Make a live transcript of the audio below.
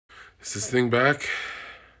Is this thing back?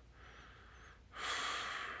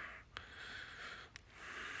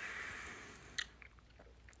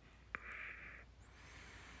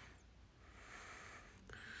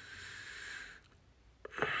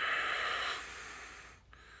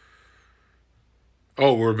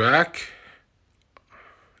 Oh, we're back?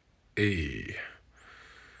 Hey.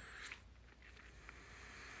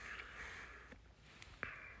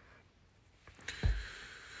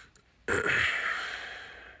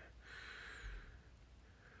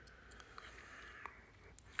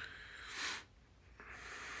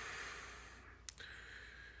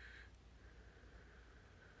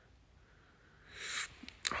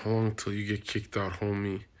 How long till you get kicked out,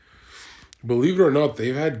 homie? Believe it or not,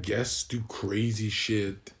 they've had guests do crazy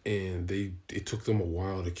shit, and it took them a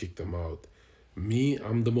while to kick them out. Me,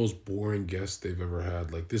 I'm the most boring guest they've ever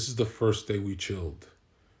had. Like, this is the first day we chilled.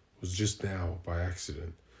 It was just now by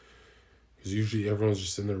accident. Because usually everyone's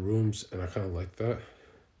just in their rooms, and I kind of like that.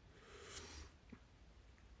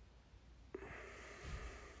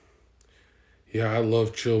 Yeah, I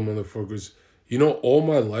love chill motherfuckers. You know, all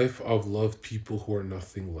my life I've loved people who are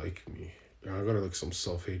nothing like me. I got like some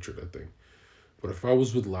self-hatred, I think. But if I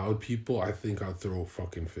was with loud people, I think I'd throw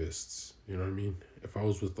fucking fists. You know what I mean? If I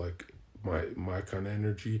was with like my kind of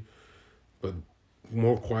energy, but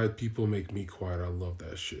more quiet people make me quiet. I love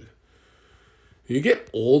that shit. You get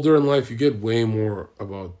older in life, you get way more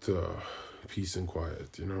about peace and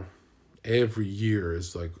quiet. You know, every year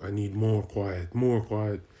is like I need more quiet, more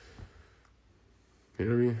quiet. You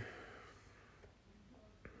know what I mean?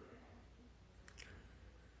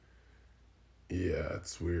 Yeah,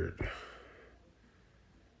 it's weird.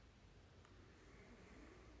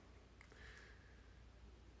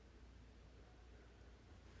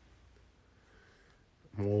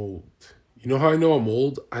 I'm old. You know how I know I'm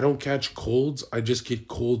old? I don't catch colds. I just get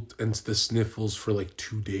cold and the sniffles for like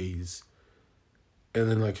 2 days. And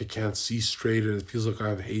then like I can't see straight and it feels like I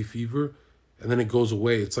have hay fever. And then it goes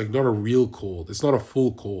away. It's like not a real cold. It's not a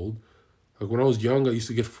full cold. Like when I was young, I used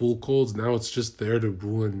to get full colds. Now it's just there to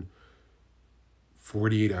ruin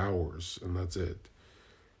 48 hours and that's it.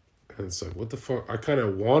 And it's like, what the fuck? I kind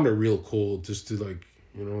of want a real cold just to like,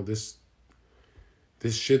 you know, this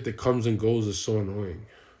shit that comes and goes is so annoying.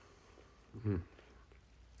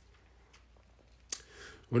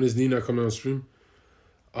 When is Nina coming on stream?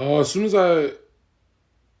 As soon as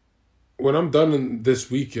when I'm done in this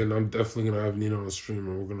weekend, I'm definitely gonna have Nina on stream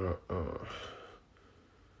and we're gonna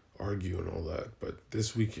argue and all that. But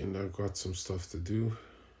this weekend I've got some stuff to do.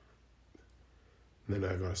 And then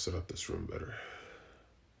I gotta set up this room better.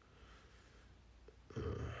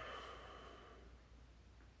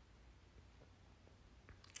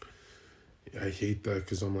 I hate that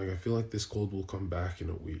because I'm like, I feel like this cold will come back in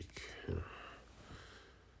a week. You know,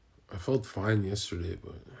 I felt fine yesterday,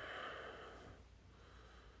 but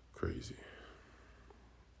crazy.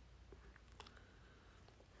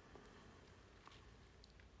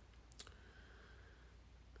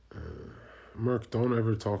 Merc, don't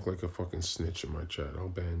ever talk like a fucking snitch in my chat. I'll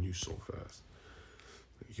ban you so fast.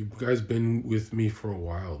 You guys been with me for a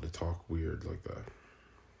while to talk weird like that.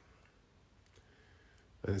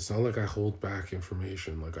 And it's not like I hold back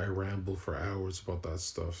information. Like I ramble for hours about that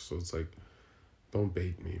stuff. So it's like, don't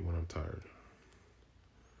bait me when I'm tired.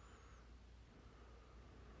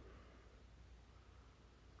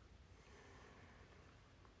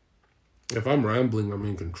 If I'm rambling, I'm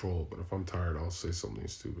in control. But if I'm tired, I'll say something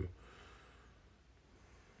stupid.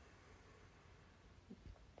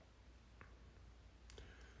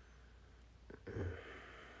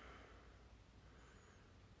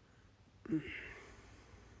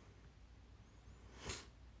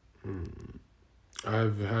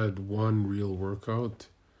 I've had one real workout.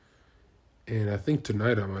 And I think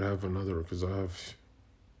tonight I might have another because I have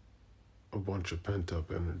a bunch of pent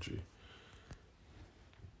up energy.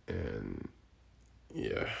 And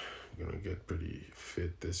yeah, I'm gonna get pretty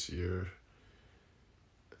fit this year.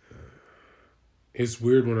 It's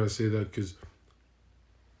weird when I say that because,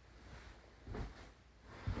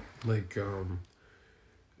 like,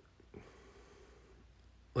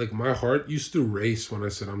 like my heart used to race when I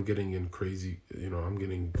said I'm getting in crazy, you know, I'm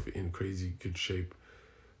getting in crazy good shape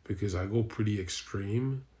because I go pretty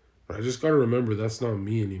extreme. But I just gotta remember that's not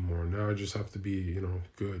me anymore. Now I just have to be, you know,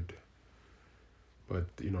 good. But,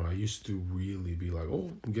 you know, I used to really be like,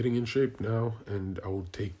 oh, I'm getting in shape now. And I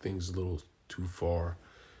would take things a little too far.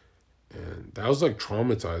 And that was like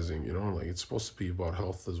traumatizing, you know, like it's supposed to be about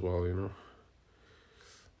health as well, you know?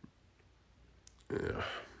 Yeah.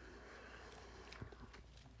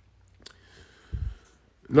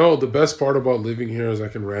 No, the best part about living here is I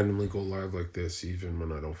can randomly go live like this even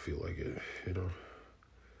when I don't feel like it, you know?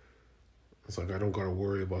 It's like I don't gotta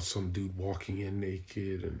worry about some dude walking in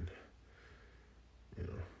naked, and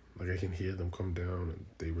like I can hear them come down and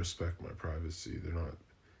they respect my privacy. They're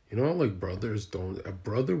not, like brothers don't. A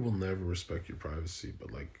brother will never respect your privacy,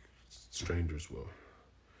 but like strangers will.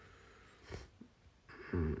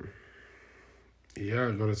 Yeah,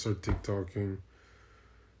 I gotta start TikToking.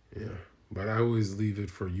 Yeah. But I always leave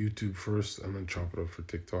it for YouTube first and then chop it up for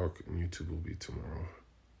TikTok, and YouTube will be tomorrow.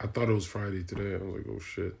 I thought it was Friday today. I was like, oh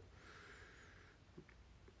shit.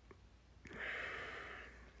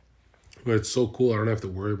 But it's so cool. I don't have to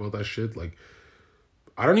worry about that shit. Like,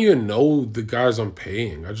 I don't even know the guys I'm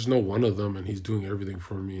paying. I just know one of them, and he's doing everything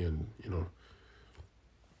for me. And,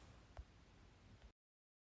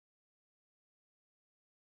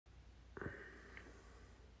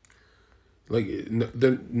 like,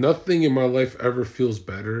 nothing in my life ever feels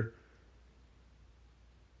better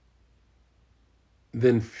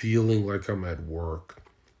than feeling like I'm at work.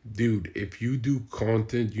 Dude, if you do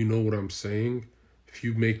content, you know what I'm saying.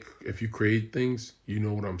 If you create things, you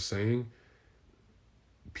know what I'm saying.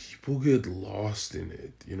 People get lost in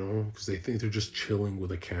it, because they think they're just chilling with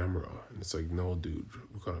a camera. And it's like, no, dude,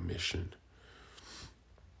 we got a mission.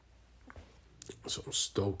 So I'm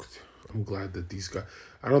stoked. I'm glad that these guys,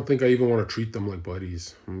 I don't think I even want to treat them like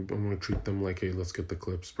buddies. I'm going to treat them like, hey, let's get the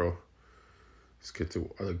clips, bro. Let's get to,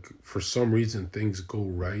 like, for some reason, things go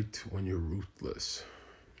right when you're ruthless.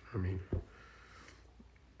 I mean,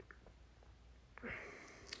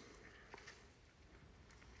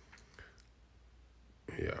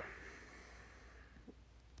 yeah.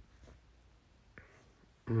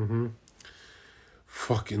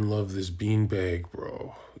 Fucking love this beanbag,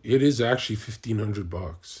 bro. It is actually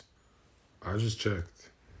 $1,500. I just checked.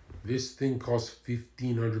 This thing costs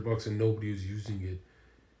 $1,500 and nobody is using it.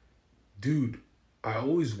 Dude, I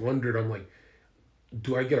always wondered, I'm like,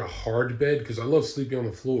 do I get a hard bed? Because I love sleeping on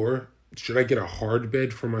the floor. Should I get a hard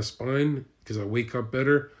bed for my spine? Because I wake up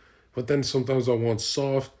better. But then sometimes I want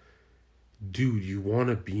soft. Dude, you want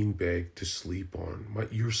a beanbag to sleep on.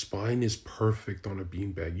 Your spine is perfect on a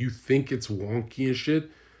beanbag. You think it's wonky and shit,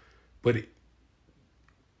 but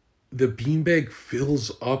the beanbag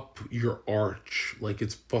fills up your arch like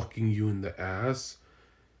it's fucking you in the ass.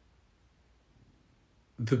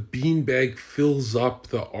 The beanbag fills up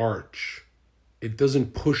the arch. It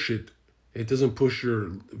doesn't push it. It doesn't push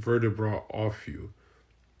your vertebra off you.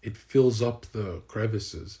 It fills up the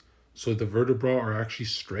crevices. So the vertebrae are actually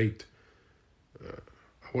straight.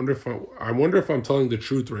 I wonder if I'm telling the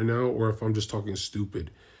truth right now or if I'm just talking stupid.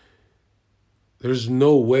 There's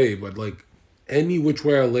no way, but like any which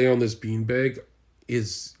way I lay on this beanbag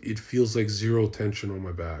it feels like zero tension on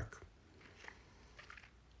my back.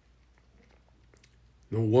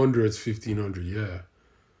 No wonder it's 1,500, yeah.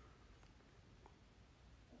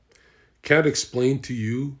 Can't explain to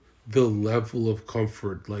you the level of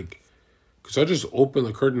comfort, like, because I just opened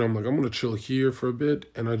the curtain, I'm like, I'm going to chill here for a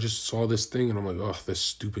bit, and I just saw this thing, and I'm like, oh, this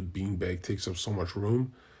stupid beanbag takes up so much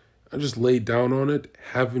room. I just laid down on it,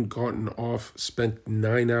 haven't gotten off, spent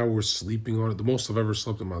 9 hours sleeping on it, the most I've ever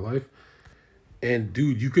slept in my life. And,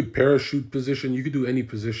 dude, you could parachute position, you could do any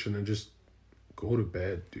position and just go to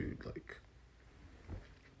bed, dude, like.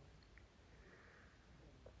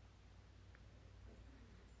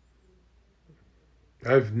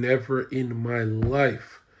 I've never in my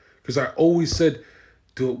life, because I always said,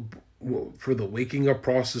 for the waking up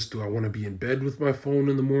process, do I want to be in bed with my phone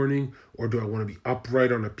in the morning, or do I want to be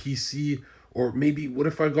upright on a PC, or maybe what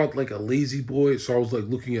if I got like a lazy boy? So I was like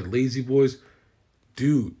looking at lazy boys.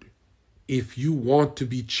 Dude, if you want to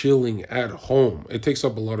be chilling at home, it takes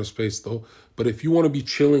up a lot of space though, but if you want to be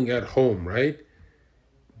chilling at home, right,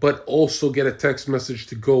 but also get a text message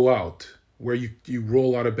to go out where you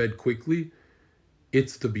roll out of bed quickly,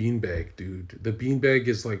 it's the beanbag, dude. The beanbag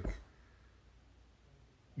is like,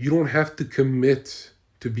 you don't have to commit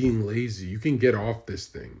to being lazy. You can get off this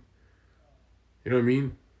thing. You know what I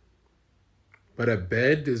mean? But a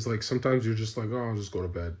bed is like, sometimes you're just like, oh, I'll just go to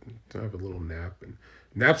bed, have a little nap. And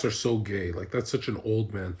naps are so gay. Like, that's such an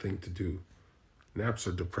old man thing to do. Naps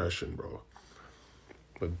are depression, bro.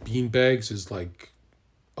 But beanbags is like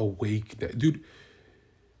awake. Dude,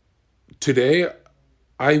 today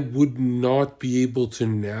I would not be able to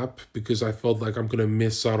nap because I felt like I'm going to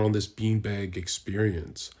miss out on this beanbag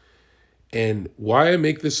experience. And why I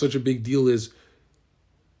make this such a big deal is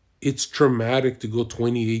it's traumatic to go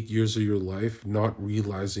 28 years of your life not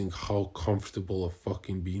realizing how comfortable a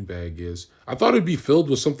fucking beanbag is. I thought it'd be filled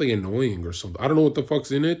with something annoying or something. I don't know what the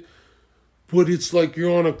fuck's in it, but it's like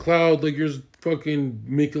you're on a cloud, like you're fucking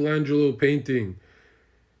Michelangelo painting.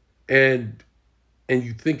 And and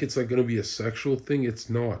you think it's like going to be a sexual thing. It's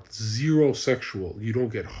not. Zero sexual. You don't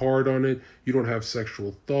get hard on it. You don't have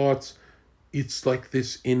sexual thoughts. It's like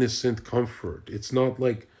this innocent comfort. It's not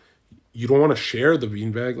like you don't want to share the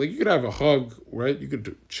beanbag. Like, you could have a hug, right? You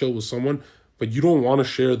could chill with someone, but you don't want to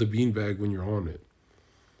share the beanbag when you're on it.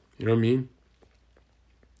 You know what I mean?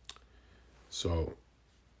 So,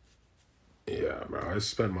 yeah, man, I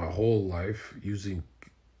spent my whole life using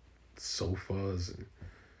sofas, and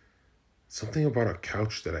something about a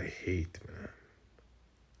couch that I hate, man.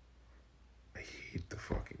 I hate the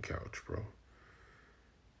fucking couch, bro.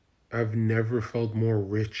 I've never felt more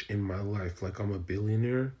rich in my life, like I'm a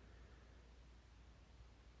billionaire,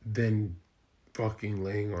 than fucking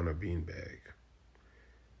laying on a beanbag.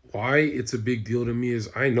 Why it's a big deal to me is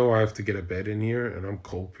I know I have to get a bed in here, and I'm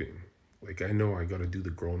coping. Like, I know I gotta do the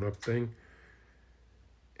grown-up thing.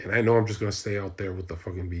 And I know I'm just gonna stay out there with the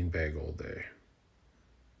fucking beanbag all day.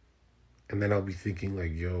 And then I'll be thinking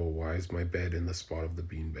like, yo, why is my bed in the spot of the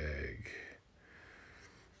beanbag?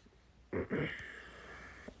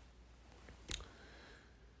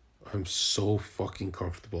 I'm so fucking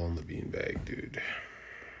comfortable on the beanbag, dude.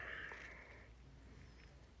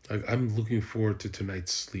 Like, I'm looking forward to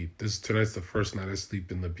tonight's sleep. Tonight's the first night I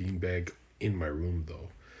sleep in the beanbag in my room, though.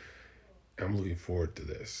 I'm looking forward to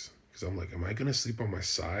this. Because I'm like, am I going to sleep on my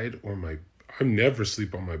side or my... I never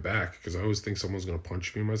sleep on my back because I always think someone's going to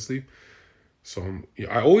punch me in my sleep. So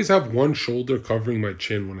I always have one shoulder covering my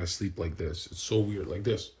chin when I sleep like this. It's so weird, like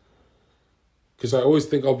this. Because I always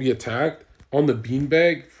think I'll be attacked. On the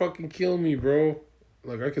beanbag, fucking kill me, bro.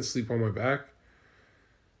 Like, I could sleep on my back.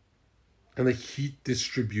 And the heat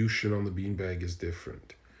distribution on the beanbag is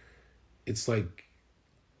different. It's like...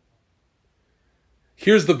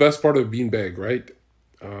 Here's the best part of a beanbag, right?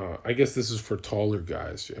 I guess this is for taller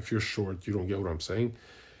guys. If you're short, you don't get what I'm saying.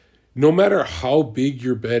 No matter how big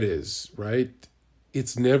your bed is, right?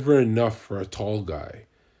 It's never enough for a tall guy.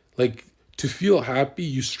 Like, to feel happy,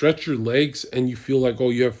 you stretch your legs and you feel like, oh,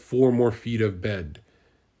 you have 4 more feet of bed.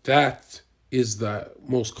 That is the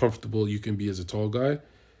most comfortable you can be as a tall guy.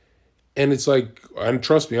 And it's like, and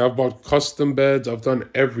trust me, I've bought custom beds. I've done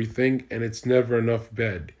everything, and it's never enough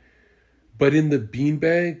bed. But in the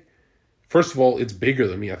beanbag, first of all, it's bigger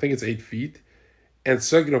than me. I think it's 8 feet. And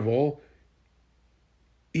second of all,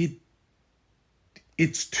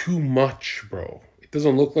 it's too much, bro. It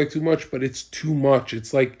doesn't look like too much, but it's too much.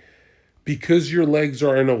 It's like, because your legs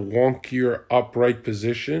are in a wonkier upright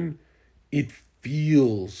position, it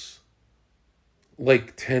feels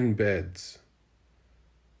like 10 beds.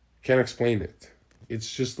 Can't explain it.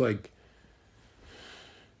 It's just like,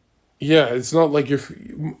 yeah, it's not like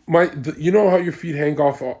you know how your feet hang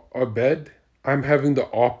off a bed? I'm having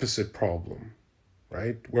the opposite problem,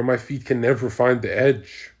 right? Where my feet can never find the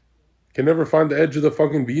edge. Can never find the edge of the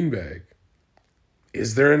fucking beanbag.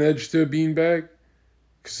 Is there an edge to a beanbag?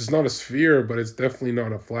 Because it's not a sphere, but it's definitely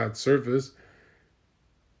not a flat surface.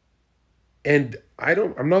 And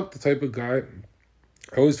I'm not the type of guy,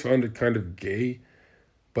 I always found it kind of gay,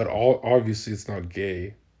 but obviously it's not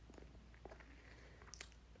gay.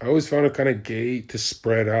 I always found it kind of gay to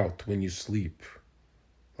spread out when you sleep,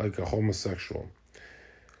 like a homosexual.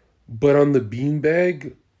 But on the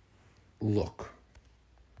beanbag, look.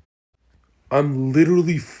 I'm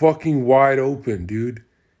literally fucking wide open, dude.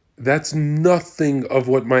 That's nothing of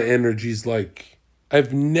what my energy's like.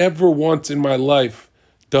 I've never once in my life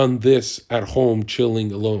done this at home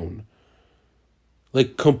chilling alone.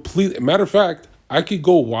 Like, completely. Matter of fact, I could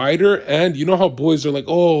go wider, and you know how boys are like,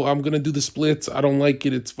 oh, I'm going to do the splits. I don't like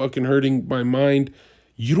it. It's fucking hurting my mind.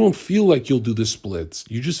 You don't feel like you'll do the splits.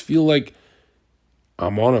 You just feel like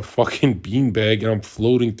I'm on a fucking beanbag and I'm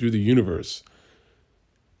floating through the universe.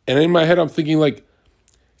 And in my head, I'm thinking like,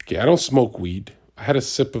 okay, I don't smoke weed. I had a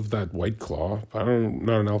sip of that White Claw. I'm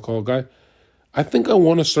not an alcohol guy. I think I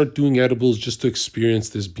want to start doing edibles just to experience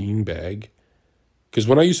this beanbag. Because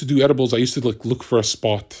when I used to do edibles, I used to like look for a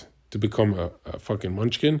spot to become a fucking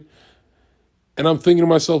munchkin. And I'm thinking to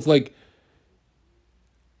myself, like,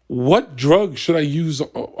 what drug should I use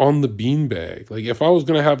on the beanbag? Like, if I was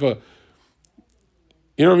going to have you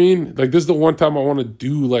know what I mean? Like, this is the one time I want to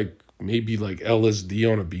do, like, maybe, like, LSD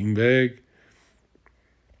on a beanbag.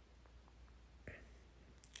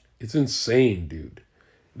 It's insane, dude.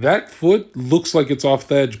 That foot looks like it's off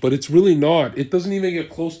the edge, but it's really not. It doesn't even get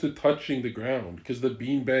close to touching the ground because the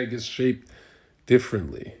beanbag is shaped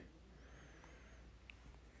differently.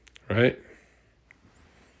 Right?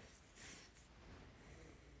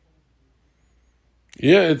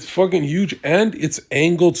 Yeah, it's fucking huge. And it's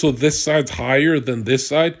angled so this side's higher than this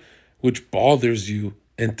side, which bothers you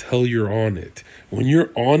until you're on it. When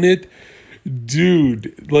you're on it,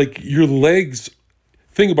 dude, like your legs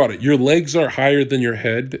Think about it. Your legs are higher than your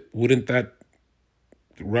head. Wouldn't that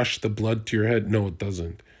rush the blood to your head? No, it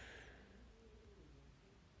doesn't.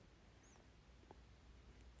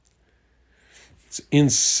 It's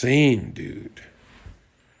insane, dude.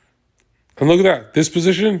 And look at that. This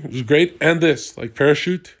position is great. And this, like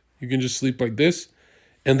parachute. You can just sleep like this.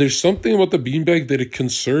 And there's something about the beanbag that it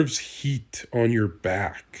conserves heat on your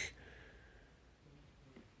back.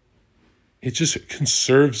 It just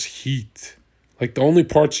conserves heat. Like the only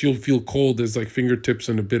parts you'll feel cold is like fingertips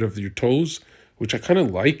and a bit of your toes, which I kind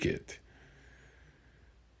of like it.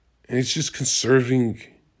 And it's just conserving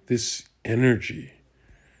this energy.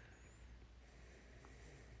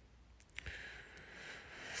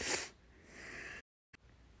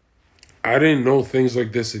 I didn't know things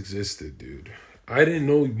like this existed, dude. I didn't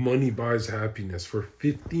know money buys happiness. For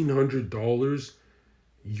 $1,500,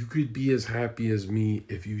 you could be as happy as me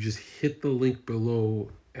if you just hit the link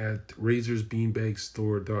below at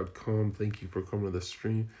razorsbeanbagstore.com. Thank you for coming to the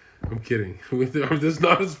stream. I'm kidding. This is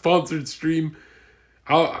not a sponsored stream.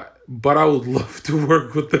 But I would love to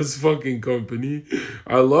work with this fucking company.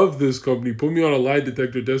 I love this company. Put me on a lie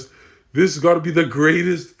detector test. This has got to be the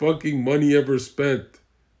greatest fucking money ever spent.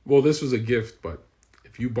 Well, this was a gift, but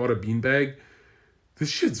if you bought a beanbag, this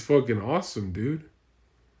shit's fucking awesome, dude.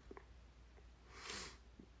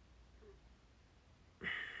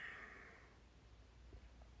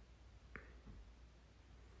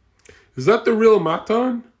 Is that the real Matan?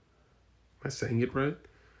 Am I saying it right?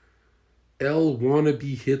 L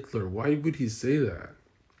wannabe Hitler. Why would he say that?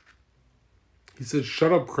 He said,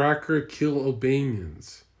 shut up, cracker, kill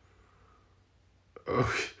Albanians.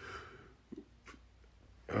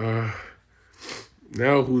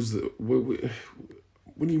 Now who's the...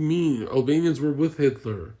 What do you mean? Albanians were with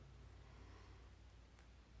Hitler.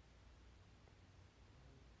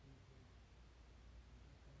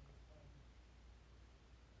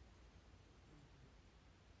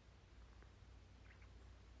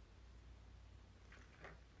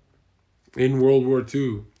 In World War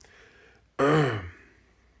II. That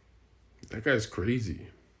guy's crazy.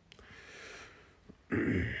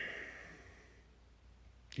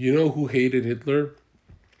 You know who hated Hitler?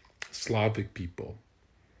 Slavic people.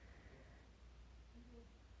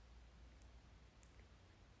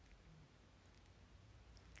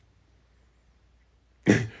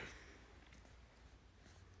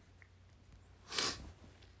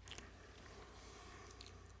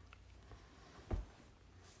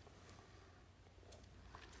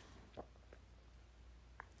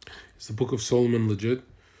 Is the Book of Solomon legit?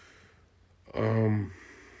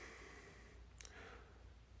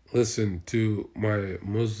 Listen, to my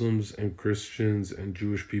Muslims and Christians and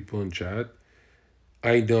Jewish people in chat,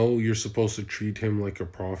 I know you're supposed to treat him like a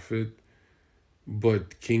prophet,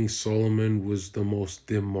 but King Solomon was the most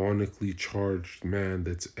demonically charged man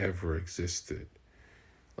that's ever existed.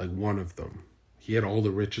 Like one of them. He had all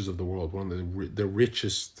the riches of the world, one of the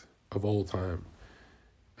richest of all time.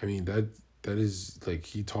 I mean, that is, like,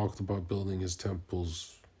 he talked about building his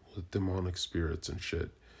temples with demonic spirits and shit.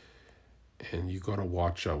 And you gotta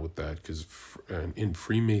watch out with that, because in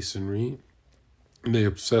Freemasonry, they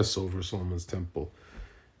obsess over Solomon's temple.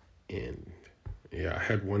 And yeah, I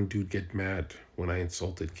had one dude get mad when I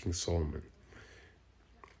insulted King Solomon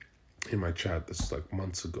in my chat. This is like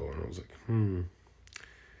months ago, and I was like,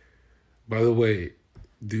 By the way,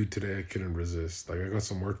 dude, today I couldn't resist. Like, I got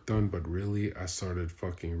some work done, but really, I started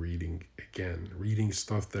fucking reading again. Reading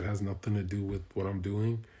stuff that has nothing to do with what I'm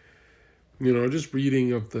doing. You know, just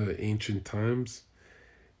reading of the ancient times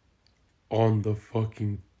on the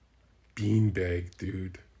fucking beanbag,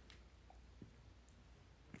 dude.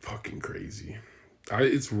 Fucking crazy.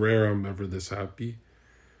 It's rare I'm ever this happy.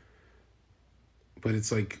 But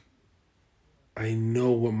it's like, I know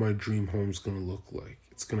what my dream home's gonna look like.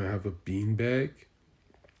 It's gonna have a beanbag.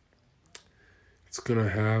 It's gonna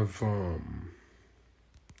have,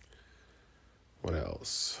 what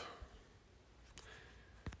else?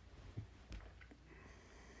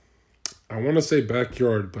 I want to say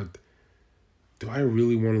backyard, but do I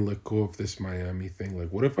really want to let go of this Miami thing? Like,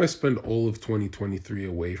 what if I spend all of 2023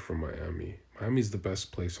 away from Miami? Miami's the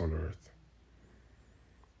best place on earth.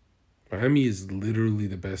 Miami is literally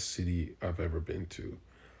the best city I've ever been to.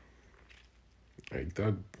 Like,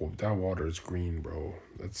 that water is green, bro.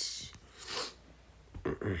 That's...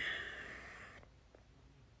 But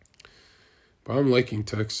I'm liking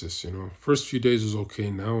Texas, you know. First few days was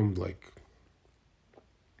okay. Now I'm like...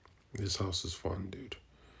 This house is fun, dude.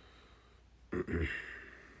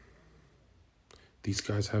 These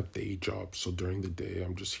guys have day jobs, so during the day,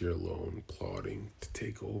 I'm just here alone, plotting to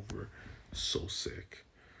take over. So sick.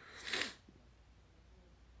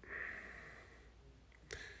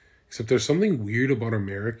 Except there's something weird about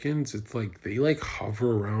Americans. It's like they like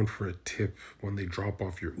hover around for a tip when they drop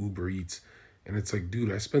off your Uber Eats. And it's like, dude,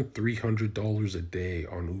 I spent $300 a day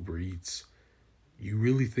on Uber Eats. You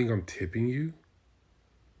really think I'm tipping you?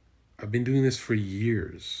 I've been doing this for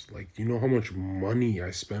years. Like, you know how much money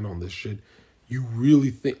I spend on this shit? You really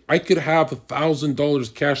think I could have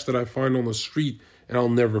 $1,000 cash that I find on the street and I'll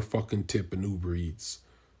never fucking tip an Uber Eats?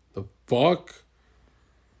 The fuck?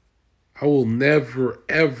 I will never,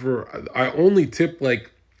 ever. I only tip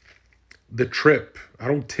like the trip. I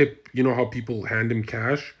don't tip, you know how people hand him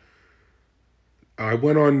cash? I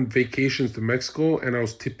went on vacations to Mexico and I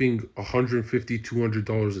was tipping $150,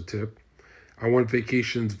 $200 a tip. I went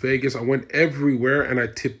vacations, Vegas. I went everywhere and I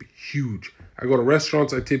tip huge. I go to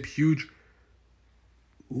restaurants, I tip huge.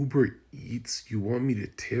 Uber Eats, you want me to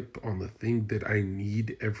tip on the thing that I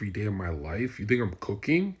need every day of my life? You think I'm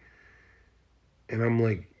cooking? And I'm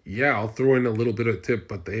like, yeah, I'll throw in a little bit of tip,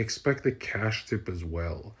 but they expect a cash tip as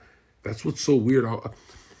well. That's what's so weird.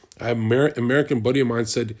 American buddy of mine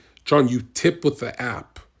said, John, you tip with the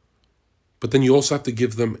app, but then you also have to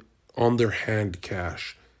give them on their hand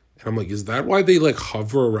cash. And I'm like, is that why they like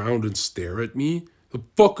hover around and stare at me? The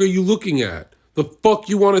fuck are you looking at? The fuck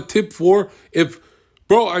you want to tip for? If,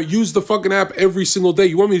 bro, I use the fucking app every single day.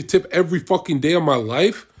 You want me to tip every fucking day of my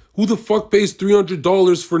life? Who the fuck pays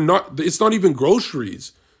 $300 for it's not even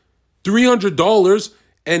groceries. $300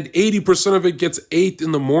 and 80% of it gets 8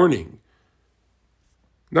 in the morning.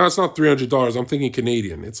 No, it's not $300. I'm thinking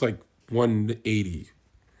Canadian. It's like 180.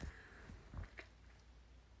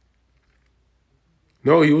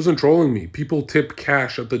 No, he wasn't trolling me. People tip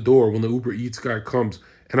cash at the door when the Uber Eats guy comes.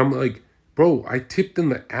 And I'm like, bro, I tipped in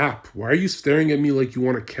the app. Why are you staring at me like you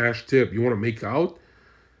want a cash tip? You want to make out?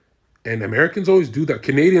 And Americans always do that.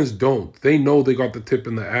 Canadians don't. They know they got the tip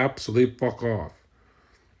in the app, so they fuck off.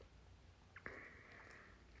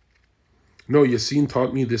 No, Yassine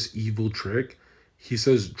taught me this evil trick. He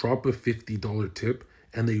says, drop a $50 tip,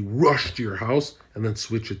 and they rush to your house and then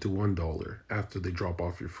switch it to $1 after they drop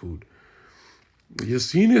off your food.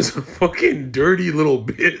 Yassine is a fucking dirty little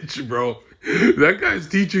bitch, bro. That guy's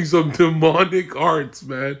teaching some demonic arts,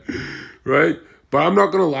 man. Right? But I'm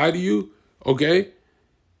not going to lie to you, okay?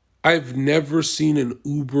 I've never seen an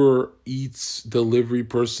Uber Eats delivery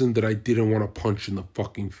person that I didn't want to punch in the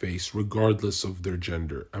fucking face, regardless of their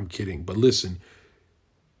gender. I'm kidding. But listen,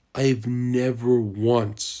 I've never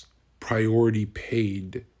once priority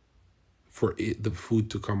paid for the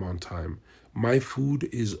food to come on time. My food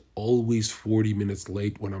is always 40 minutes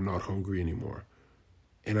late when I'm not hungry anymore.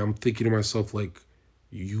 And I'm thinking to myself, like,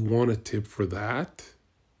 you want a tip for that?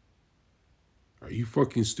 Are you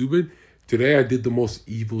fucking stupid? Today I did the most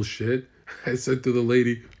evil shit. I said to the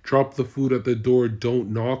lady, drop the food at the door, don't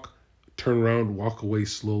knock, turn around, walk away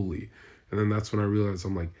slowly. And then that's when I realized,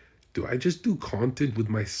 I'm like, do I just do content with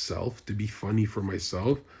myself to be funny for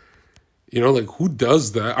myself? You know, like, who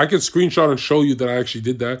does that? I can screenshot and show you that I actually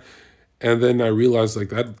did that. And then I realized, like,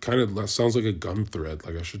 that kind of sounds like a gun threat.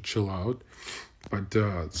 Like, I should chill out. But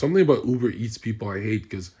something about Uber Eats people I hate,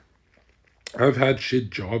 because I've had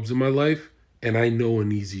shit jobs in my life. And I know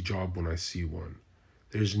an easy job when I see one.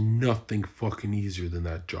 There's nothing fucking easier than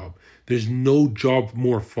that job. There's no job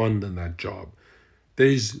more fun than that job.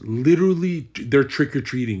 There's literally, they're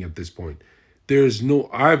trick-or-treating at this point.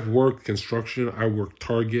 I've worked construction, I worked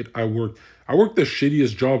Target, I worked the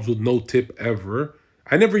shittiest jobs with no tip ever.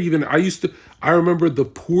 I remember the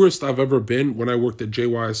poorest I've ever been when I worked at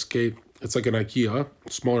JYSK. It's like an IKEA,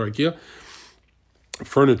 smaller IKEA,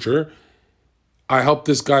 furniture. I helped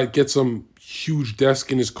this guy get some huge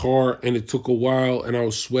desk in his car, and it took a while, and I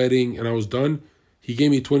was sweating, and I was done. He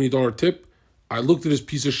gave me a $20 tip. I looked at his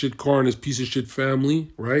piece of shit car and his piece of shit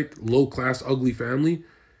family, right? Low-class, ugly family.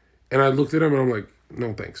 And I looked at him, and I'm like,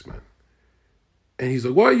 no, thanks, man. And he's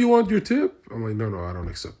like, why, you want your tip? I'm like, no, I don't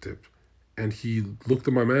accept tips. And he looked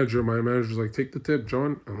at my manager. My manager's like, take the tip,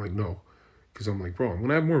 John. I'm like, no. Because I'm like, bro, I'm going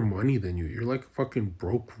to have more money than you. You're like a fucking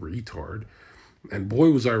broke retard. And boy,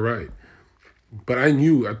 was I right. But I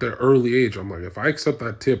knew at the early age, I'm like, if I accept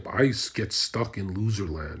that tip, I get stuck in loser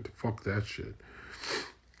land. Fuck that shit.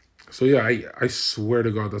 So yeah, I swear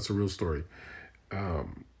to God, that's a real story. My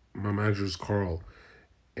manager's Carl,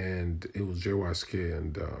 and it was JYSK,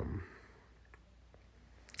 and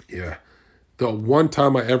yeah. The one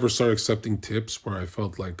time I ever started accepting tips where I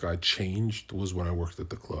felt like I changed was when I worked at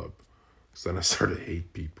the club. So then I started to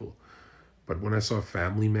hate people. But when I saw a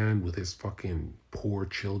family man with his fucking poor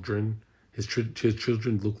children, his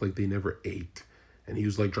children looked like they never ate. And he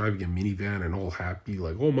was like driving a minivan and all happy,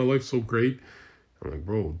 like, oh, my life's so great. I'm like,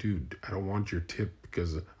 bro, dude, I don't want your tip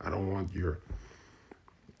because I don't want your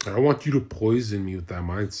I don't want you to poison me with that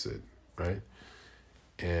mindset, right?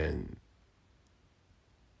 And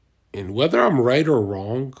whether I'm right or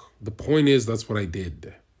wrong, the point is that's what I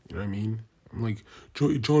did. You know what I mean? I'm like,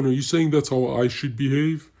 John, are you saying that's how I should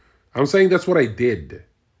behave? I'm saying that's what I did,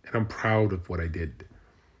 and I'm proud of what I did.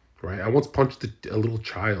 Right? I once punched a little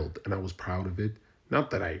child, and I was proud of it.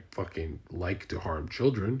 Not that I fucking like to harm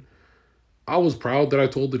children. I was proud that I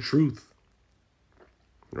told the truth.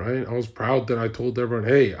 Right? I was proud that I told everyone,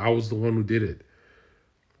 hey, I was the one who did it.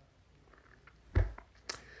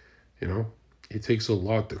 You know? It takes a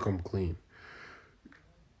lot to come clean.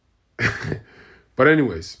 But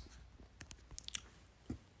anyways,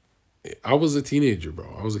 I was a teenager,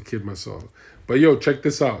 bro. I was a kid myself. But yo, check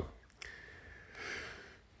this out.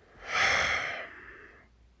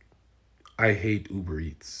 I hate Uber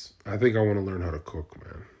Eats. I think I want to learn how to cook,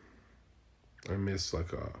 man. I miss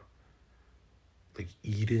like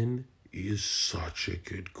Eden is such a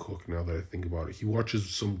good cook now that I think about it. He watches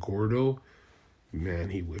some Gordo, man,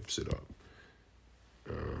 he whips it up.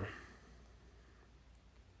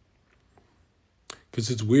 Because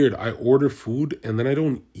it's weird. I order food and then I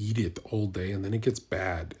don't eat it all day and then it gets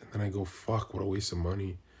bad. And then I go, fuck, what a waste of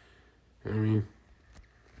money. You know what I mean?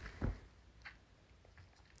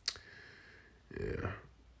 Yeah.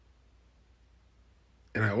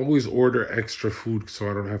 And I always order extra food so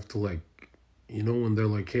I don't have to like, you know, when they're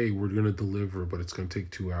like, hey, we're going to deliver, but it's going to take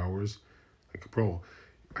 2 hours. Like, bro,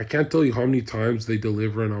 I can't tell you how many times they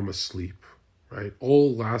deliver and I'm asleep, right?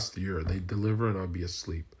 All last year, they deliver and I'll be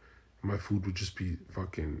asleep. My food would just be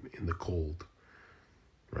fucking in the cold,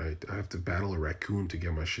 right? I have to battle a raccoon to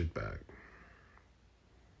get my shit back.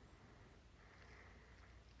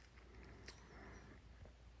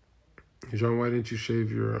 Hey, John, why didn't you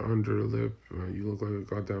shave your underlip? You look like a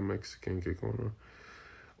goddamn Mexican. Get going on.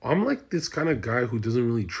 I'm like this kind of guy who doesn't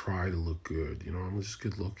really try to look good. You know, I'm just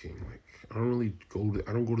good looking. Like, I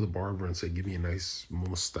don't go to the barber and say, give me a nice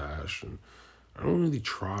mustache. And I don't really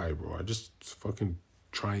try, bro. I just fucking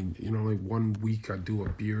try, you know, like 1 week I do a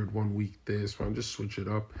beard, 1 week this, I just switch it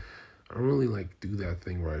up. I don't really like do that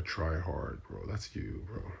thing where I try hard, bro. That's you,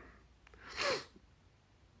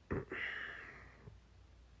 bro.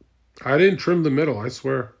 I didn't trim the middle, I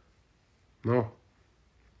swear. No.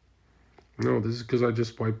 No, this is because I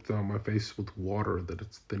just wiped my face with water that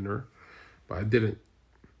it's thinner. But I didn't.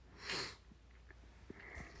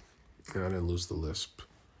 And I didn't lose the lisp.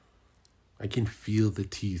 I can feel the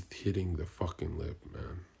teeth hitting the fucking lip,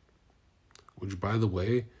 man. Which, by the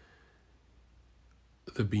way,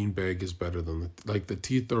 the beanbag is better than the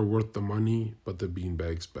teeth are worth the money, but the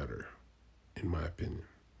beanbag's better, in my opinion.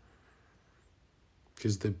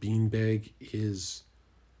 Because the beanbag is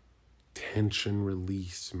tension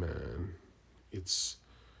release, man.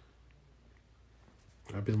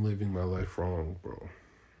 I've been living my life wrong, bro.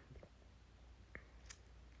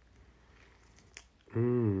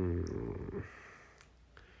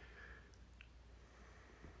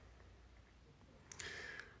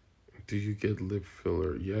 Do you get lip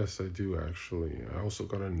filler? Yes, I do, actually. I also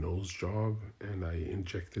got a nose job, and I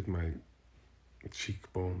injected my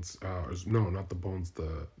cheekbones. No, not the bones,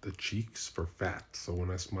 the cheeks for fat. So when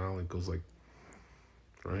I smile, it goes like,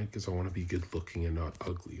 right? Because I want to be good looking and not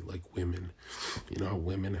ugly, like women. You know how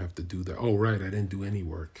women have to do that? Oh, right, I didn't do any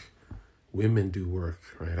work. Women do work,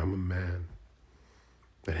 right? I'm a man.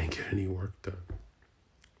 I didn't get any work done.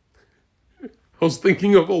 I was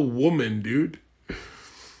thinking of a woman, dude.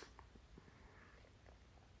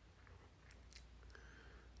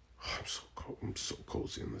 I'm so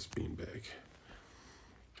cozy in this beanbag.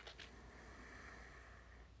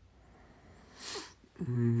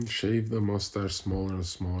 Shave the mustache smaller and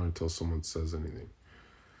smaller until someone says anything.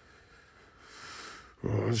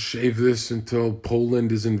 Well, shave this until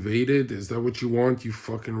Poland is invaded? Is that what you want, you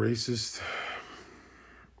fucking racist?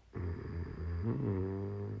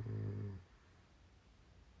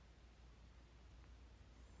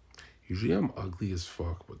 Usually I'm ugly as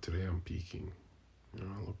fuck, but today I'm peaking. You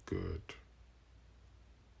know, I look good.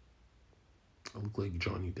 I look like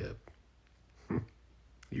Johnny Depp.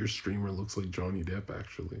 Your streamer looks like Johnny Depp,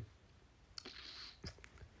 actually.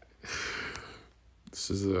 This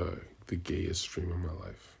is the gayest stream of my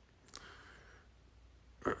life.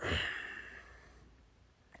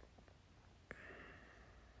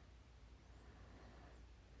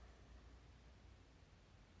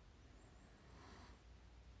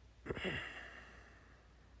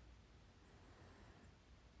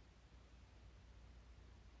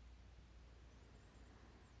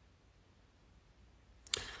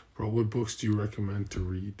 Bro, what books do you recommend to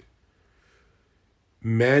read?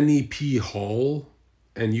 Manny P. Hall.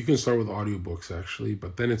 And you can start with audiobooks, actually,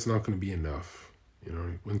 but then it's not going to be enough. You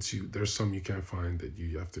know, there's some you can't find that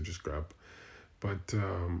you have to just grab. But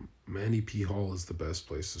Manny P. Hall is the best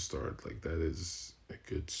place to start. Like, that is a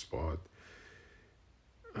good spot.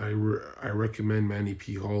 I recommend Manny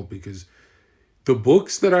P. Hall because the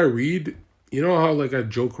books that I read, you know how like I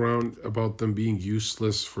joke around about them being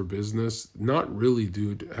useless for business? Not really,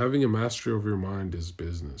 dude. Having a mastery over your mind is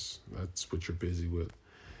business. That's what you're busy with.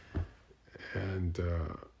 And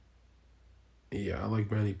yeah, I like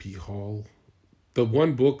Manny P. Hall. The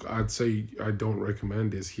one book I'd say I don't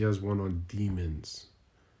recommend is he has one on demons.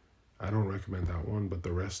 I don't recommend that one, but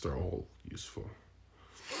the rest are all useful.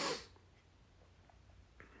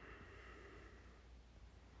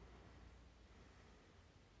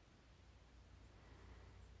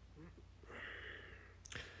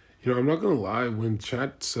 You know, I'm not gonna lie, when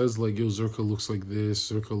chat says like, yo, Zherka looks like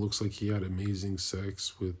this, Zherka looks like he had amazing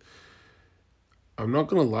sex with, I'm not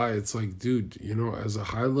gonna lie, it's like, dude, you know, as a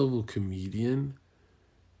high level comedian,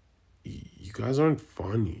 you guys aren't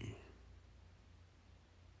funny.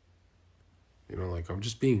 You know, like, I'm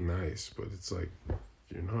just being nice, but it's like,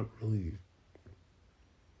 you're not really.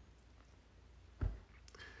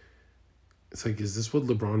 It's like, is this what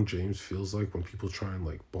LeBron James feels like when people try and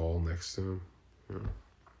like ball next to him? You know?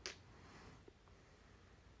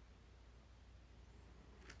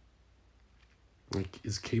 Like,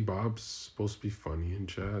 is Kebab supposed to be funny in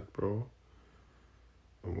chat, bro?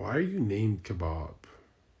 And why are you named Kebab?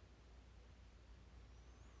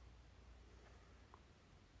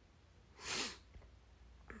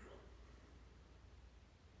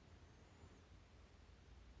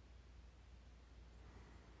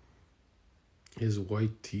 Is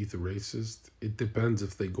white teeth racist? It depends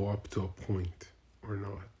if they go up to a point or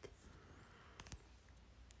not.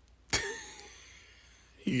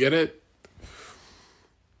 You get it?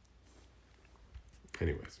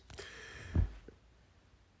 Anyways.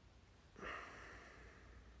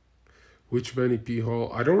 Which Manny P.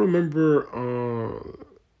 Hall? I don't remember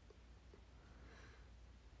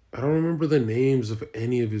the names of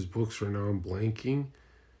any of his books right now. I'm blanking.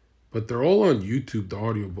 But they're all on YouTube, the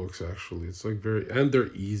audiobooks actually. It's like and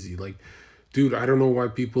they're easy. Like, dude, I don't know why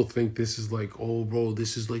people think this is like, oh bro,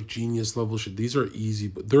 this is like genius level shit. These are easy,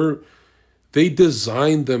 but they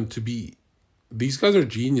designed them to be, these guys are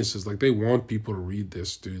geniuses. Like, they want people to read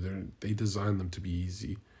this, dude. They designed them to be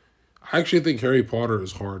easy. I actually think Harry Potter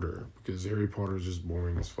is harder because Harry Potter is just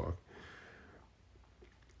boring as fuck.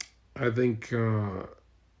 I think there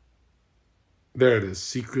it is.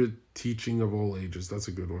 Secret Teaching of All Ages. That's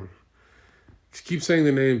a good one. Just keep saying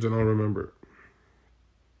the names and I'll remember.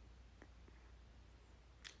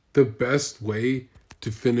 The best way to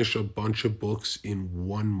finish a bunch of books in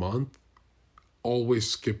 1 month, always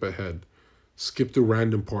skip ahead. Skip the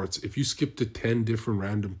random parts. If you skip to 10 different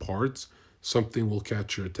random parts, something will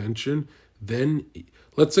catch your attention. Then,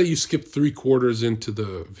 let's say you skip 3/4 into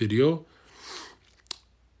the video.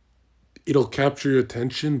 It'll capture your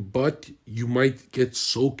attention, but you might get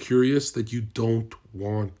so curious that you don't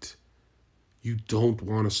want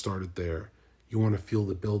to start it there. You want to feel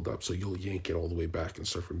the build up, so you'll yank it all the way back and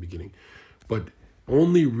start from beginning. But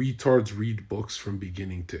only retards read books from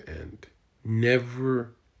beginning to end.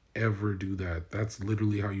 Never, ever do that. That's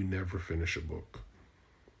literally how you never finish a book.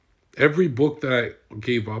 Every book that I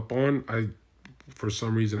gave up on, I, for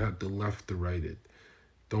some reason, had to left to write it.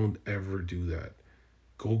 Don't ever do that.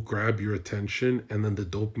 Go grab your attention, and then the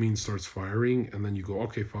dopamine starts firing, and then you go,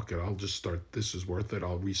 okay, fuck it, I'll just start. This is worth it.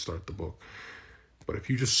 I'll restart the book. But if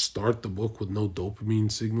you just start the book with no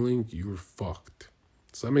dopamine signaling, you're fucked.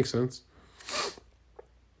 Does that make sense?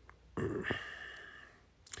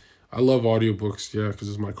 I love audiobooks, yeah, because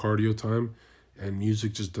it's my cardio time, and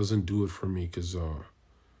music just doesn't do it for me, because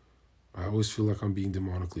I always feel like I'm being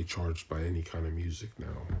demonically charged by any kind of music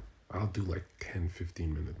now. I'll do like 10,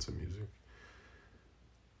 15 minutes of music.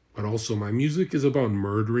 But also, my music is about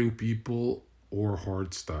murdering people or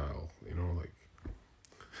hard style, you know, like,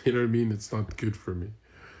 you know what I mean? It's not good for me.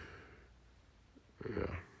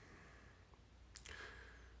 Yeah.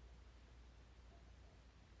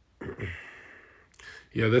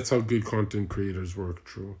 Yeah, that's how good content creators work,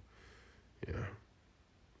 true. Yeah.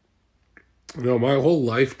 No, my whole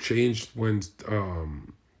life changed when,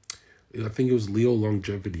 I think it was Leo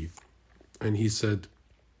Longevity, and he said,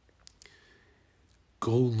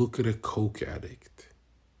 go look at a coke addict.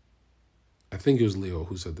 I think it was Leo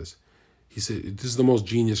who said this. He said, this is the most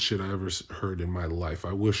genius shit I ever heard in my life.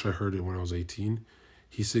 I wish I heard it when I was 18.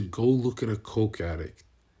 He said, go look at a coke addict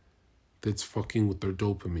that's fucking with their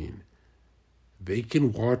dopamine. They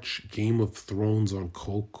can watch Game of Thrones on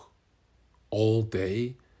coke all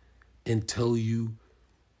day and tell you,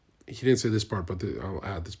 he didn't say this part, but I'll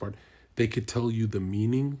add this part. They could tell you the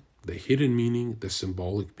meaning, the hidden meaning, the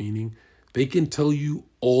symbolic meaning. They can tell you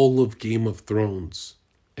all of Game of Thrones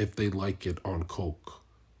if they like it on Coke.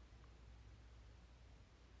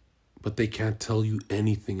 But they can't tell you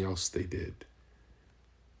anything else they did.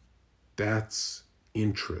 That's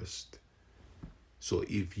interest. So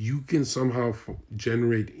if you can somehow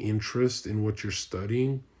generate interest in what you're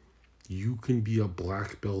studying, you can be a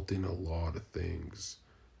black belt in a lot of things.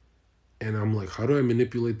 And I'm like, how do I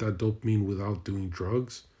manipulate that dopamine without doing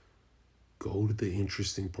drugs? Go to the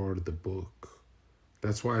interesting part of the book.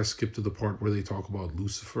 That's why I skipped to the part where they talk about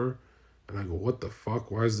Lucifer. And I go, what the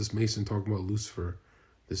fuck? Why is this Mason talking about Lucifer?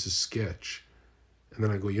 This is sketch. And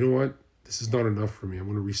then I go, you know what? This is not enough for me. I'm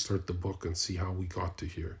going to restart the book and see how we got to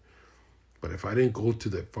here. But if I didn't go to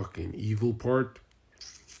the fucking evil part,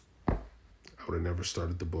 I would have never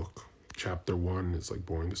started the book. Chapter 1 is like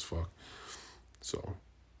boring as fuck. So,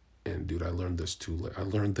 and dude, I learned this too late. I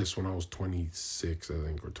learned this when I was 26, I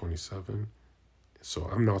think, or 27. So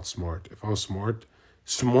I'm not smart. If I was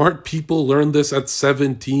smart people learn this at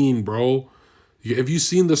 17, bro. Have you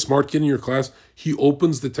seen the smart kid in your class? He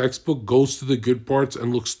opens the textbook, goes to the good parts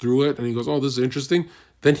and looks through it. And he goes, oh, this is interesting.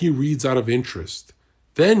 Then he reads out of interest.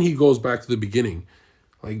 Then he goes back to the beginning.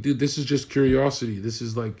 Like, dude, this is just curiosity. This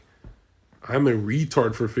is like, I'm a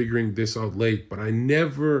retard for figuring this out late. But I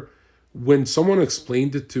never, when someone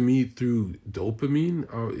explained it to me through dopamine,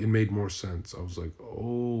 it made more sense. I was like,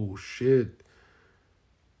 oh, shit.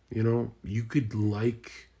 You know, you could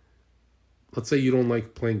like, let's say you don't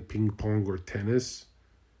like playing ping pong or tennis.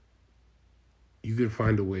 You could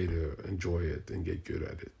find a way to enjoy it and get good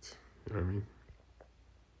at it. You know what I mean?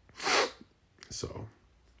 So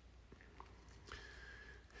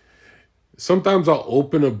sometimes I'll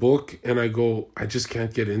open a book and I go, I just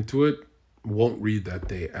can't get into it. Won't read that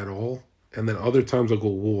day at all. And then other times I'll go,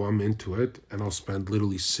 whoa, I'm into it. And I'll spend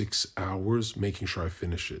literally 6 hours making sure I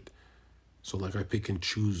finish it. So like I pick and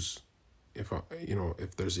choose if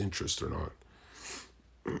if there's interest or not.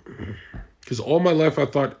 Because all my life I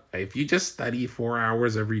thought, if you just study 4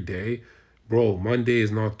 hours every day, bro, Monday is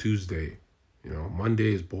not Tuesday. You know,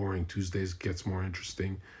 Monday is boring. Tuesdays gets more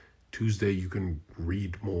interesting. Tuesday you can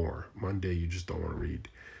read more. Monday you just don't want to read.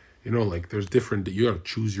 You know, like there's different, you got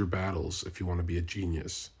to choose your battles if you want to be a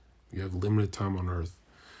genius. You have limited time on earth.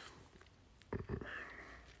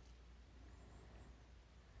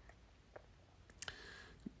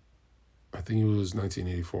 I think it was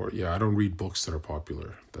 1984. Yeah, I don't read books that are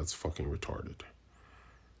popular. That's fucking retarded.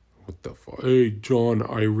 What the fuck? Hey, John,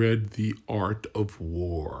 I read The Art of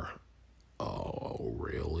War. Oh,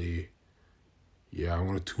 really? Yeah, I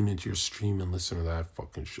want to tune into your stream and listen to that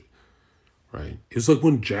fucking shit. Right? It was like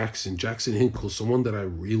when Jackson Hinkle, someone that I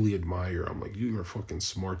really admire. I'm like, you're a fucking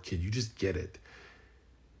smart kid. You just get it.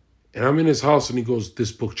 And I'm in his house and he goes,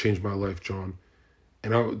 this book changed my life, John.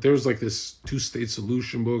 And there was like this 2-state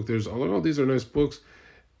solution book. There's, oh, these are nice books.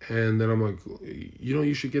 And then I'm like,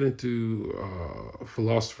 you should get into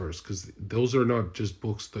philosophers, because those are not just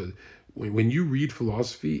books that, when you read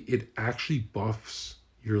philosophy, it actually buffs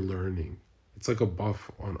your learning. It's like a buff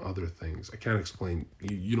on other things. I can't explain.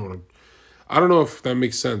 You know what I don't know if that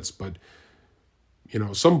makes sense, but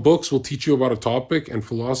some books will teach you about a topic, and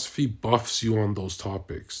philosophy buffs you on those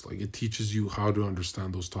topics. Like it teaches you how to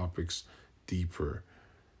understand those topics deeper.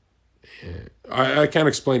 I can't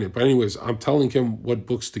explain it, but anyways, I'm telling him what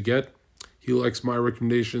books to get. He likes my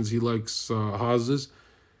recommendations. He likes Haz's.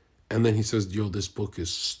 And then he says, yo, this book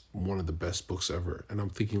is one of the best books ever. And I'm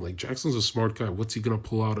thinking, like, Jackson's a smart guy. What's he going to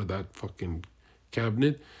pull out of that fucking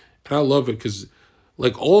cabinet? And I love it because,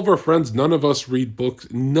 like, all of our friends, none of us read books.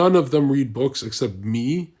 None of them read books except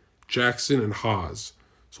me, Jackson, and Haz.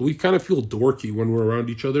 So we kind of feel dorky when we're around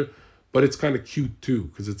each other. But it's kind of cute, too,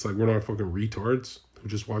 because it's like we're not fucking retards who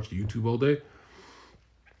just watch YouTube all day.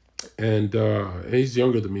 And he's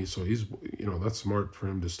younger than me, so he's, that's smart for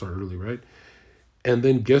him to start early, right? And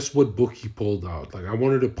then guess what book he pulled out? Like, I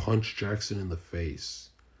wanted to punch Jackson in the face.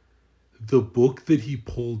 The book that he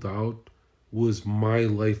pulled out was My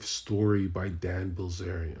Life Story by Dan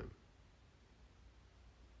Bilzerian.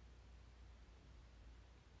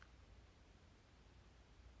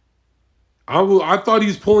 I thought he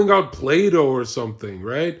was pulling out Plato or something,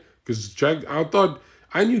 right? Because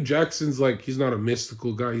I knew Jackson's like, he's not a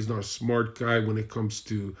mystical guy. He's not a smart guy when it comes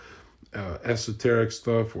to esoteric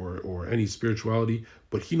stuff or any spirituality,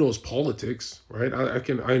 but he knows politics, right?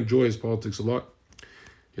 I enjoy his politics a lot.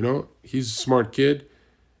 He's a smart kid.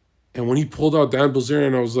 And when he pulled out Dan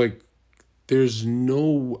Bilzerian, I was like,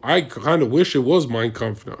 I kind of wish it was Mein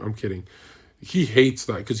Kampf. No, I'm kidding. He hates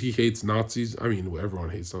that because he hates Nazis. I mean, everyone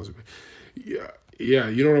hates Nazis. But yeah,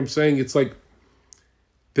 you know what I'm saying? It's like,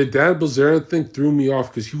 The Dan Bilzerian thing threw me off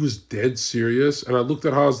because he was dead serious. And I looked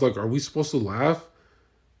at Haas like, are we supposed to laugh?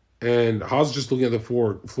 And Haas just looking at the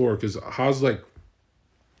floor because Haas like,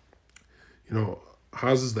 you know,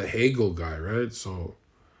 Haas is the Hegel guy, right? So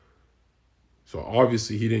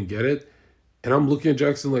obviously he didn't get it. And I'm looking at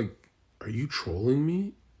Jackson like, are you trolling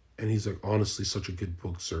me? And he's like, honestly, such a good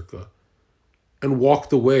book, Zherka. And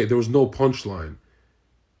walked away. There was no punchline.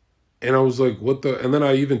 And I was like, what the? And then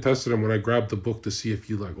I even tested him when I grabbed the book to see if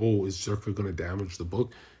he like, oh, is Zherka going to damage the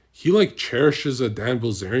book? He like cherishes a Dan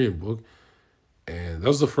Bilzerian book. And that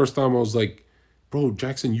was the first time I was like, bro,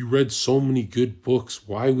 Jackson, you read so many good books.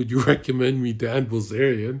 Why would you recommend me Dan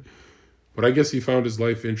Bilzerian? But I guess he found his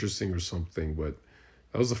life interesting or something. But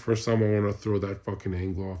that was the first time I want to throw that fucking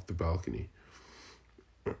Anglo off the balcony.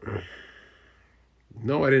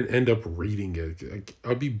 No, I didn't end up reading it.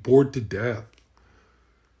 I'd be bored to death.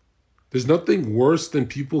 There's nothing worse than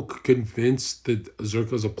people convinced that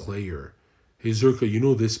Zherka's a player. Hey, Zherka, you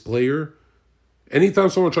know this player? Anytime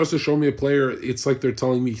someone tries to show me a player, it's like they're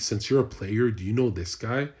telling me, since you're a player, do you know this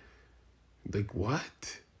guy? Like,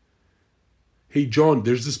 what? Hey, John,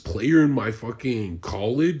 there's this player in my fucking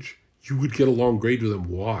college. You would get along great with him.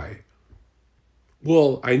 Why?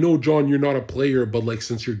 Well, I know, John, you're not a player, but like,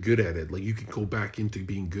 since you're good at it, like you could go back into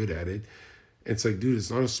being good at it. It's like, dude,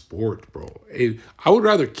 it's not a sport, bro. Hey, I would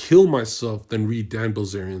rather kill myself than read Dan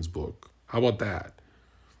Bilzerian's book. How about that?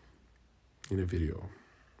 In a video.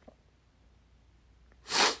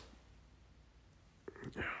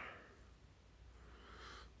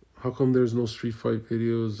 How come there's no street fight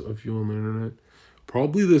videos of you on the internet?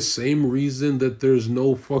 Probably the same reason that there's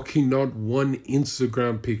no fucking not one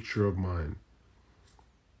Instagram picture of mine.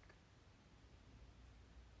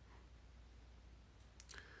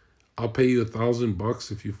 I'll pay you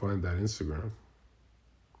 $1,000 if you find that Instagram.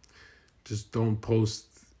 Just don't post.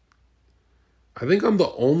 I think I'm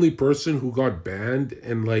the only person who got banned,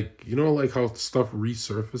 and like, you know, like how stuff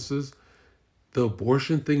resurfaces? The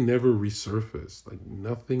abortion thing never resurfaced. Like,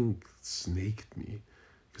 nothing snaked me.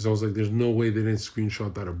 Because I was like, there's no way they didn't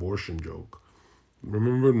screenshot that abortion joke.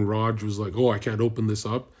 Remember when Raj was like, oh, I can't open this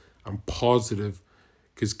up? I'm positive.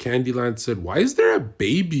 Because Candyland said, why is there a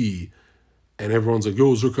baby? And everyone's like,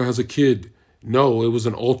 yo, Zherka has a kid. No, it was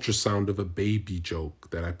an ultrasound of a baby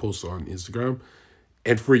joke that I posted on Instagram.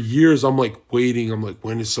 And for years, I'm like waiting. I'm like,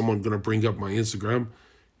 when is someone going to bring up my Instagram?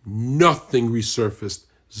 Nothing resurfaced.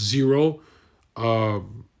 Zero.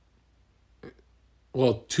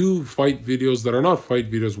 Well, 2 fight videos that are not fight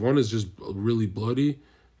videos. One is just really bloody.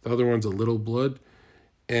 The other one's a little blood.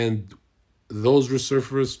 And those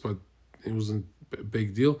resurfaced, but it wasn't a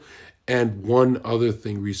big deal. And one other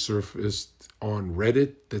thing resurfaced on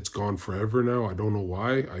Reddit that's gone forever now. I don't know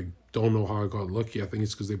why. I don't know how I got lucky. I think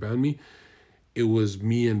it's because they banned me. It was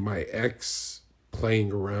me and my ex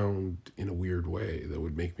playing around in a weird way that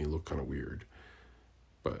would make me look kind of weird.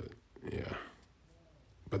 But, yeah.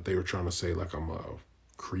 But they were trying to say, like, I'm a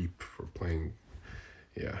creep for playing.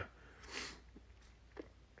 Yeah.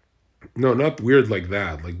 No, not weird like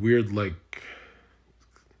that. Like, weird like...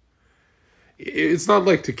 It's not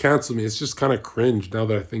like to cancel me. It's just kind of cringe now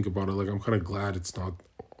that I think about it. Like, I'm kind of glad it's not...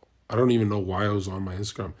 I don't even know why I was on my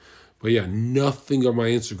Instagram. But yeah, nothing on my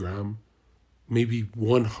Instagram. Maybe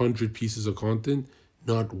 100 pieces of content.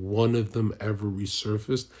 Not one of them ever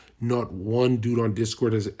resurfaced. Not one dude on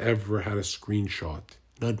Discord has ever had a screenshot.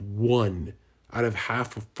 Not one out of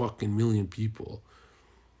 500,000 people.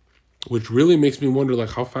 Which really makes me wonder,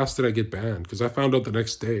 like, how fast did I get banned? Because I found out the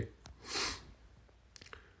next day.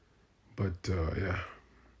 But, yeah.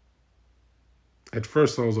 At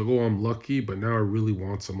first, I was like, oh, I'm lucky. But now I really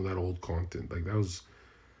want some of that old content. Like, that was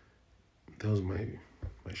my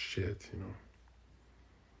shit, you know.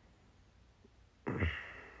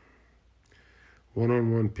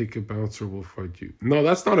 One-on-one, pick a bouncer will fight you. No,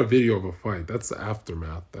 that's not a video of a fight. That's the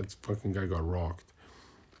aftermath. That fucking guy got rocked.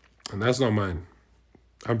 And that's not mine.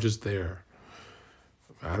 I'm just there.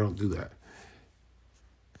 I don't do that.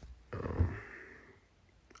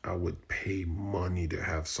 I would pay money to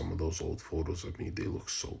have some of those old photos of me. They look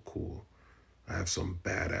so cool. I have some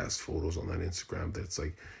badass photos on that Instagram that's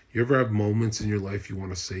like, you ever have moments in your life you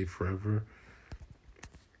want to save forever?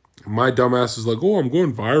 My dumbass is like, oh, I'm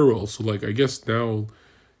going viral. So, like, I guess now,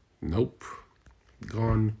 nope,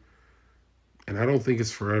 gone. And I don't think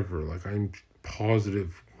it's forever. Like, I'm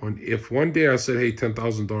positive. If one day I said, hey,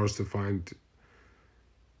 $10,000 to find,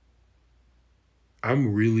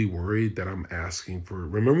 I'm really worried that I'm asking for,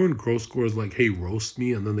 remember when Gross Score was like, hey, roast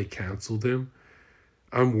me, and then they canceled him?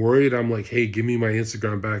 I'm worried. I'm like, hey, give me my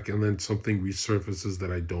Instagram back, and then something resurfaces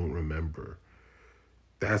that I don't remember.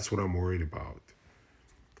 That's what I'm worried about.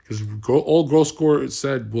 His all Girl Score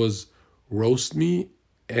said was roast me,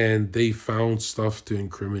 and they found stuff to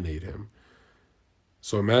incriminate him.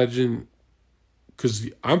 So imagine, because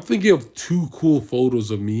I'm thinking of 2 cool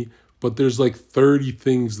photos of me, but there's like 30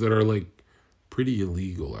 things that are like pretty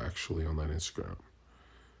illegal actually on that Instagram.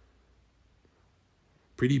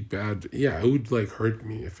 Pretty bad. Yeah, it would like hurt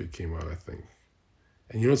me if it came out, I think.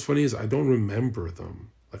 And you know what's funny is I don't remember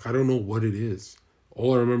them. Like, I don't know what it is.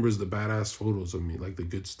 All I remember is the badass photos of me, like the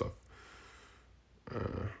good stuff.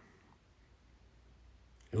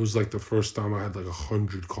 It was like the first time I had like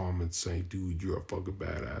 100 comments saying, dude, you're a fucking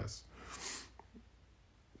badass.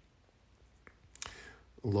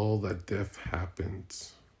 Lol, that death happened.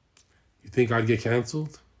 You think I'd get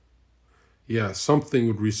canceled? Yeah, something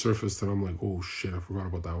would resurface that I'm like, oh shit, I forgot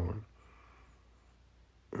about that one.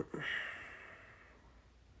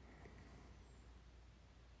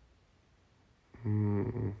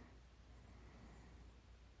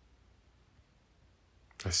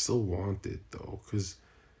 I still want it though, because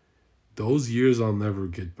those years I'll never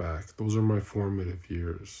get back. Those are my formative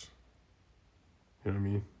years. You know what I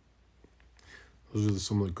mean? Those are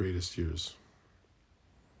some of the greatest years.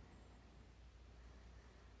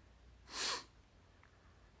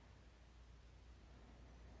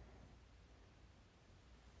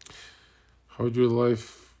 How would your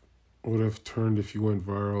life would have turned if you went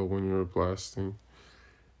viral when you were blasting?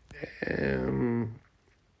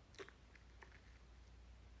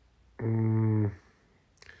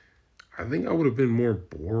 I think I would have been more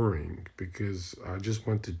boring because I just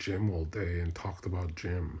went to gym all day and talked about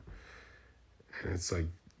gym. And it's like,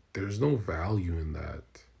 there's no value in that.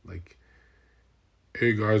 Like,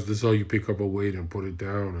 hey guys, this is how you pick up a weight and put it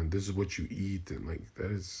down, and this is what you eat. And like,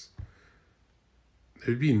 that is,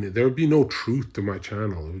 there would be no truth to my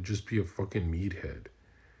channel. It would just be a fucking meathead.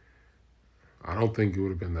 I don't think it would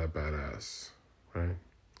have been that badass, right?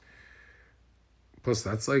 Plus,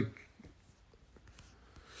 that's like,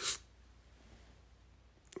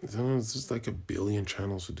 it's just like 1 billion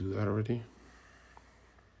channels to do that already.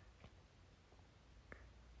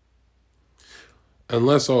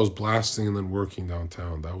 Unless I was blasting and then working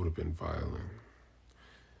downtown, that would have been violent.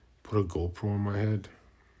 Put a GoPro on my head.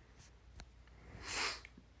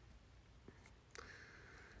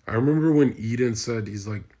 I remember when Eden said, he's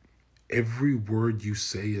like, every word you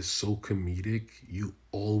say is so comedic, you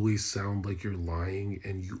always sound like you're lying,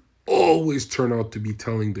 and you always turn out to be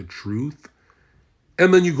telling the truth.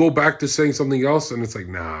 And then you go back to saying something else, and it's like,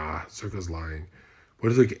 nah, Zherka's lying. But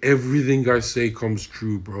it's like, everything I say comes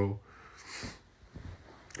true, bro.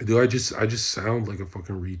 Dude, I just sound like a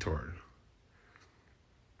fucking retard.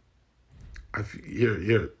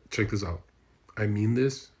 Here, check this out. I mean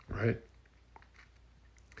this, right?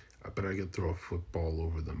 I bet I could throw a football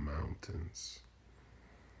over the mountains.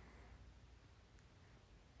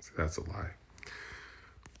 See, that's a lie.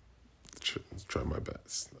 Let's try my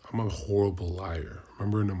best. I'm a horrible liar.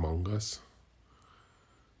 Remember in Among Us?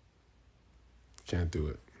 Can't do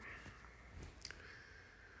it.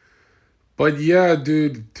 But yeah,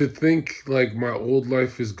 dude, to think like my old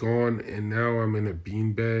life is gone and now I'm in a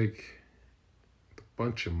beanbag with a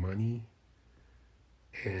bunch of money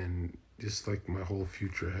and just like my whole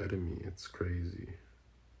future ahead of me. It's crazy.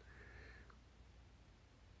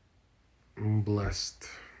 I'm blessed.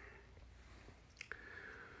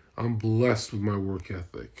 I'm blessed with my work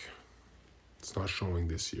ethic. It's not showing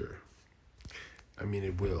this year. I mean,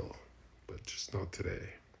 it will, but just not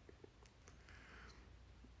today.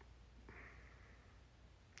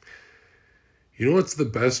 You know what's the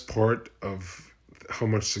best part of how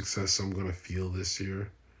much success I'm going to feel this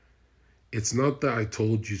year? It's not that I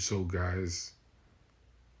told you so, guys.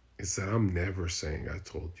 It's that I'm never saying I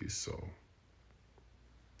told you so.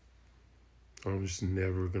 I'm just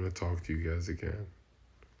never going to talk to you guys again.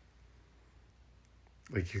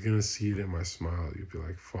 Like, you're going to see it in my smile. You'll be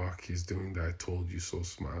like, fuck, he's doing that I told you so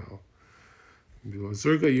smile. You'll be like,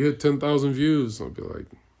 Zherka, you hit 10,000 views. I'll be like,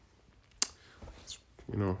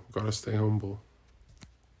 you know, gotta stay humble.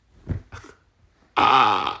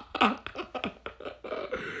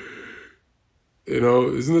 You know,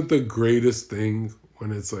 isn't it the greatest thing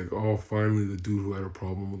when it's like, oh, finally the dude who had a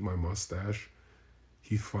problem with my mustache,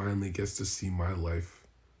 he finally gets to see my life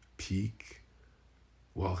peak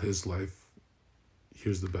while his life,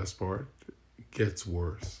 here's the best part, gets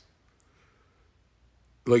worse.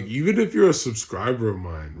 Like, even if you're a subscriber of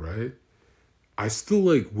mine, right? I still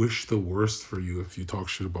like wish the worst for you if you talk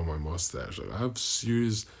shit about my mustache. Like, I have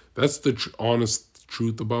serious, that's the honest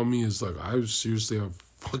truth about me, is like, I seriously have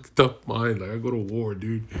fucked up mind. Like, I go to war,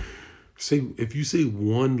 dude. If you say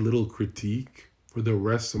one little critique for the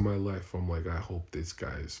rest of my life, I'm like, I hope this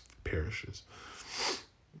guy perishes.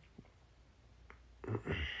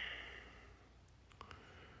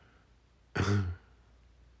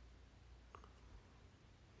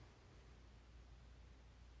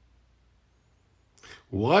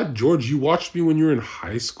 What? George, you watched me when you were in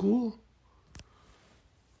high school?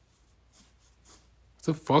 What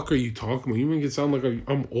the fuck are you talking about? You make it sound like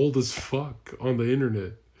I'm old as fuck on the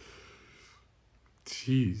internet.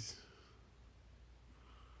 Jeez.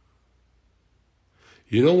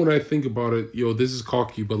 You know, when I think about it, yo, this is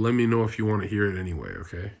cocky, but let me know if you want to hear it anyway,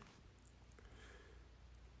 okay?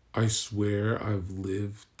 I swear I've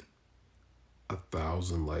lived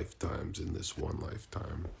 1,000 lifetimes in this one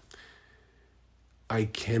lifetime. I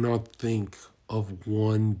cannot think of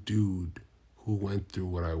one dude who went through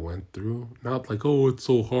what I went through. Not like, oh, it's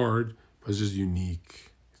so hard, but it's just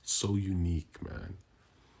unique. It's so unique, man.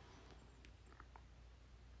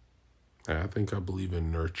 I think I believe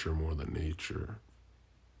in nurture more than nature.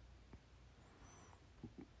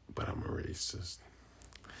 But I'm a racist.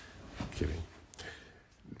 I'm kidding.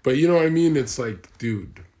 But you know what I mean? It's like,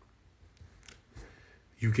 dude,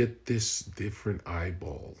 you get this different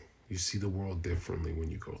eyeball. You see the world differently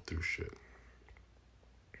when you go through shit.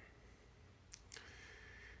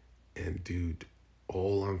 And dude,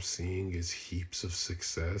 all I'm seeing is heaps of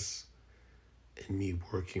success and me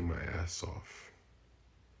working my ass off.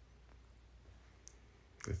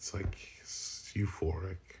 It's like, it's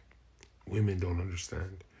euphoric. Women don't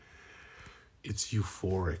understand. It's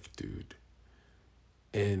euphoric, dude.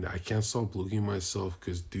 And I can't stop looking at myself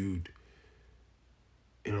because, dude,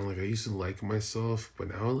 you know, like I used to like myself, but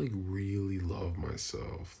now I like really love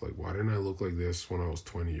myself. Like, why didn't I look like this when I was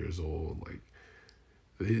 20 years old? Like,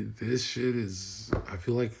 this shit is, I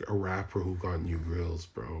feel like a rapper who got new grills,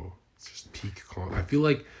 bro. It's just peak I feel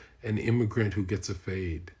like an immigrant who gets a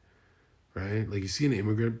fade, right? Like, you see an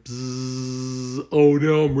immigrant, bzzz, oh,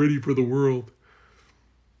 now I'm ready for the world.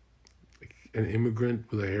 Like, an immigrant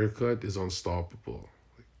with a haircut is unstoppable.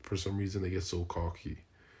 Like, for some reason, they get so cocky.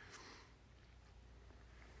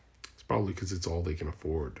 It's probably because it's all they can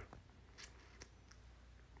afford.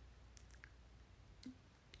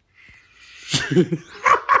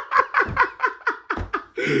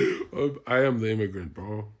 I am the immigrant,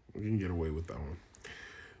 bro. We can get away with that one.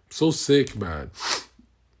 I'm so sick, man.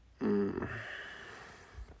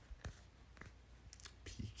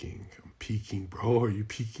 Peeking. I'm peeking, bro. Are you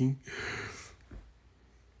peeking?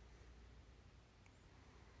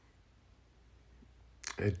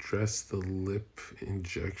 Address the lip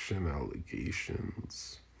injection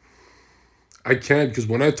allegations. I can't, because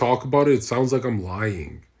when I talk about it, it sounds like I'm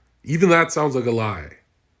lying. Even that sounds like a lie.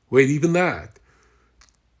 Wait, even that.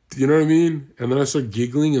 You know what I mean? And then I start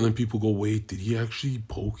giggling, and then people go, wait, did he actually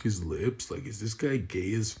poke his lips? Like, is this guy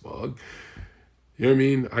gay as fuck? You know what I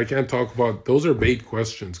mean? I can't talk about, those are bait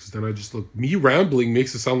questions, because then I just look, me rambling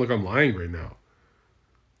makes it sound like I'm lying right now.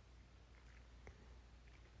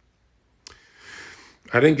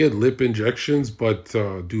 I didn't get lip injections, but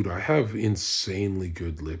dude, I have insanely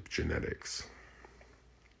good lip genetics.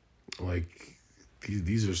 Like,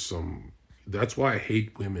 these are some, that's why I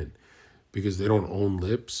hate women, because they don't own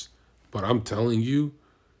lips. But I'm telling you,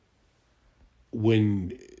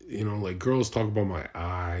 when, you know, like, girls talk about my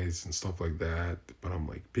eyes and stuff like that, but I'm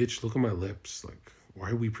like, bitch, look at my lips. Like, why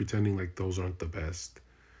are we pretending like those aren't the best?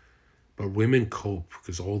 But women cope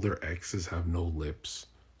because all their exes have no lips.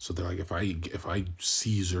 So they're like, if I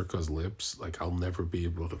see Zherka's lips, like, I'll never be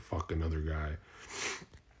able to fuck another guy.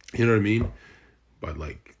 You know what I mean? But,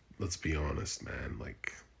 like, let's be honest, man.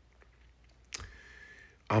 Like,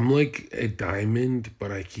 I'm like a diamond,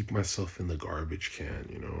 but I keep myself in the garbage can,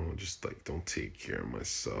 you know? Just, like, don't take care of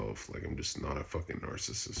myself. Like, I'm just not a fucking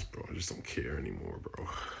narcissist, bro. I just don't care anymore, bro.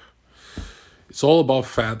 It's all about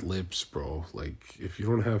fat lips, bro. Like, if you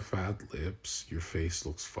don't have fat lips, your face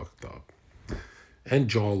looks fucked up. And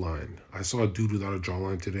jawline. I saw a dude without a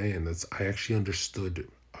jawline today, and I actually understood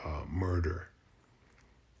murder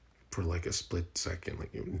for like a split second,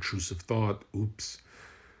 like intrusive thought, oops.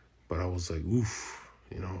 But I was like, oof,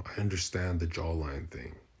 you know, I understand the jawline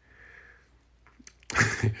thing.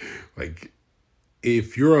 Like,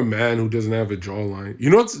 if you're a man who doesn't have a jawline,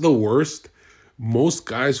 you know what's the worst? Most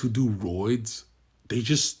guys who do roids, they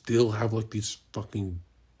just still have like these fucking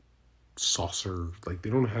saucer, like, they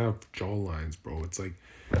don't have jawlines, bro. It's like,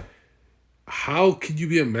 how could you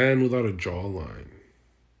be a man without a jawline?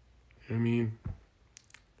 You know what I mean?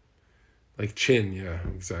 Like, chin, yeah,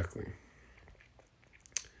 exactly.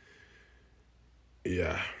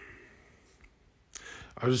 Yeah.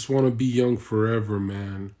 I just want to be young forever,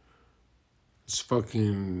 man. It's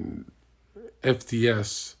fucking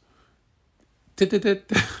FTS.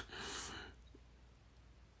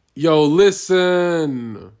 Yo,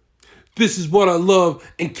 listen. This is what I love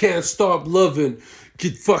and can't stop loving.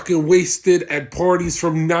 Get fucking wasted at parties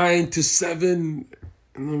from 9 to 7.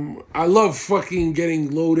 I love fucking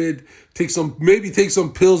getting loaded. Take some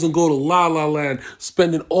pills and go to La La Land.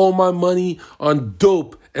 Spending all my money on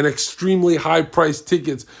dope and extremely high priced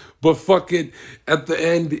tickets. But fuck it, at the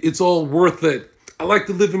end, it's all worth it. I like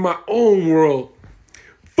to live in my own world.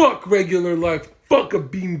 Fuck regular life. Fuck a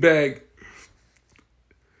beanbag.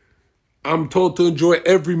 I'm told to enjoy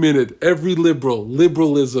every minute, every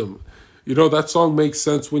liberalism. You know, that song makes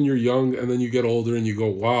sense when you're young, and then you get older and you go,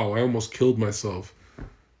 wow, I almost killed myself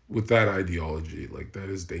with that ideology. Like, that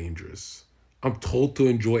is dangerous. I'm told to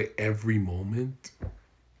enjoy every moment.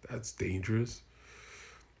 That's dangerous.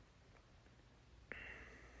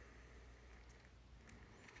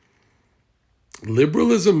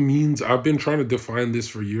 Liberalism means, I've been trying to define this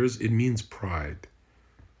for years, it means pride,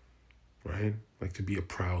 right? Like to be a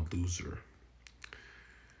proud loser.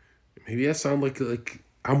 Maybe I sound like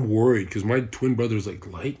I'm worried because my twin brother's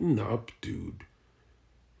like, lighten up, dude.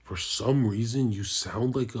 For some reason, you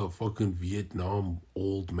sound like a fucking Vietnam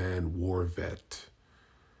old man war vet.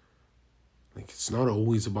 Like, it's not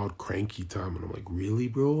always about cranky time. And I'm like, really,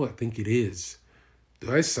 bro? I think it is.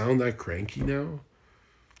 Do I sound that cranky now?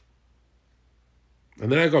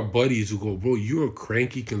 And then I got buddies who go, bro, you're a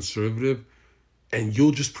cranky conservative and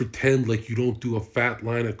you'll just pretend like you don't do a fat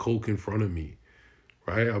line of coke in front of me,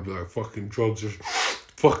 right? I'll be like, fucking drugs are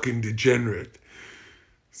fucking degenerate.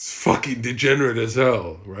 It's fucking degenerate as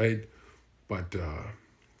hell, right? But,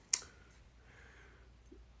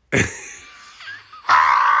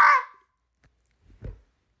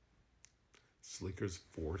 Slicker's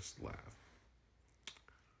forced laugh.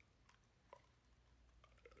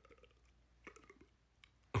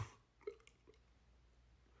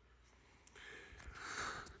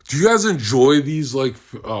 Do you guys enjoy these like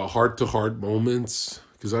heart-to-heart moments?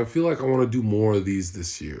 Because I feel like I want to do more of these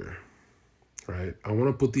this year, right? I want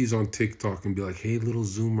to put these on TikTok and be like, hey, little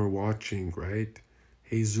Zoomer watching, right?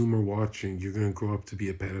 Hey, Zoomer watching, you're going to grow up to be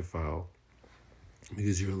a pedophile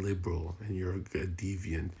because you're a liberal and you're a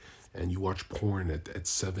deviant and you watch porn at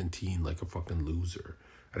 17 like a fucking loser.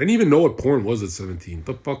 I didn't even know what porn was at 17. What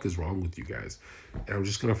the fuck is wrong with you guys? And I'm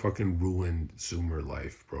just going to fucking ruin Zoomer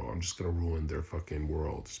life, bro. I'm just going to ruin their fucking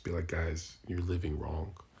world. Just be like, guys, you're living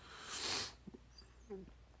wrong.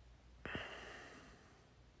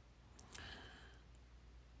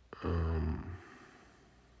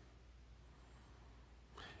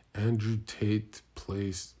 Andrew Tate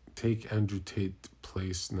place. Take Andrew Tate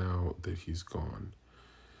place now that he's gone.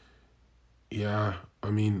 Yeah,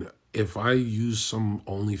 I mean, if I use some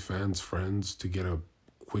OnlyFans friends to get a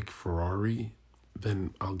quick Ferrari,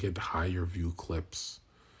 then I'll get higher view clips.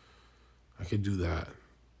 I could do that.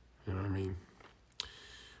 You know what I mean?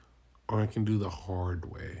 Or I can do the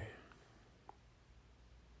hard way.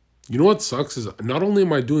 You know what sucks is not only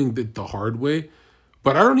am I doing the hard way,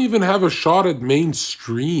 but I don't even have a shot at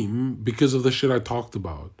mainstream because of the shit I talked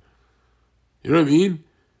about. You know what I mean?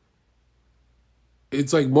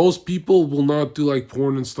 It's like most people will not do like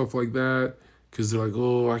porn and stuff like that because they're like,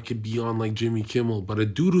 oh, I could be on like Jimmy Kimmel. But a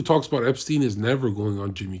dude who talks about Epstein is never going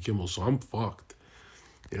on Jimmy Kimmel, so I'm fucked.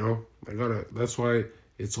 You know, that's why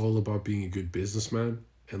it's all about being a good businessman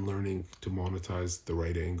and learning to monetize the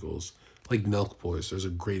right angles. Like Nelk Boys, there's a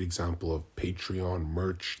great example of Patreon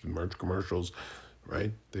merch commercials,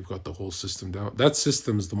 right? They've got the whole system down. That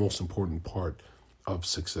system is the most important part of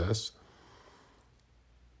success.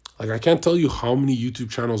 Like, I can't tell you how many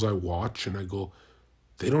YouTube channels I watch and I go,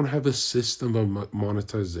 they don't have a system of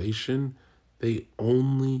monetization. They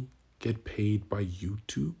only get paid by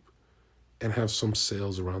YouTube and have some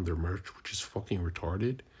sales around their merch, which is fucking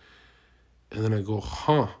retarded. And then I go,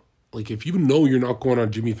 huh. Like, if you know you're not going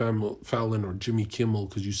on Jimmy Fallon or Jimmy Kimmel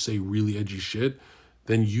because you say really edgy shit,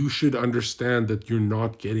 then you should understand that you're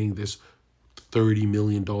not getting this $30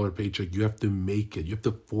 million paycheck. You have to make it. You have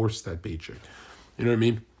to force that paycheck. You know what I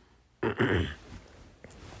mean?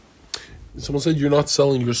 Someone said you're not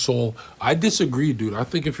selling your soul. I disagree, dude. I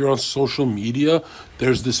think if you're on social media,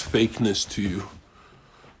 there's this fakeness to you.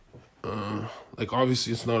 Like,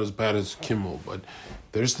 obviously, it's not as bad as Kimmel, but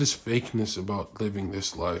there's this fakeness about living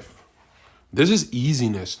this life. There's this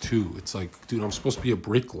easiness, too. It's like, dude, I'm supposed to be a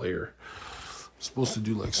bricklayer. I'm supposed to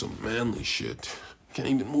do, like, some manly shit. I can't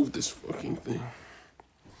even move this fucking thing.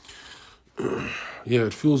 Yeah,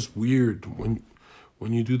 it feels weird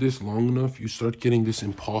when you do this long enough, you start getting this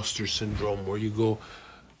imposter syndrome where you go,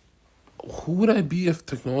 who would I be if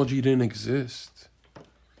technology didn't exist?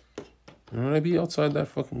 Would I be outside that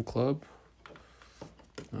fucking club?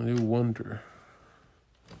 I wonder.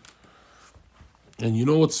 And you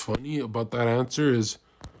know what's funny about that answer is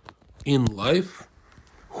In life,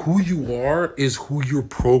 who you are is who you're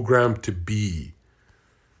programmed to be.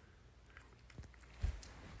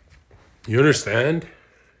 You understand?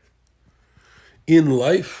 In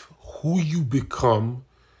life, who you become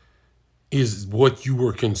is what you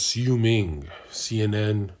were consuming.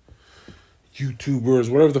 CNN, YouTubers,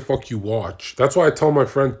 whatever the fuck you watch. That's why I tell my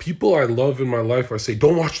friend, people I love in my life, I say,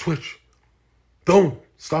 don't watch Twitch. Don't.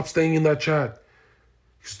 Stop staying in that chat.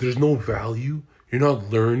 Because there's no value. You're not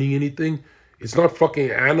learning anything. It's not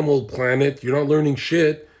fucking Animal Planet. You're not learning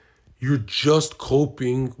shit. You're just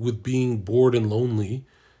coping with being bored and lonely.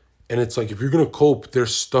 And it's like, if you're going to cope,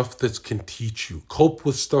 there's stuff that can teach you. Cope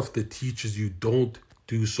with stuff that teaches you. Don't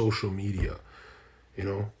do social media, you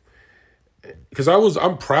know? Because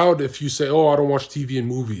I'm proud if you say, oh, I don't watch TV and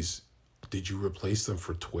movies. Did you replace them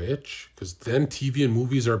for Twitch? Because then TV and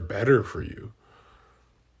movies are better for you,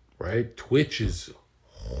 right? Twitch is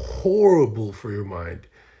horrible for your mind.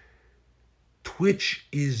 Twitch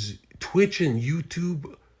and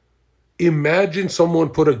YouTube. Imagine someone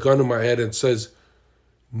put a gun in my head and says,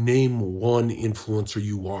 name one influencer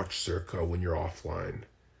you watch, Zherka, when you're offline.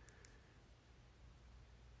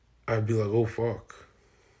 I'd be like, oh, fuck.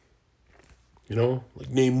 You know? Like,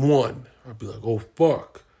 name one. I'd be like, oh,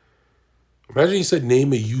 fuck. Imagine you said,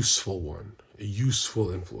 name a useful one. A useful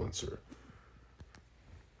influencer.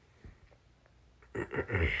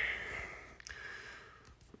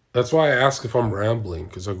 That's why I ask if I'm rambling.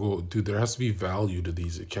 Because I go, dude, there has to be value to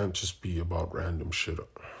these. It can't just be about random shit.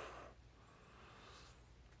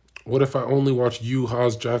 What if I only watch you,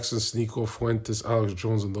 Haas, Jackson, Sneeko, Fuentes, Alex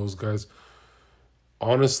Jones, and those guys?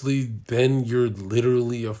 Honestly, then you're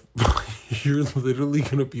literally you're literally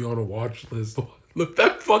gonna be on a watch list. Look at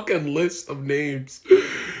that fucking list of names: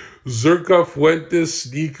 Zherka, Fuentes,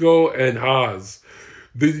 Sneeko, and Haas.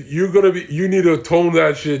 You need to tone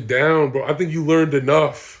that shit down, bro. I think you learned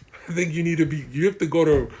enough. I think you have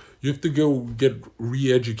to go get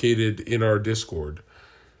re-educated in our Discord.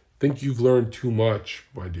 Think you've learned too much,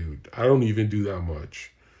 my dude. I don't even do that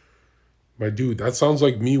much. My dude, that sounds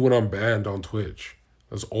like me when I'm banned on Twitch.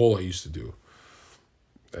 That's all I used to do.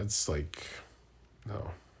 That's like,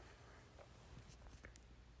 no.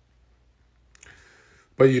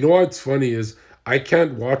 But you know what's funny is I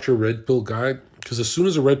can't watch a red pill guy because as soon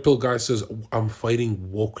as a red pill guy says, I'm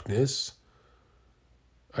fighting wokeness,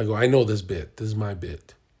 I go, I know this bit. This is my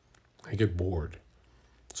bit. I get bored.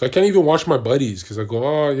 So I can't even watch my buddies because I go,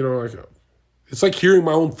 oh, you know, it's like hearing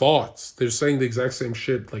my own thoughts. They're saying the exact same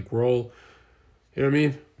shit. Like we're all, you know what I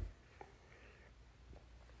mean?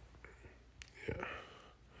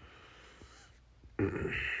 Yeah.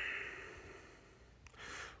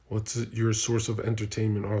 What's your source of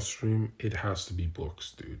entertainment off stream? It has to be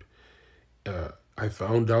books, dude. I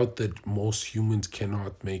found out that most humans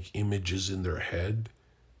cannot make images in their head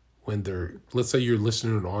when they're, let's say you're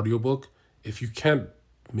listening to an audiobook. If you can't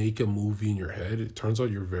make a movie in your head, it turns out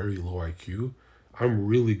you're very low IQ. I'm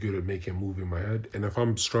really good at making a movie in my head. And if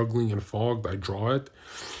I'm struggling and fogged, I draw it.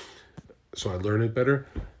 So I learn it better.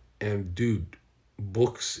 And dude,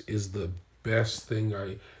 books is the best thing.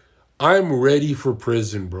 I'm ready for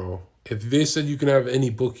prison, bro. If they said you can have any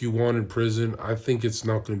book you want in prison, I think it's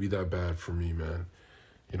not going to be that bad for me, man.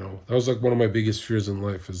 You know, that was like one of my biggest fears in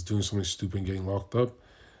life is doing something stupid and getting locked up.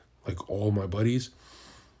 Like all my buddies.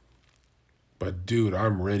 But dude,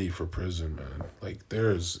 I'm ready for prison, man. Like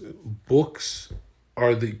books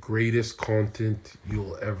are the greatest content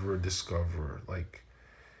you'll ever discover. Like,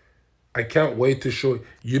 I can't wait to show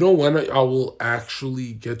you know when I will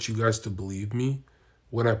actually get you guys to believe me?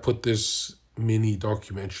 When I put this mini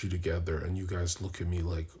documentary together and you guys look at me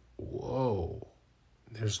like, whoa,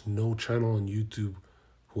 there's no channel on YouTube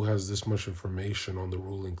who has this much information on the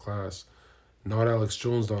ruling class. Not Alex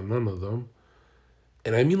Jones, not none of them.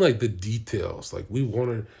 And I mean like the details. Like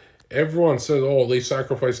everyone says, oh, they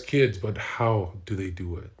sacrifice kids, but how do they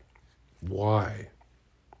do it? Why?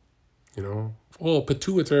 You know? Oh,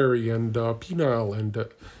 pituitary and penile and,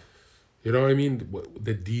 you know what I mean?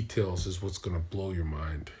 The details is what's going to blow your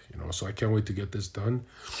mind, you know? So I can't wait to get this done.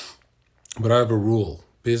 But I have a rule.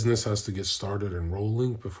 Business has to get started and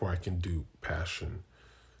rolling before I can do passion,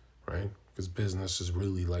 right? Because business is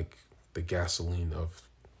really like the gasoline of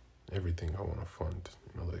everything I want to fund,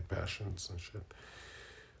 you know, like passions and shit.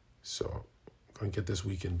 So I'm going to get this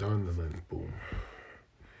weekend done and then boom.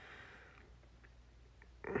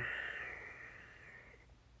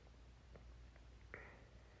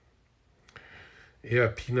 Yeah,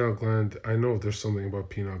 pineal gland. I know there's something about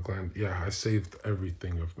pineal gland. Yeah, I saved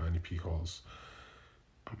everything of Manny P. Hall's.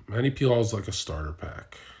 Manny P. Hall's like a starter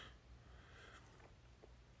pack.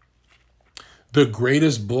 The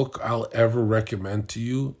greatest book I'll ever recommend to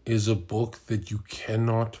you is a book that you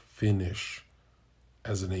cannot finish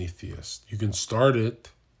as an atheist. You can start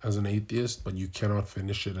it as an atheist, but you cannot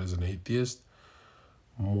finish it as an atheist.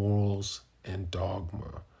 Morals and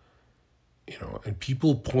Dogma. You know, and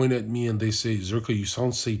people point at me and they say, Zherka, you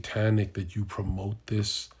sound satanic that you promote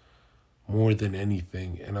this more than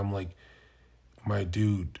anything. And I'm like, my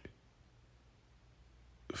dude,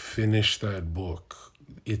 finish that book.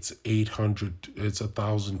 It's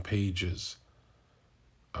 1,000 pages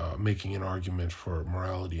making an argument for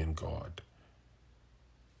morality and God.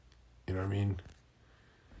 You know what I mean?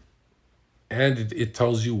 And it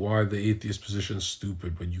tells you why the atheist position is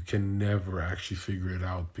stupid, but you can never actually figure it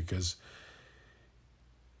out because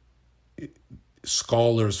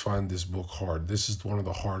scholars find this book hard. This is one of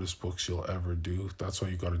the hardest books you'll ever do. That's why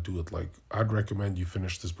you got to do it. Like, I'd recommend you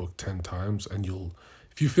finish this book 10 times, and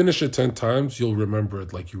if you finish it 10 times, you'll remember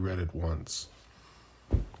it like you read it once.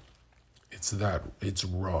 It's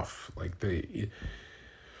rough. Like,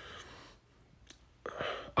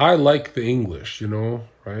 I like the English,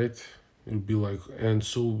 right? It would be like, and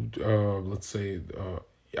so, let's say,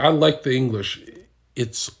 I like the English.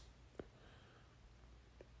 It's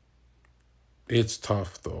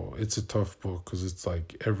tough, though. It's a tough book because it's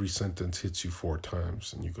like every sentence hits you 4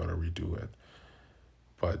 times and you got to redo it.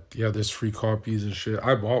 But yeah, there's free copies and shit.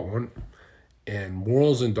 I bought one. And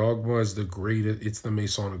Morals and Dogma is the greatest. It's the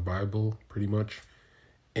Masonic Bible, pretty much.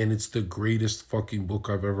 And it's the greatest fucking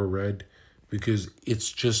book I've ever read because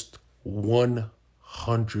it's just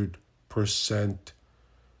 100%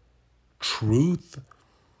 truth.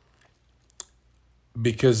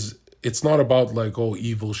 Because it's not about like, oh,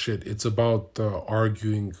 evil shit. It's about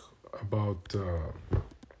arguing about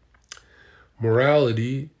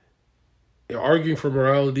morality, arguing for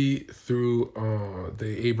morality through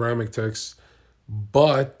the Abrahamic texts.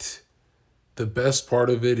 But the best part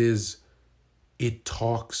of it is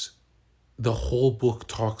the whole book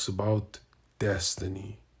talks about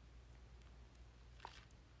destiny.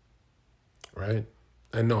 Right?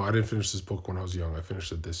 And no, I didn't finish this book when I was young. I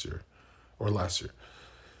finished it this year or last year.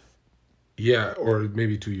 Yeah, or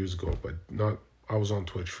maybe 2 years ago, but I was on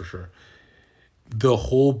Twitch for sure. The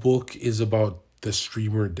whole book is about the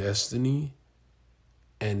streamer destiny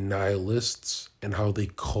and nihilists and how they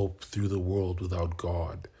cope through the world without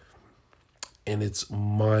God. And it's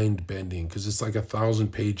mind-bending because it's like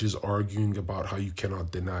 1,000 pages arguing about how you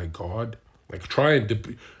cannot deny God. Like,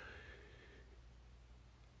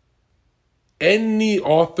 any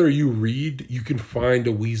author you read, you can find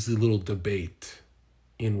a Weasley little debate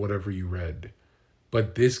in whatever you read.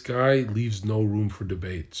 But this guy leaves no room for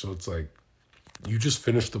debate. So it's like, you just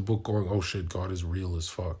finish the book going, oh shit, God is real as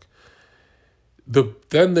fuck.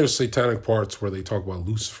 Then there's satanic parts where they talk about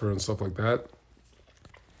Lucifer and stuff like that.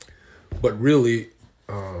 But really,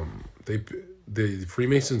 the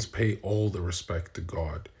Freemasons pay all the respect to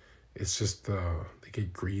God. It's just they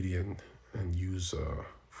get greedy and use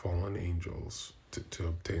fallen angels to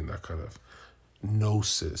obtain that kind of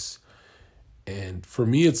gnosis. And for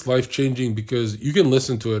me, it's life-changing because you can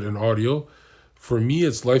listen to it in audio. For me,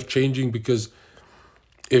 it's life-changing because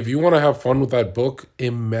if you want to have fun with that book,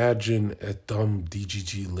 imagine a dumb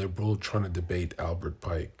DGG liberal trying to debate Albert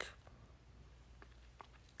Pike.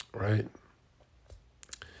 Right?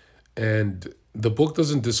 And the book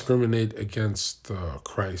doesn't discriminate against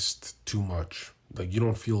Christ too much. Like, you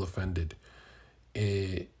don't feel offended.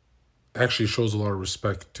 It actually shows a lot of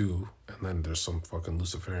respect too. And then there's some fucking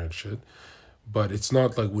Luciferian shit. But it's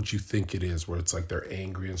not like what you think it is, where it's like they're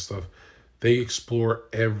angry and stuff. They explore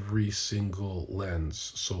every single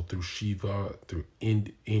lens. So through Shiva, through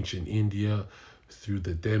ancient India, through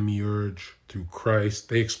the demiurge, through Christ,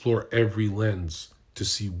 they explore every lens to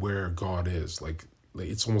see where God is. Like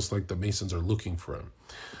it's almost like the Masons are looking for him,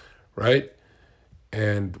 right?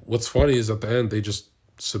 And what's funny is at the end, they just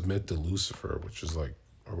submit to Lucifer, which is like,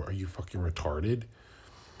 are you fucking retarded?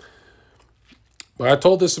 But I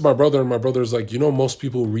told this to my brother, and my brother's like, most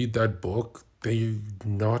people read that book, they're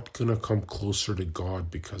not going to come closer to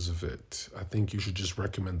God because of it. I think you should just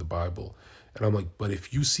recommend the Bible. And I'm like, but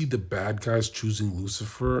if you see the bad guys choosing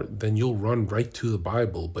Lucifer, then you'll run right to the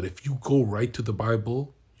Bible. But if you go right to the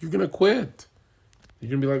Bible, you're going to quit.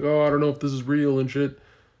 You're going to be like, oh, I don't know if this is real and shit.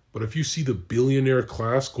 But if you see the billionaire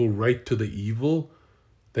class go right to the evil,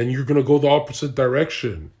 then you're going to go the opposite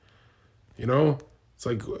direction. It's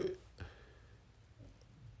like,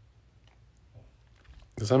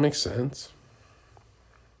 does that make sense?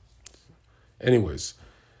 Anyways,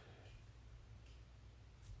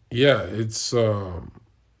 yeah, it's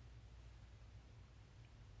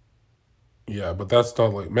Yeah, but that's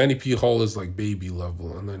not like Manny P. Hall is like baby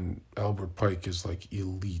level, and then Albert Pike is like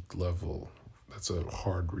elite level. That's a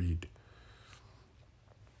hard read.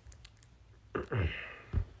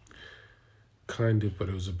 Kind of, but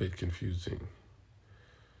it was a bit confusing.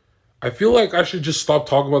 I feel like I should just stop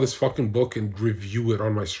talking about this fucking book and review it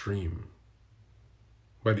on my stream.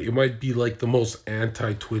 But it might be like the most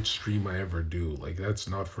anti-Twitch stream I ever do. Like, that's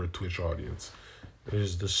not for a Twitch audience. It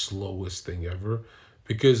is the slowest thing ever.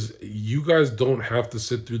 Because you guys don't have to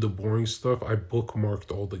sit through the boring stuff. I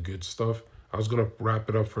bookmarked all the good stuff. I was going to wrap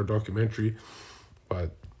it up for a documentary.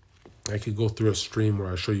 But I could go through a stream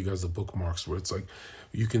where I show you guys the bookmarks. Where it's like,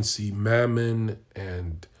 you can see Mammon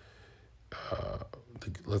and,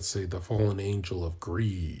 let's say, the fallen angel of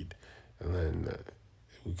greed. And then...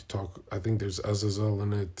 we could talk. I think there's Azazel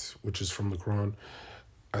in it, which is from the Quran.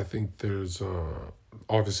 I think there's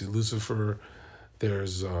obviously Lucifer.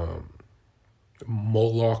 There's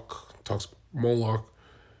Moloch. Talks Moloch.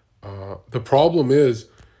 The problem is,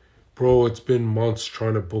 bro, it's been months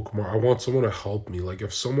trying to bookmark. I want someone to help me. Like,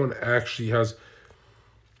 if someone actually has...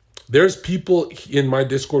 there's people in my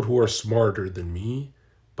Discord who are smarter than me,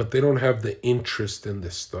 but they don't have the interest in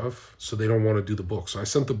this stuff, so they don't want to do the book. So I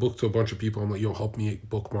sent the book to a bunch of people. I'm like, yo, help me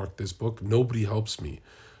bookmark this book. Nobody helps me.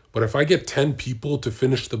 But if I get 10 people to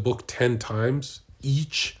finish the book 10 times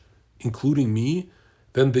each, including me,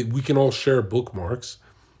 then we can all share bookmarks.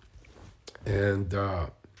 And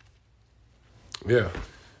yeah,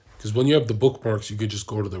 because when you have the bookmarks, you could just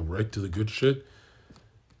go to the right to the good shit.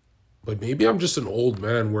 But maybe I'm just an old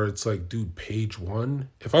man where it's like, dude, page 1.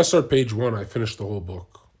 If I start page 1, I finish the whole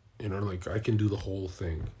book. You know, like, I can do the whole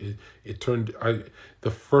thing.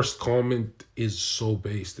 The first comment is so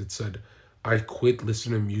based. It said, I quit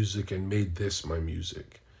listening to music and made this my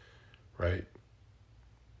music. Right?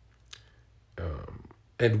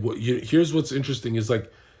 And here's what's interesting is,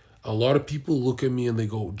 like, a lot of people look at me and they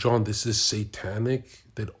go, John, this is satanic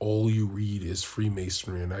that all you read is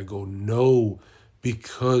Freemasonry. And I go, no,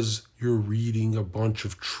 because you're reading a bunch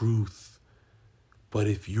of truth. But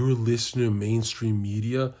if you're listening to mainstream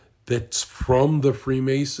media that's from the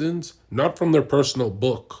Freemasons, not from their personal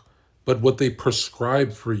book, but what they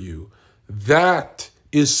prescribe for you, that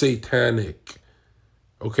is satanic.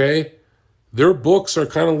 Okay? Their books are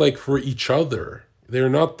kind of like for each other. They're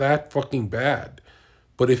not that fucking bad.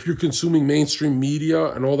 But if you're consuming mainstream media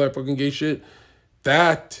and all that fucking gay shit,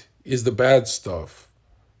 that is the bad stuff.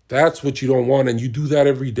 That's what you don't want, and you do that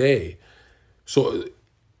every day. So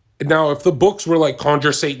now, if the books were like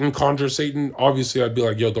conjure Satan, obviously I'd be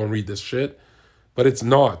like, yo, don't read this shit. But it's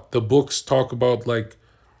not. The books talk about like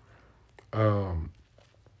the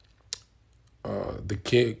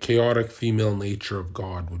chaotic female nature of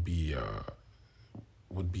God would be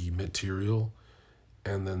material,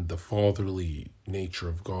 and then the fatherly nature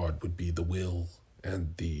of God would be the will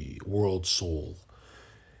and the world soul.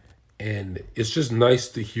 And it's just nice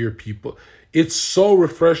to hear people. It's so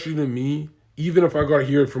refreshing to me. Even if I got to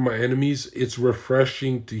hear it from my enemies, it's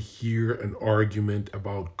refreshing to hear an argument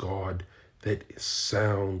about God that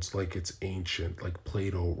sounds like it's ancient, like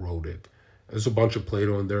Plato wrote it. There's a bunch of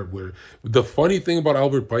Plato in there. Where the funny thing about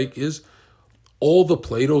Albert Pike is all the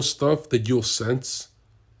Plato stuff that you'll sense,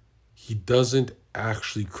 he doesn't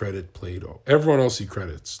actually credit Plato. Everyone else he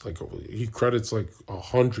credits. Like, he credits like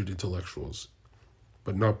 100 intellectuals,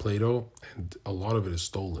 but not Plato, and a lot of it is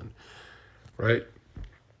stolen, right?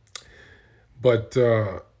 But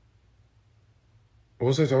what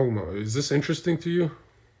was I talking about? Is this interesting to you?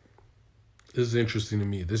 This is interesting to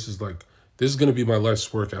me. This is going to be my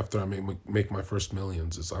life's work after I make my first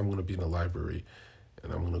millions. Is I'm going to be in a library,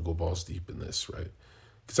 and I'm going to go balls deep in this, right?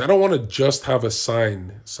 Because I don't want to just have a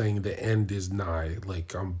sign saying the end is nigh,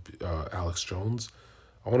 like I'm Alex Jones.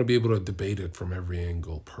 I want to be able to debate it from every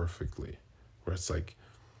angle perfectly, where it's like,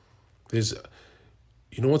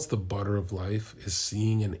 you know what's the butter of life? Is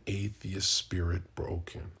seeing an atheist spirit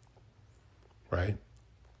broken, right?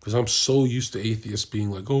 Because I'm so used to atheists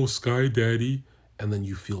being like, oh, Sky Daddy, and then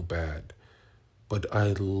you feel bad. But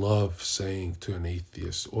I love saying to an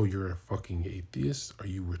atheist, oh, you're a fucking atheist? Are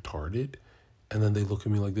you retarded? And then they look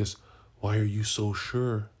at me like this, why are you so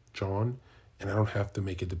sure, John? And I don't have to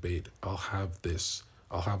make a debate. I'll have this.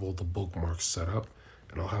 I'll have all the bookmarks set up,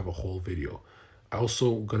 and I'll have a whole video. I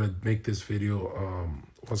also gonna make this video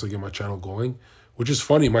once I get my channel going, which is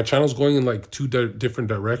funny. My channel's going in like two different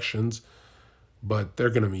directions, but they're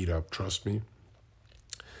gonna meet up, trust me.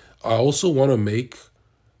 I also want to make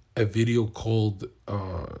a video called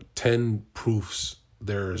 10 Proofs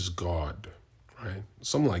There's God, right?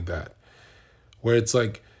 Something like that, where it's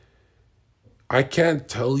like, I can't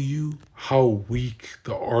tell you how weak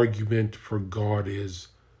the argument for God is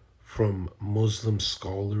from Muslim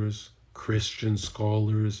scholars, Christian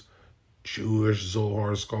scholars, Jewish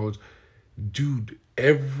Zohar scholars. Dude,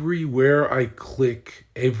 everywhere I click,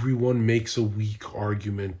 everyone makes a weak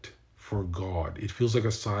argument for God. It feels like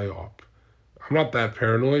a psyop. I'm not that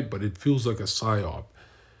paranoid, but it feels like a psyop.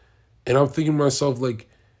 And I'm thinking to myself, like,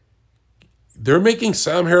 they're making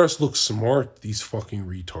Sam Harris look smart, these fucking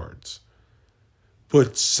retards.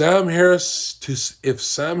 But if Sam Harris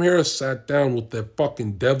sat down with the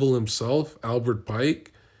fucking devil himself, Albert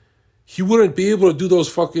Pike, he wouldn't be able to do those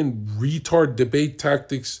fucking retard debate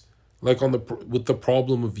tactics like with the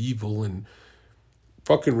problem of evil and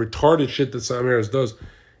fucking retarded shit that Sam Harris does.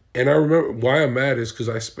 And I remember why I'm mad is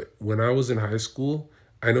because when I was in high school,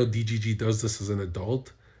 I know DGG does this as an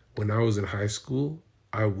adult. When I was in high school,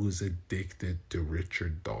 I was addicted to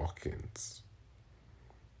Richard Dawkins.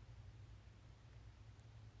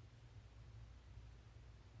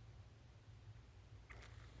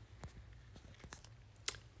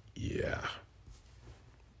 Yeah.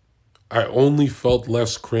 I only felt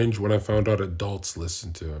less cringe when I found out adults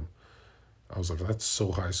listened to him. I was like, that's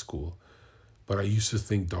so high school. But I used to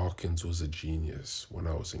think Dawkins was a genius when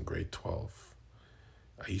I was in grade 12.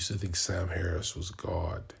 I used to think Sam Harris was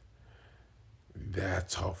God.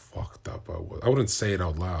 That's how fucked up I was. I wouldn't say it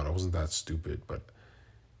out loud. I wasn't that stupid, but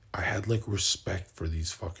I had like respect for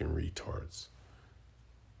these fucking retards.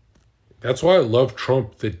 That's why I love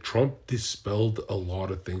Trump, that Trump dispelled a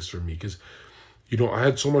lot of things for me. Because, I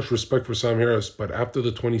had so much respect for Sam Harris, but after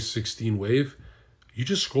the 2016 wave, you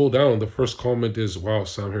just scroll down, the first comment is, wow,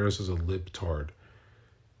 Sam Harris is a libtard.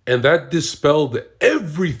 And that dispelled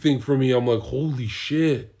everything for me. I'm like, holy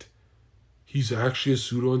shit. He's actually a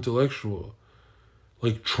pseudo-intellectual.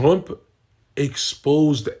 Like, Trump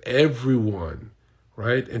exposed everyone,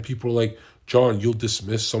 right? And people are like, John, you'll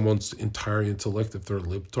dismiss someone's entire intellect if they're a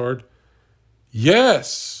libtard?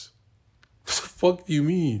 Yes. What the fuck do you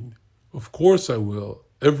mean? Of course I will.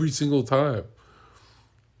 Every single time.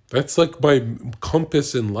 That's like my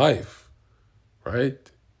compass in life, right?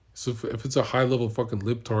 So if it's a high-level fucking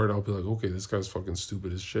libtard, I'll be like, okay, this guy's fucking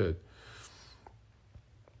stupid as shit.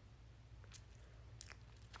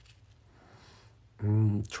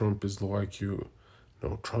 Trump is low IQ.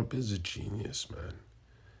 No, Trump is a genius, man.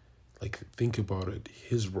 Like, think about it.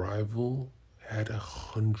 His rival had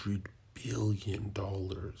 $100 billion.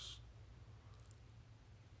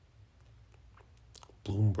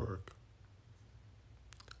 Bloomberg.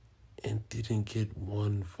 And didn't get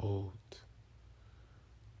one vote.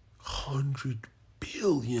 100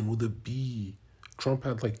 billion with a B. Trump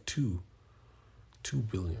had like 2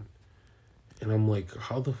 billion. And I'm like,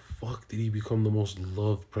 how the fuck did he become the most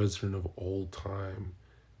loved president of all time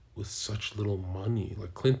with such little money?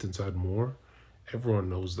 Like, Clinton's had more. Everyone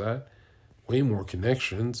knows that. Way more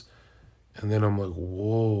connections. And then I'm like,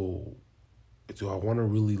 whoa, do I want to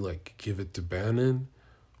really like give it to Bannon?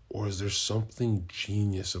 Or is there something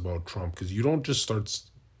genius about Trump? Because you don't just start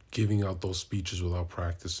giving out those speeches without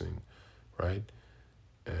practicing, right?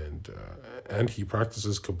 And he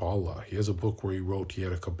practices Kabbalah. He has a book where he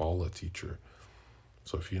had a Kabbalah teacher.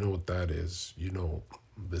 So if you know what that is,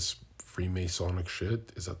 this Freemasonic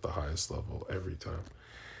shit is at the highest level every time.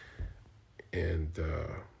 And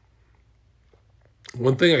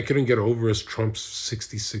one thing I couldn't get over is Trump's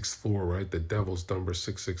 66th floor, right? The devil's number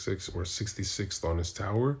 666, or 66th on his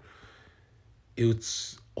tower.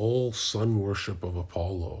 It's all sun worship of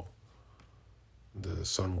Apollo, the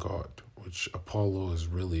sun god, which Apollo is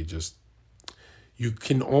really just, you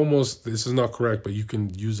can almost, this is not correct, but you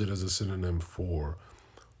can use it as a synonym for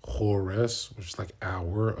Horus, which is like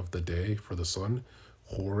hour of the day for the sun.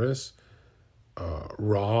 Horus,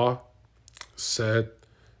 Ra, Set,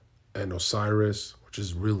 and Osiris, which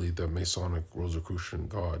is really the Masonic Rosicrucian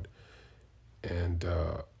god. And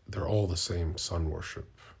they're all the same sun worship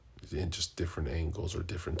in just different angles or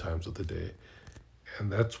different times of the day.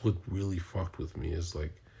 And that's what really fucked with me, is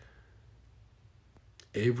like,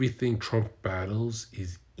 everything Trump battles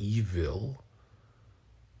is evil.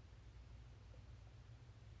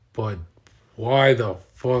 But why the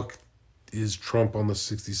fuck is Trump on the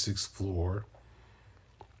 66th floor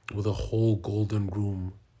with a whole golden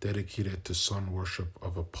room dedicated to sun worship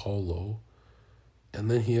of Apollo?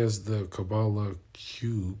 And then he has the Kabbalah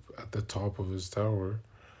cube at the top of his tower.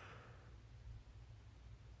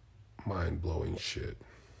 Mind-blowing shit.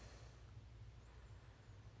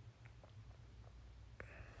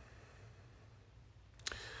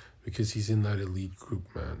 Because he's in that elite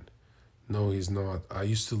group, man. No, he's not. I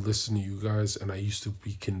used to listen to you guys, and I used to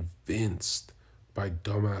be convinced by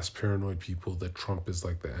dumbass paranoid people that Trump is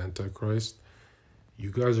like the Antichrist.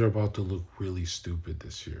 You guys are about to look really stupid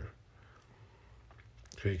this year.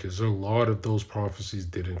 Okay, because a lot of those prophecies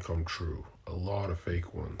didn't come true. A lot of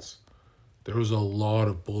fake ones. There was a lot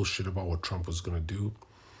of bullshit about what Trump was going to do.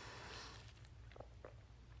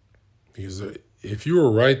 Because if you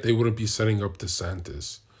were right, they wouldn't be setting up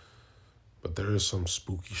DeSantis. But there is some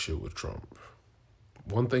spooky shit with Trump.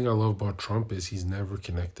 One thing I love about Trump is he's never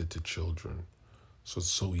connected to children. So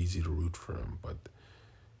it's so easy to root for him. But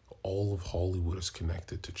all of Hollywood is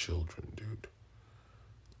connected to children, dude.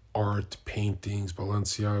 Art, paintings,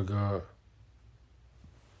 Balenciaga.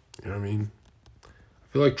 You know what I mean? I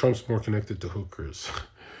feel like Trump's more connected to hookers.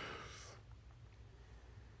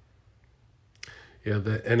 Yeah,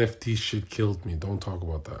 the NFT shit killed me. Don't talk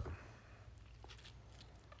about that.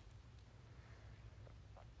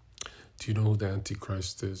 Do you know who the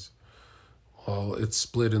Antichrist is? Well, it's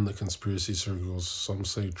split in the conspiracy circles. Some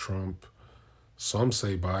say Trump. Some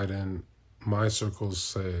say Biden. My circles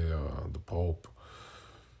say the Pope.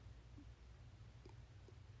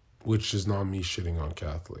 Which is not me shitting on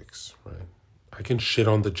Catholics, right? I can shit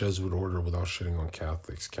on the Jesuit order without shitting on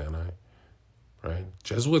Catholics, can I? Right?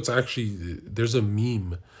 Jesuits actually, there's a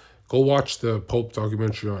meme. Go watch the Pope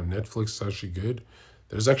documentary on Netflix. It's actually good.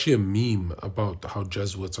 There's actually a meme about how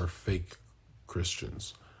Jesuits are fake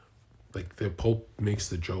Christians. Like the Pope makes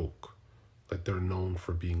the joke that they're known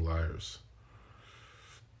for being liars.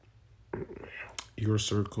 Your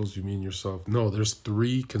circles, you mean yourself? No, there's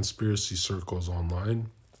 3 conspiracy circles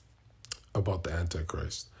online about the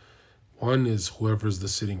Antichrist. 1 is whoever's the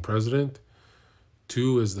sitting president.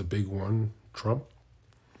 2 is the big one, Trump.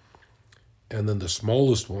 And then the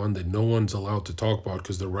smallest one that no one's allowed to talk about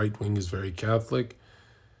because the right wing is very Catholic,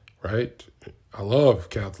 right? I love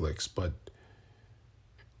Catholics, but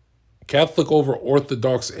Catholic over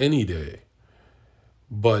Orthodox any day.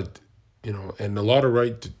 But, you know, and a lot of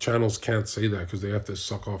right channels can't say that because they have to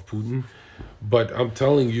suck off Putin. But I'm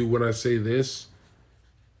telling you, when I say this,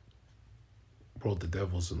 bro, the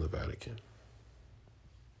devil's in the Vatican.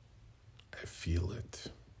 I feel it.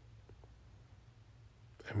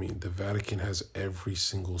 I mean, the Vatican has every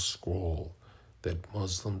single scroll that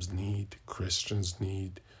Muslims need, Christians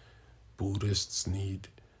need, Buddhists need.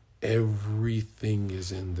 Everything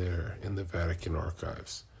is in there in the Vatican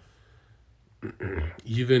archives.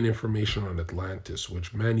 Even information on Atlantis,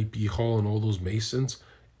 which Manny P. Hall and all those Masons,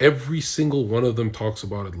 every single one of them talks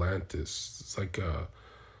about Atlantis. It's like a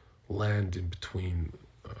land in between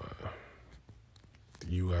the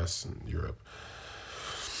US and Europe.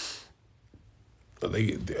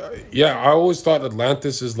 I always thought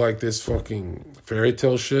Atlantis is like this fucking fairy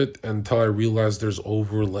tale shit until I realized there's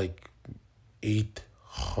over like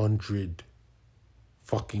 800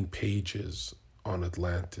 fucking pages on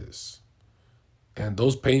Atlantis. And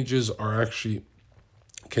those pages are actually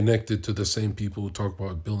connected to the same people who talk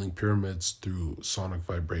about building pyramids through sonic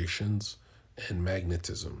vibrations and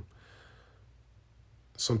magnetism.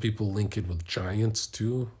 Some people link it with giants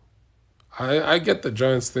too. I get the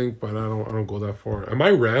giants thing, but I don't go that far. Am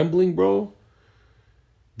I rambling, bro?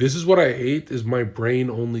 This is what I hate, is my brain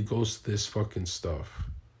only goes to this fucking stuff.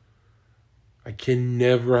 I can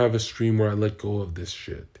never have a stream where I let go of this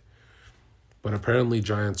shit. But apparently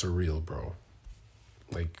giants are real, bro.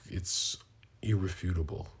 Like, it's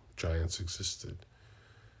irrefutable. Giants existed.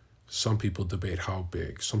 Some people debate how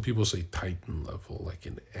big. Some people say Titan level, like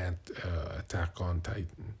an Attack on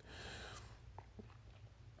Titan.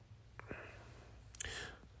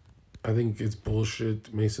 I think it's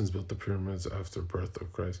bullshit. Masons built the pyramids after birth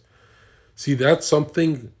of Christ. See, that's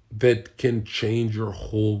something that can change your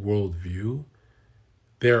whole worldview.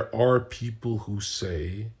 There are people who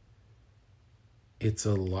say it's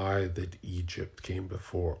a lie that Egypt came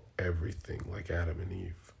before everything, like Adam and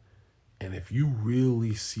Eve. And if you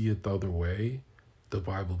really see it the other way, the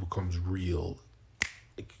Bible becomes real.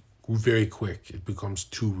 Very quick. It becomes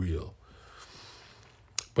too real.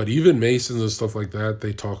 But even Masons and stuff like that,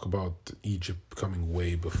 they talk about Egypt coming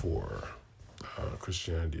way before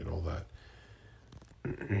Christianity and all that.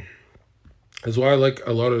 That's why I like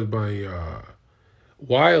a lot of my...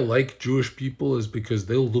 why I like Jewish people is because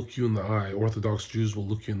they'll look you in the eye. Orthodox Jews will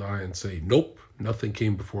look you in the eye and say, nope, nothing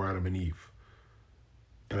came before Adam and Eve.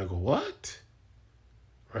 And I go, what?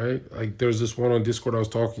 Right? Like, there's this one on Discord I was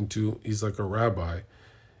talking to. He's like a rabbi.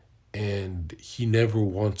 And he never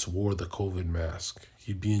once wore the COVID mask.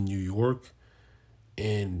 He'd be in New York,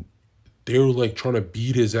 and they were like trying to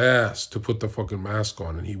beat his ass to put the fucking mask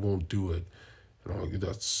on, and he won't do it. And I'm like,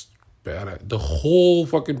 that's bad. The whole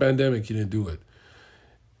fucking pandemic, he didn't do it.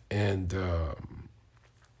 And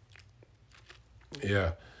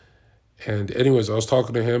yeah. And anyways, I was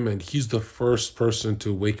talking to him, and he's the first person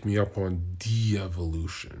to wake me up on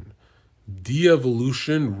de-evolution.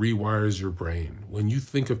 De-evolution rewires your brain. When you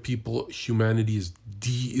think of people, humanity is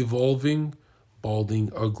de-evolving,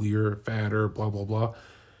 balding, uglier, fatter, blah, blah, blah.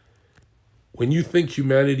 When you think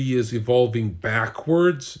humanity is evolving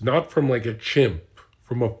backwards, not from like a chimp,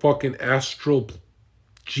 from a fucking astral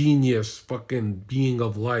genius fucking being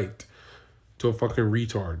of light to a fucking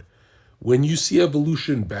retard. When you see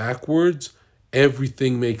evolution backwards,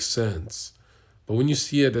 everything makes sense. But when you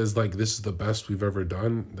see it as like, this is the best we've ever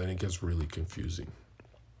done, then it gets really confusing.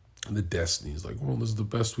 And the destiny is like, well, this is the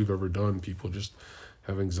best we've ever done. People just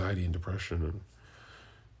have anxiety and depression.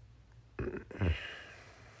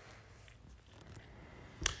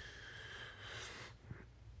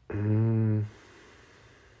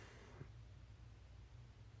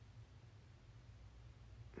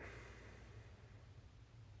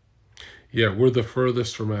 Yeah, we're the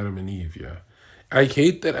furthest from Adam and Eve, yeah. I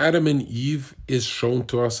hate that Adam and Eve is shown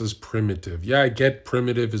to us as primitive. Yeah, I get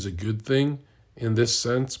primitive is a good thing in this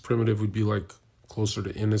sense. Primitive would be like closer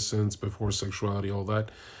to innocence, before sexuality, all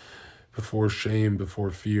that, before shame,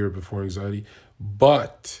 before fear, before anxiety.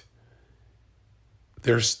 But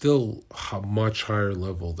they're still a much higher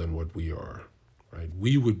level than what we are, right?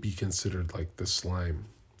 We would be considered like the slime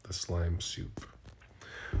soup.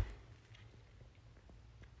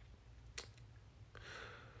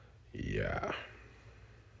 Yeah.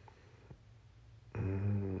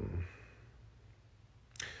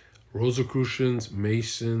 Rosicrucians,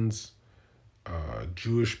 Masons,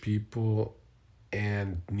 Jewish people,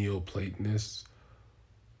 and Neoplatonists,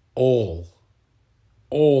 all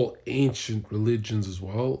ancient religions as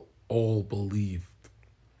well, all believe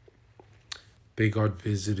they got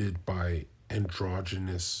visited by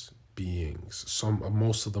androgynous beings,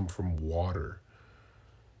 most of them from water,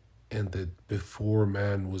 and that before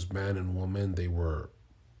man was man and woman, they were,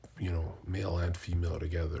 male and female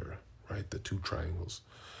together, right? The two triangles,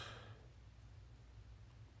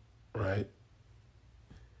 right?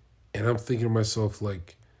 And I'm thinking to myself,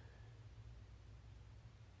 like,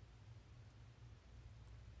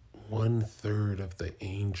 1/3 of the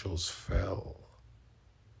angels fell.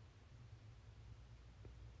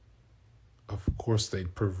 Of course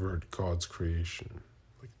they'd pervert God's creation.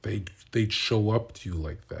 Like they'd show up to you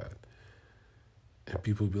like that. And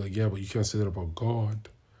people would be like, yeah, but you can't say that about God.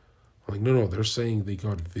 I'm like, no, they're saying they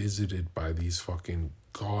got visited by these fucking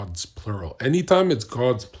gods, plural. Anytime it's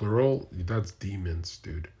gods, plural, that's demons,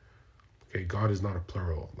 dude. Okay, God is not a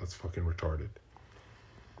plural. That's fucking retarded.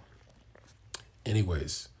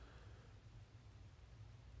 Anyways.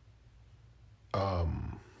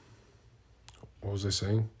 What was I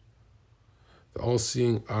saying? The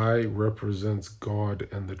all-seeing eye represents God,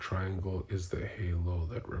 and the triangle is the halo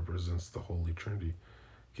that represents the Holy Trinity.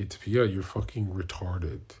 Okay, Tapia, you're fucking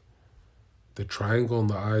retarded. The triangle in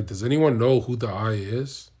the eye, does anyone know who the eye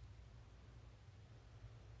is?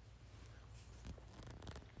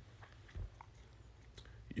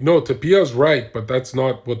 No, Tapia's right, but that's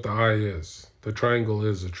not what the eye is. The triangle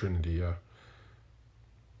is a trinity, yeah.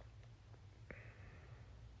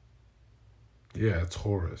 Yeah, it's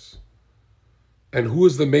Horus. And who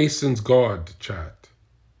is the Mason's god, chat?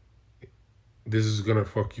 This is gonna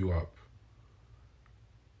fuck you up.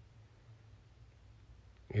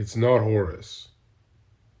 It's not Horus.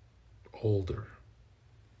 Older.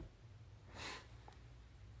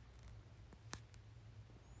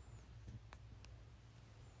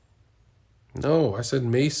 No, I said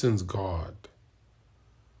Mason's god.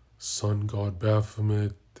 Sun god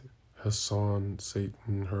Baphomet, Hassan,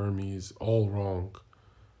 Satan, Hermes, all wrong.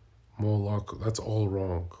 Moloch, that's all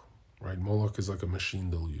wrong, right? Moloch is like a machine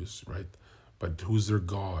they'll use, right? But who's their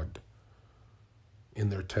god in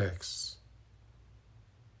their texts?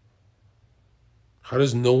 How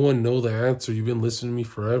does no one know the answer? You've been listening to me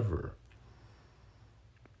forever.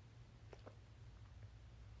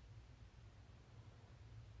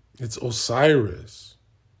 It's Osiris.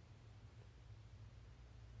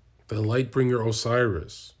 The light bringer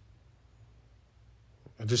Osiris.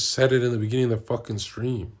 I just said it in the beginning of the fucking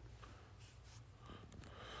stream.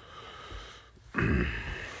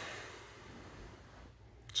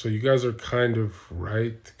 So you guys are kind of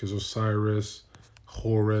right, because Osiris,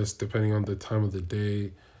 Horus, depending on the time of the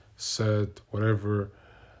day, Set, whatever,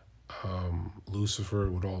 Lucifer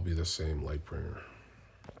would all be the same light bringer.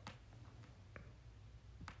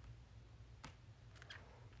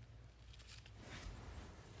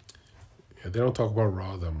 Yeah, they don't talk about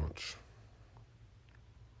Ra that much.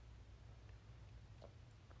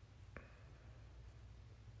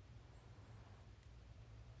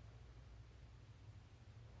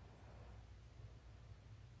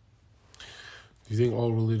 Do you think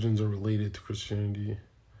all religions are related to Christianity?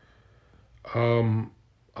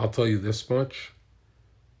 I'll tell you this much.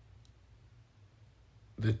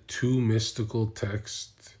 The two mystical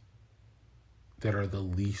texts that are the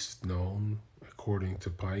least known, according to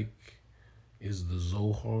Pike, is the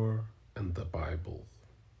Zohar and the Bible.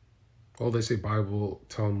 Well, they say Bible,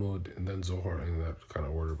 Talmud, and then Zohar in that kind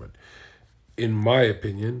of order. But in my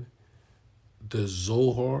opinion, the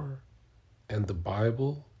Zohar and the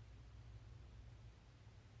Bible,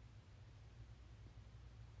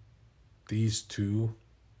 these two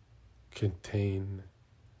contain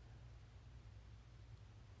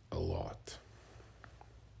a lot.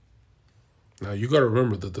 Now, you got to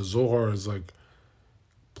remember that the Zohar is like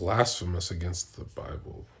blasphemous against the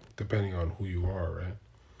Bible, depending on who you are, right?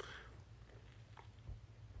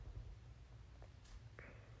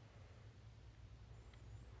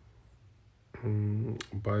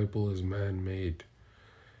 Bible is man-made.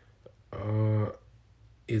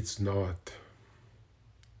 It's not.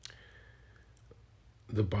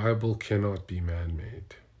 The Bible cannot be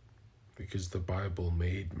man-made because the Bible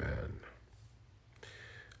made man.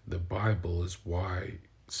 The Bible is why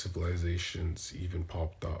civilizations even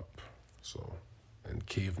popped up. So, and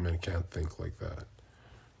cavemen can't think like that.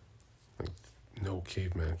 Like, no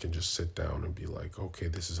caveman can just sit down and be like, okay,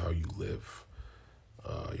 this is how you live.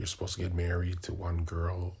 You're supposed to get married to one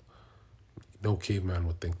girl. No caveman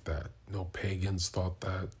would think that. No pagans thought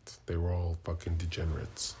that. They were all fucking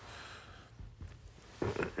degenerates.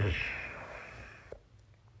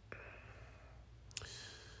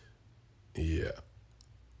 Yeah.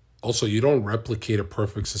 Also, you don't replicate a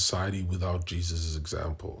perfect society without Jesus'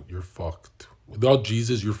 example. You're fucked. Without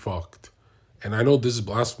Jesus, you're fucked. And I know this is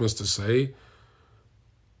blasphemous to say,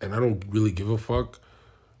 and I don't really give a fuck.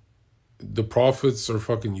 The prophets are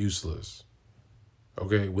fucking useless.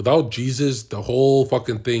 Okay, without Jesus, the whole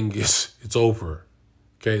fucking thing it's over.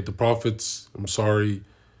 Okay, the prophets, I'm sorry.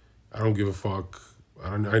 I don't give a fuck.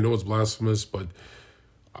 I know it's blasphemous, but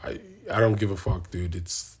I don't give a fuck, dude.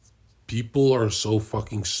 It's people are so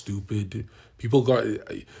fucking stupid.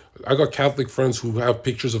 I got Catholic friends who have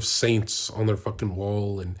pictures of saints on their fucking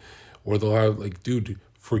wall, and or they'll have like, dude,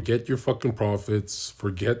 forget your fucking prophets,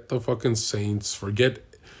 forget the fucking saints,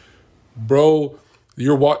 bro.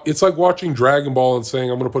 It's like watching Dragon Ball and saying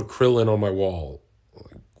I'm gonna put Krillin on my wall.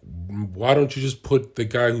 Like, why don't you just put the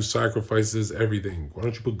guy who sacrifices everything? Why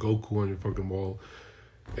don't you put Goku on your fucking wall?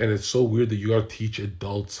 And it's so weird that you gotta teach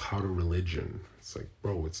adults how to religion. It's like,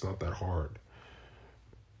 bro, it's not that hard.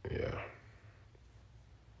 Yeah.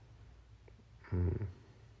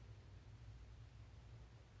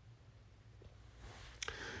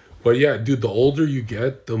 But yeah, dude, the older you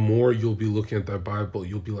get, the more you'll be looking at that Bible.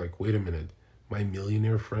 You'll be like, wait a minute. My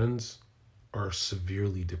millionaire friends are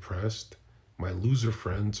severely depressed. My loser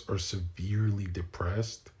friends are severely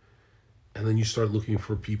depressed. And then you start looking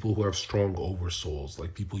for people who have strong oversouls,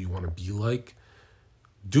 like people you want to be like.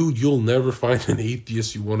 Dude, you'll never find an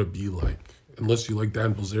atheist you want to be like, unless you like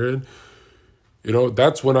Dan Bilzerian. You know,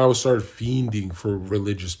 that's when I started fiending for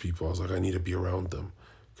religious people. I was like, I need to be around them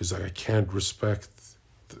because like, I can't respect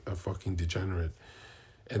a fucking degenerate.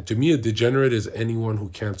 And to me, a degenerate is anyone who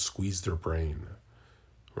can't squeeze their brain,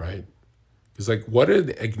 right? It's like what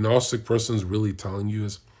an agnostic person is really telling you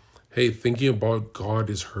is, hey, thinking about God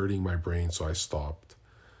is hurting my brain, so I stopped.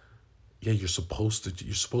 Yeah, you're supposed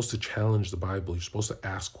to challenge the Bible. You're supposed to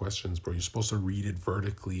ask questions, bro. You're supposed to read it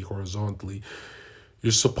vertically, horizontally.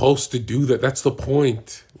 You're supposed to do that. That's the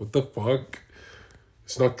point. What the fuck?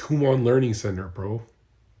 It's not Kumon Learning Center, bro.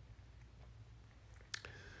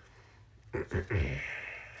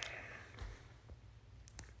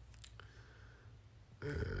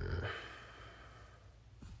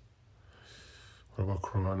 What about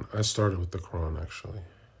Quran? I started with the Quran, actually.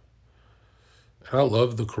 And I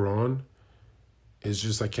love the Quran. It's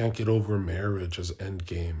just I can't get over marriage as end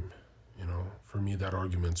game. You know, for me, that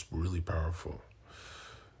argument's really powerful.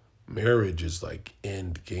 Marriage is like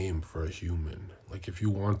end game for a human. Like if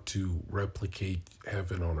you want to replicate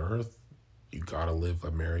heaven on earth, you gotta live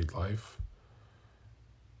a married life.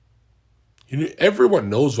 Everyone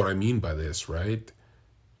knows what I mean by this, right?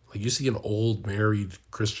 Like you see an old married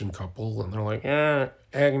Christian couple and they're like,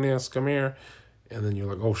 Agnes, come here. And then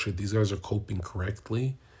you're like, oh shit, these guys are coping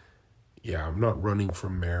correctly. Yeah, I'm not running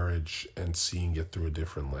from marriage and seeing it through a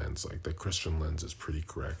different lens. Like the Christian lens is pretty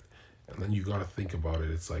correct. And then you got to think about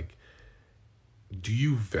it. It's like, do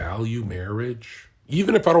you value marriage?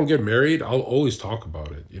 Even if I don't get married, I'll always talk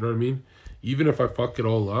about it. You know what I mean? Even if I fuck it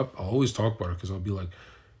all up, I'll always talk about it because I'll be like,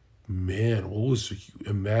 man,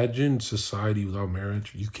 imagine society without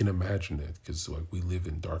marriage? You can imagine it because like we live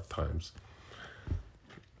in dark times.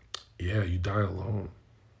 Yeah, you die alone.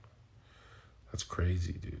 That's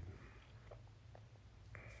crazy, dude.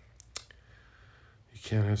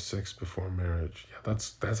 can't have sex before marriage. Yeah,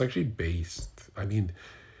 that's actually based. I mean,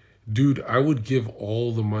 dude, I would give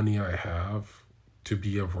all the money I have to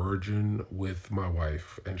be a virgin with my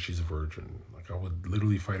wife, and she's a virgin. Like, I would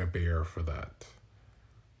literally fight a bear for that.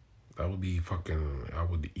 That would be fucking. I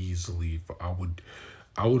would easily.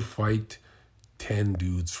 I would fight 10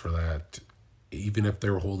 dudes for that, even if they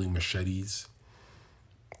were holding machetes.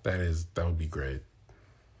 That would be great.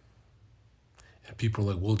 And people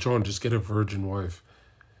are like, well, Jon, just get a virgin wife.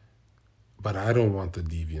 But I don't want the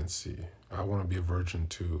deviancy. I want to be a virgin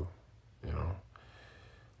too, you know?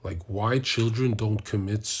 Like, why children don't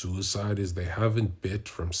commit suicide is they haven't bit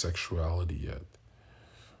from sexuality yet.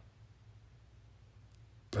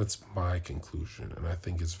 That's my conclusion, and I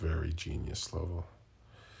think it's very genius level.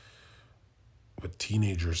 But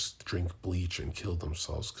teenagers drink bleach and kill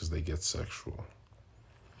themselves because they get sexual.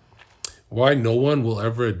 Why no one will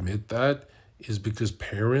ever admit that is because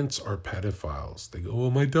parents are pedophiles. They go, oh,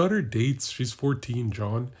 my daughter dates. She's 14,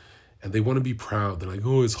 Jon. And they want to be proud. They're like,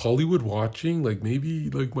 oh, is Hollywood watching? Like, maybe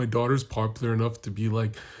like my daughter's popular enough to be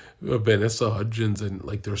like Vanessa Hudgens, and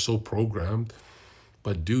like they're so programmed.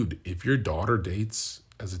 But dude, if your daughter dates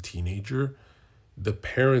as a teenager, the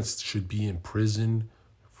parents should be in prison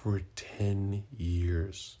for 10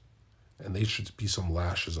 years. And they should be some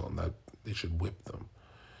lashes on that. They should whip them.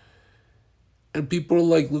 And people are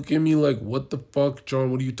like, look at me like, what the fuck, Jon?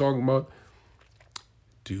 What are you talking about?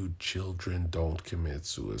 Dude, children don't commit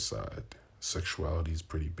suicide. Sexuality is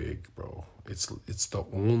pretty big, bro. It's the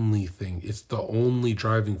only thing. It's the only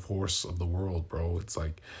driving force of the world, bro. It's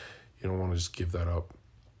like, you don't want to just give that up.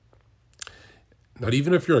 Not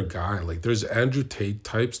even if you're a guy. Like, there's Andrew Tate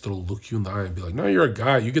types that'll look you in the eye and be like, no, you're a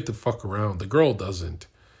guy. You get to fuck around. The girl doesn't.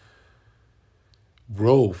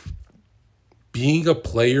 Bro, being a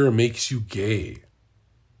player makes you gay.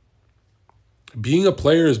 Being a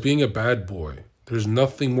player is being a bad boy. There's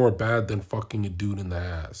nothing more bad than fucking a dude in the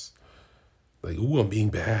ass. Like, ooh, I'm being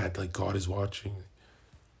bad. Like, God is watching.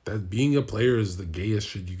 That being a player is the gayest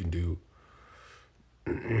shit you can do.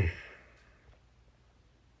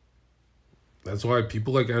 That's why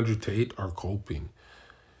people like Andrew Tate are coping.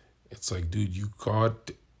 It's like, dude, you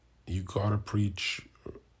gotta preach.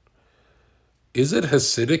 Is it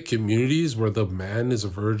Hasidic communities where the man is a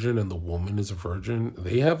virgin and the woman is a virgin?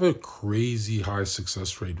 They have a crazy high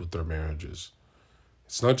success rate with their marriages.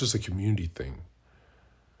 It's not just a community thing.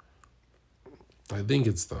 I think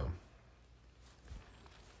it's them.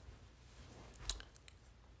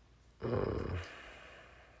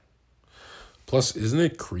 Plus, isn't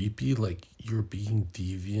it creepy? Like, you're being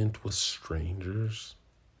deviant with strangers?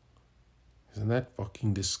 Isn't that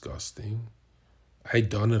fucking disgusting? I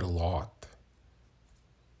done it a lot.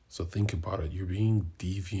 So think about it. You're being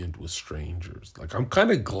deviant with strangers. Like, I'm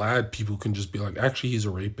kind of glad people can just be like, actually, he's a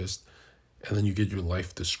rapist. And then you get your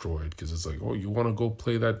life destroyed. Because it's like, oh, you want to go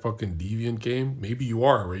play that fucking deviant game? Maybe you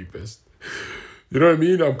are a rapist. You know what I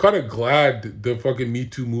mean? I'm kind of glad the fucking Me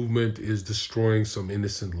Too movement is destroying some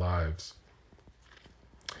innocent lives.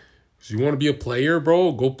 So you want to be a player,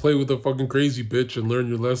 bro? Go play with a fucking crazy bitch and learn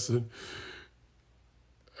your lesson.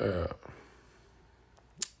 You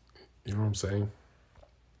know what I'm saying?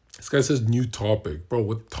 This guy says new topic. Bro,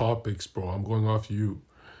 what topics, bro? I'm going off you.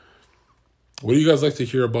 What do you guys like to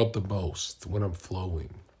hear about the most when I'm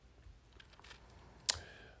flowing?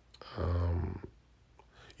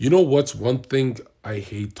 You know what's one thing I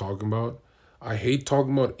hate talking about? I hate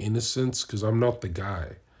talking about innocence because I'm not the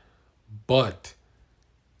guy. But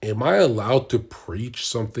am I allowed to preach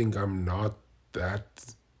something I'm not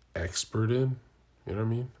that expert in? You know what I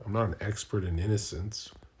mean? I'm not an expert in innocence.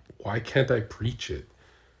 Why can't I preach it?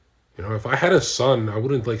 You know, if I had a son, I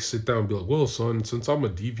wouldn't like sit down and be like, well, son, since I'm a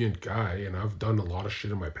deviant guy and I've done a lot of shit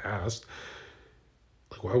in my past,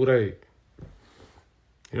 like, why would I, you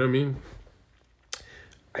know what I mean?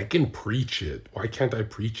 I can preach it. Why can't I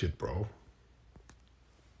preach it, bro?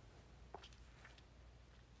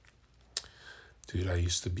 Dude, I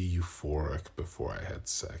used to be euphoric before I had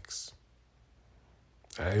sex.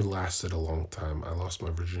 I lasted a long time. I lost my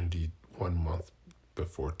virginity 1 month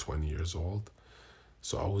before 20 years old.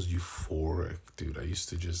 So I was euphoric, dude. I used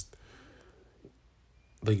to just,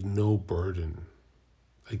 like, no burden.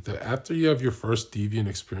 Like, after you have your first deviant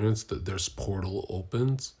experience, there's portal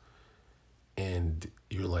opens and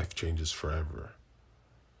your life changes forever.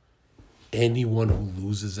 Anyone who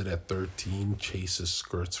loses it at 13 chases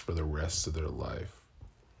skirts for the rest of their life.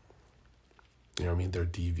 You know what I mean? They're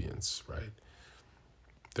deviants, right?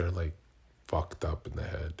 They're, like, fucked up in the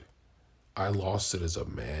head. I lost it as a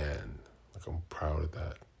man. Like, I'm proud of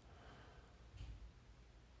that.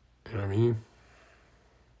 You know what I mean?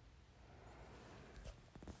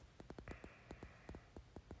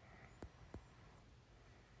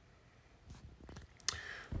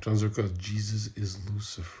 Jon Zherka, Jesus is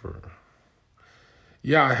Lucifer.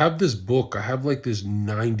 Yeah, I have this book. I have like this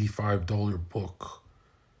 $95 book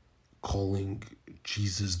calling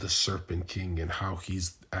Jesus the Serpent King and how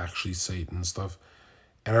he's actually Satan and stuff.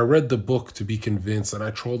 And I read the book to be convinced, and I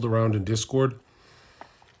trolled around in Discord.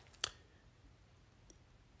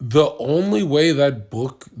 The only way that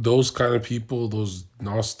book, those kind of people, those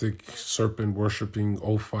Gnostic, serpent worshipping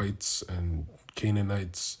Ophites and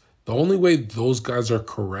Canaanites, the only way those guys are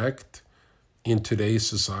correct in today's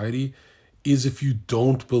society is if you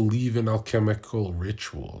don't believe in alchemical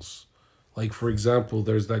rituals. Like, for example,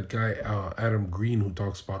 there's that guy, Adam Green, who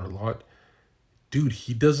talks about it a lot. Dude,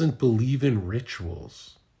 he doesn't believe in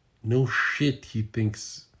rituals. No shit, he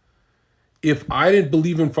thinks. If I didn't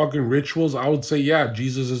believe in fucking rituals, I would say, yeah,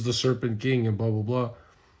 Jesus is the Serpent King and blah, blah, blah.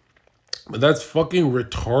 But that's fucking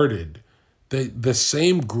retarded. The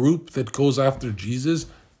same group that goes after Jesus,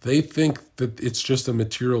 they think that it's just a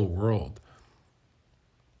material world.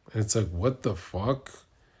 And it's like, what the fuck?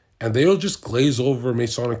 And they'll just glaze over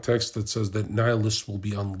Masonic text that says that nihilists will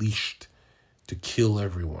be unleashed to kill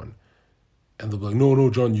everyone. And they'll be like, no,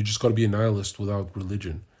 John, you just got to be a nihilist without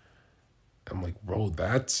religion. I'm like, bro,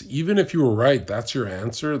 that's, even if you were right, that's your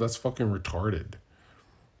answer? That's fucking retarded.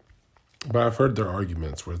 But I've heard their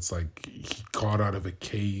arguments where it's like he got out of a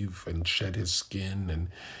cave and shed his skin and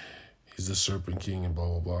he's the Serpent King and blah,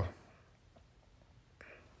 blah, blah.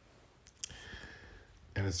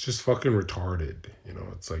 And it's just fucking retarded. You know,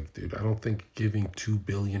 it's like, dude, I don't think giving 2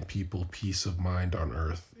 billion people peace of mind on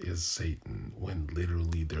earth is Satan when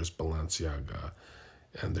literally there's Balenciaga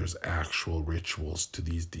and there's actual rituals to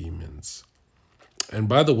these demons. And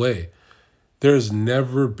by the way, there's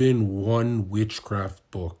never been one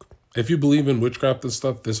witchcraft book. If you believe in witchcraft and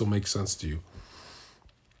stuff, this will make sense to you.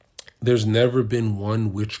 There's never been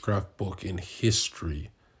one witchcraft book in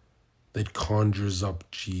history that conjures up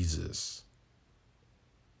Jesus.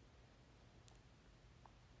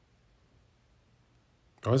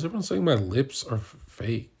 Why is everyone saying my lips are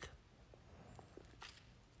fake?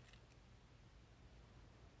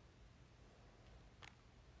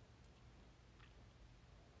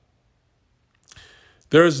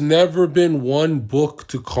 There's never been one book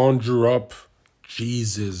to conjure up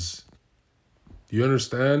Jesus. Do you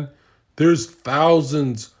understand? There's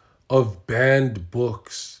thousands of banned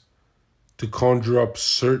books to conjure up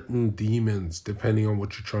certain demons depending on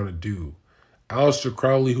what you're trying to do. Aleister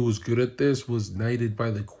Crowley, who was good at this, was knighted by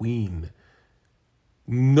the Queen.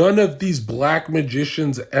 None of these black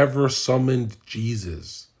magicians ever summoned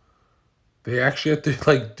Jesus. They actually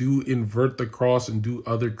had to invert the cross and do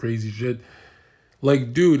other crazy shit.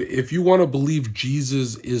 Like, dude, if you want to believe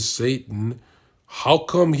Jesus is Satan, how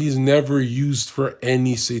come he's never used for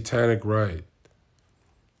any satanic rite?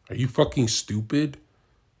 Are you fucking stupid?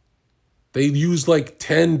 They use like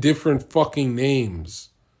 10 different fucking names,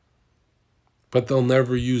 but they'll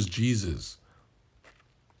never use Jesus.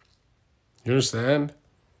 You understand?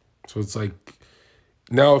 So it's like,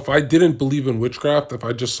 now if I didn't believe in witchcraft, if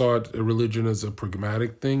I just saw it, a religion as a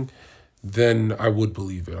pragmatic thing, then I would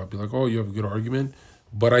believe it. I'd be like, oh, you have a good argument.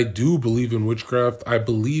 But I do believe in witchcraft. I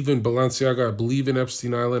believe in Balenciaga. I believe in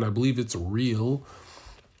Epstein Island. I believe it's real.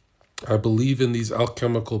 I believe in these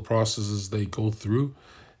alchemical processes they go through.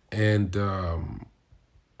 And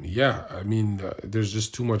yeah, I mean, there's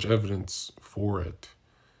just too much evidence for it.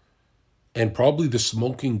 And probably the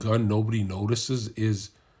smoking gun nobody notices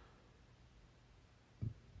is,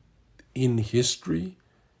 in history,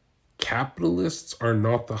 capitalists are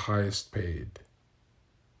not the highest paid.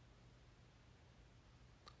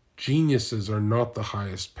 Geniuses are not the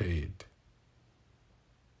highest paid.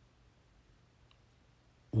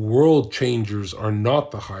 World changers are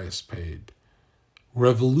not the highest paid.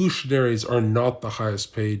 Revolutionaries are not the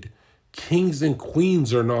highest paid. Kings and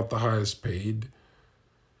queens are not the highest paid.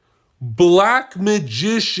 Black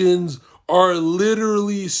magicians are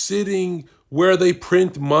literally sitting where they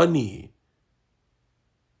print money.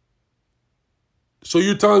 So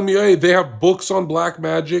you're telling me, hey, they have books on black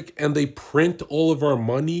magic and they print all of our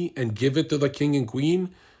money and give it to the king and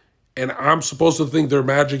queen, and I'm supposed to think their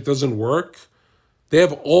magic doesn't work? They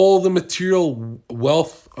have all the material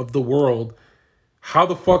wealth of the world. How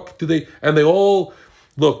the fuck do they... And they all...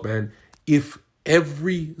 Look, man, if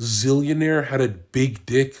every zillionaire had a big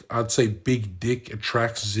dick, I'd say big dick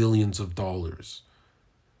attracts zillions of dollars.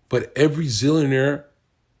 But every zillionaire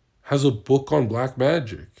has a book on black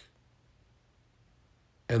magic.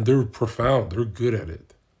 And they're profound. They're good at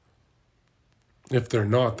it. If they're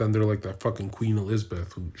not, then they're like that fucking Queen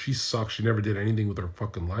Elizabeth, who she sucks. She never did anything with her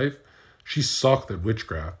fucking life. She sucked at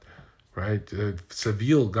witchcraft, right?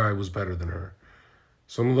 Seville guy was better than her.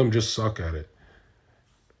 Some of them just suck at it.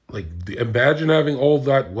 Like, imagine having all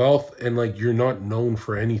that wealth and like you're not known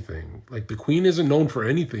for anything. Like the queen isn't known for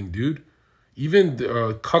anything, dude. Even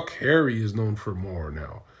Cuck Harry is known for more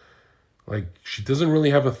now. Like she doesn't really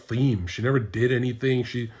have a theme. She never did anything.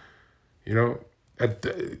 She, you know, I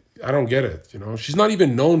don't get it. You know, she's not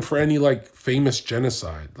even known for any like famous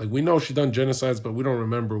genocide. Like we know she done genocides, but we don't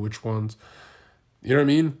remember which ones. You know what I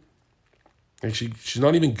mean? Like she's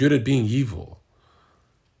not even good at being evil.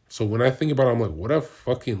 So when I think about it, I'm like, what a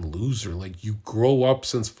fucking loser. Like you grow up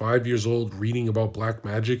since 5 years old reading about black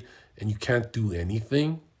magic and you can't do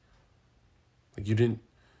anything. Like you didn't.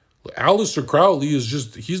 Aleister Crowley is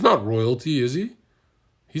just, he's not royalty, is he?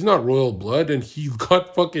 He's not royal blood and he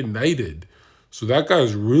got fucking knighted. So that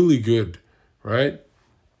guy's really good, right?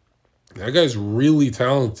 That guy's really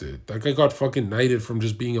talented. That guy got fucking knighted from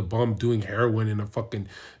just being a bum doing heroin in a fucking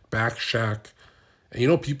back shack. And you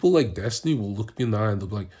know, people like Destiny will look me in the eye and they'll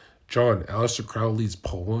be like, John, Aleister Crowley's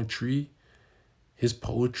poetry, his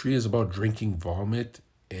poetry is about drinking vomit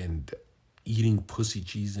and eating pussy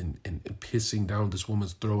cheese and pissing down this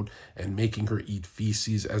woman's throat and making her eat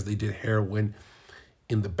feces as they did heroin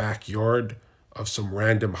in the backyard of some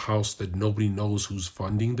random house that nobody knows who's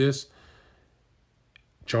funding this.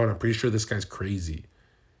 John, I'm pretty sure this guy's crazy.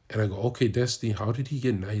 And I go, okay, Destiny, how did he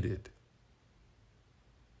get knighted?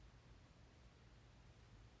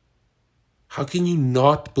 How can you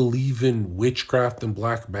not believe in witchcraft and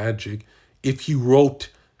black magic if he wrote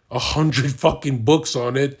 100 fucking books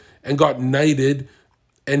on it and got knighted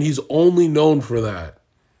and he's only known for that?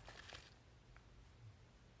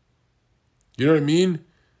 You know what I mean?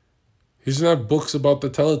 He doesn't have books about the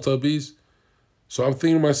Teletubbies. So I'm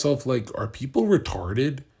thinking to myself, like, are people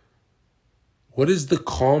retarded? What is the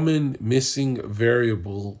common missing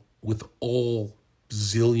variable with all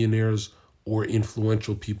zillionaires or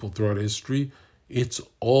influential people throughout history? It's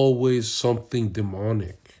always something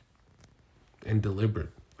demonic and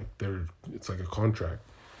deliberate. Like it's like a contract.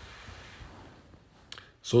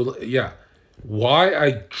 So yeah, why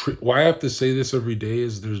I have to say this every day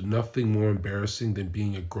is there's nothing more embarrassing than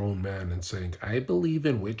being a grown man and saying I believe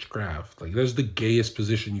in witchcraft. Like that's the gayest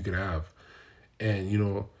position you could have, and you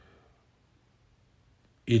know,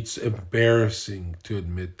 it's embarrassing to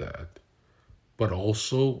admit that. But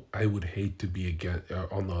also, I would hate to be again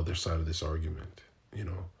on the other side of this argument. You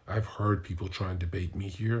know, I've heard people try and debate me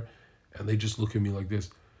here, and they just look at me like this.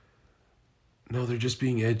 No, they're just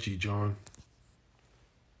being edgy, John.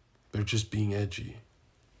 They're just being edgy.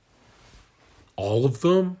 All of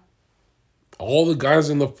them? All the guys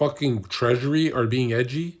in the fucking treasury are being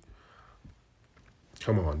edgy?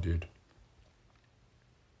 Come on, dude.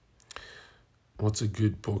 What's a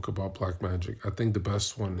good book about black magic? I think the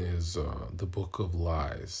best one is The Book of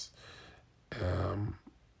Lies.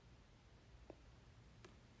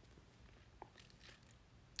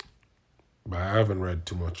 But I haven't read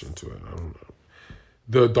too much into it. I don't know.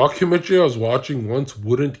 The documentary I was watching once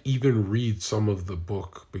wouldn't even read some of the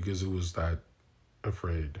book because it was that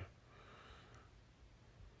afraid.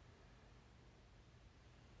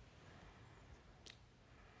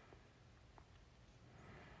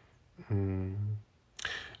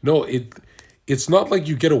 No, it's not like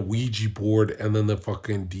you get a Ouija board and then the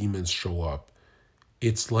fucking demons show up.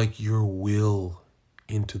 It's like your will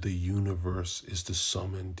into the universe is to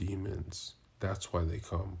summon demons. That's why they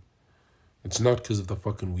come. It's not because of the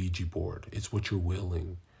fucking Ouija board. It's what you're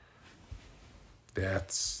willing.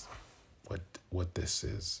 That's what this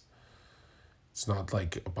is. It's not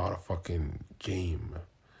like about a fucking game.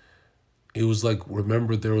 It was like,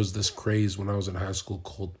 remember there was this craze when I was in high school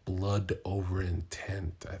called blood over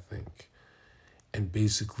intent, I think. And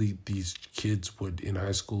basically these kids would, in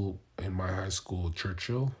my high school,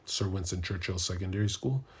 Churchill, Sir Winston Churchill Secondary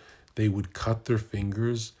School, they would cut their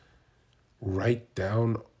fingers, write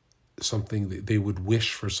down something, they would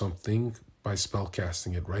wish for something by spell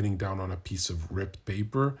casting it, writing down on a piece of ripped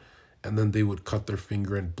paper, and then they would cut their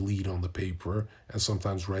finger and bleed on the paper, and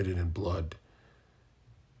sometimes write it in blood.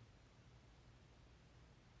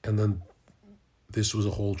 And then this was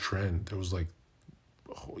a whole trend. There was like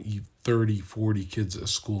 30, 40 kids at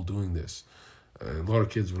school doing this. And a lot of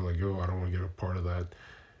kids were like, oh, I don't want to get a part of that.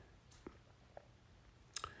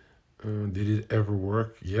 Did it ever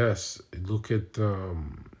work? Yes. Look at,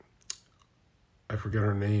 I forget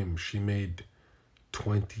her name. She made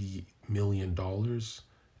 $20 million.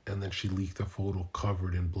 And then she leaked a photo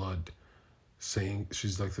covered in blood saying,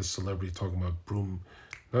 she's like this celebrity talking about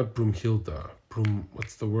not Broomhilda.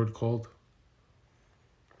 What's the word called?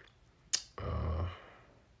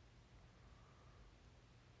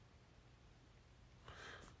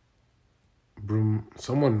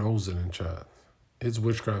 Someone knows it in chat. It's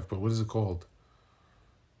witchcraft, but what is it called?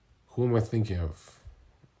 Who am I thinking of?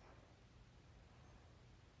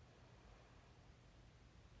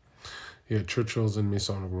 Yeah, Churchill's in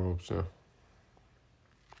Masonic robes, yeah.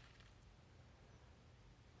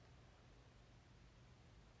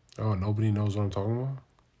 Oh, nobody knows what I'm talking about?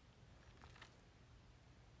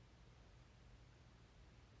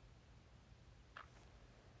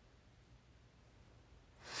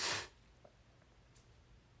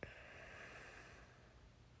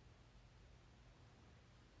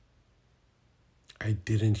 I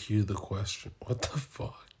didn't hear the question. What the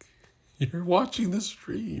fuck? You're watching the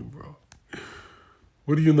stream, bro.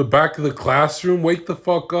 What are you in the back of the classroom? Wake the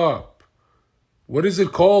fuck up. What is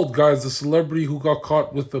it called, guys? The celebrity who got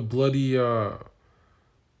caught with the bloody, Man,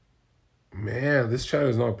 this chat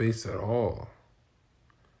is not based at all.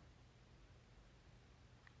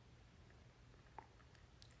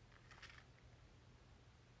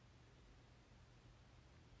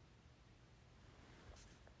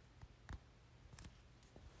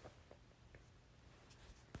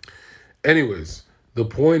 Anyways, the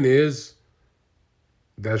point is,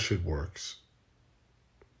 that shit works.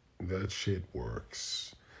 That shit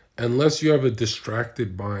works. Unless you have a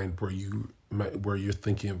distracted mind where you're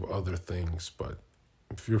thinking of other things, but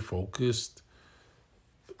if you're focused,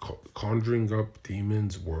 conjuring up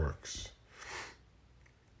demons works.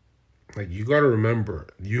 Like, you got to remember,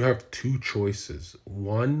 you have two choices.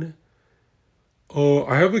 One, oh,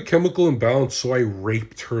 I have a chemical imbalance, so I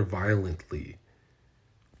raped her violently.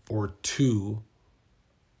 Or two,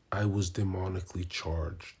 I was demonically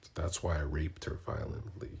charged. That's why I raped her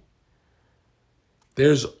violently.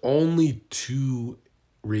 There's only two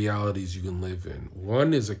realities you can live in.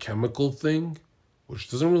 One is a chemical thing,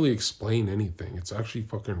 which doesn't really explain anything. It's actually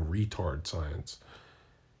fucking retard science.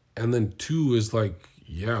 And then two is like,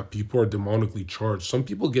 yeah, people are demonically charged. Some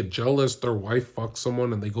people get jealous, their wife fucks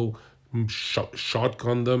someone and they go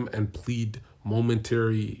shotgun them and plead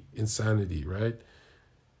momentary insanity, right?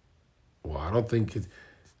 Well, I don't think it...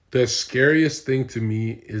 The scariest thing to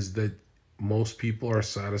me is that most people are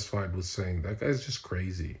satisfied with saying, that guy's just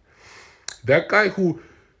crazy. That guy who...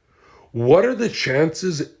 What are the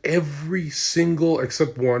chances every single,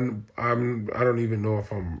 except one, I don't even know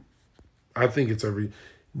if I think it's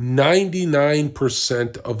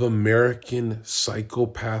 99% of American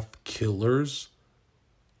psychopath killers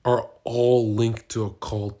are all linked to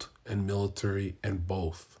occult and military and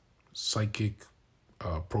both. Psychic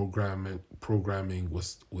programming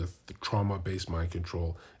with trauma-based mind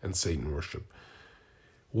control and Satan worship.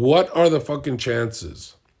 What are the fucking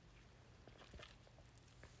chances?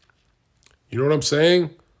 You know what I'm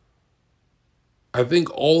saying? I think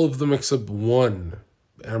all of them except one.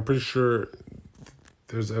 And I'm pretty sure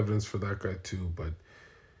there's evidence for that guy too, but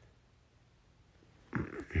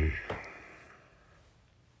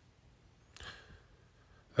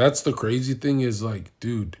that's the crazy thing is, like,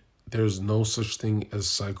 dude, there's no such thing as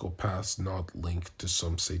psychopaths not linked to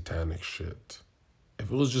some satanic shit.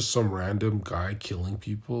 If it was just some random guy killing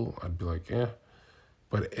people, I'd be like, eh.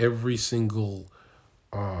 But every single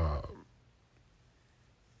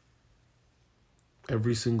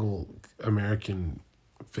American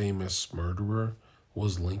famous murderer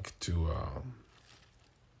was linked to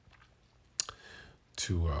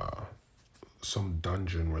some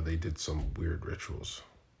dungeon where they did some weird rituals.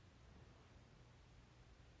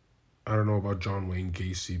 I don't know about John Wayne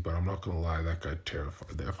Gacy, but I'm not gonna lie, that guy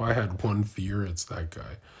terrified. If I had one fear, it's that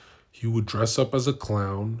guy. He would dress up as a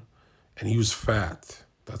clown, and he was fat.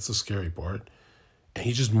 That's the scary part. And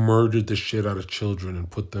he just murdered the shit out of children and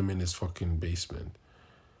put them in his fucking basement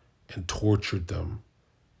and tortured them.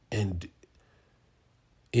 And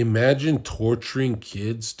imagine torturing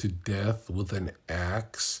kids to death with an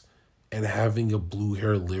axe and having a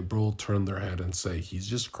blue-haired liberal turn their head and say, he's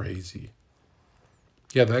just crazy.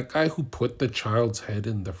 Yeah, that guy who put the child's head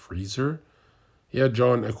in the freezer, yeah,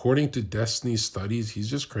 John, according to Destiny's studies, he's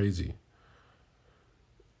just crazy.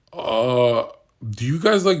 Do you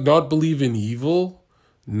guys, like, not believe in evil?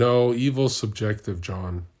 No, evil's subjective,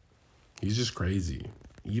 John. He's just crazy.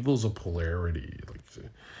 Evil's a polarity. Like,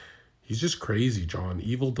 he's just crazy, John.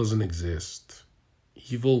 Evil doesn't exist.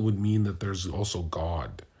 Evil would mean that there's also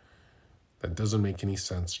God. That doesn't make any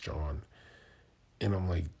sense, John. And I'm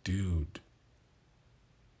like, dude.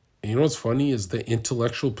 And you know what's funny is the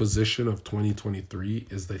intellectual position of 2023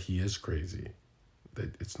 is that he is crazy.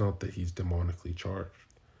 That it's not that he's demonically charged.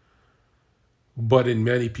 But in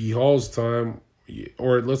Manny P. Hall's time,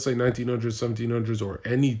 or let's say 1900s, 1700s, or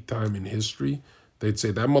any time in history, they'd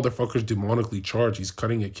say that motherfucker's demonically charged. He's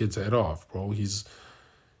cutting a kid's head off, bro. He's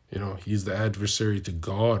the adversary to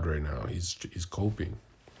God right now. He's coping.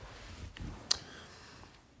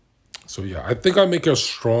 So yeah, I think I make a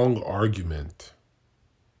strong argument.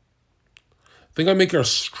 I think I make a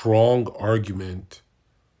strong argument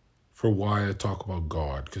for why I talk about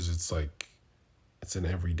God, because it's like, it's an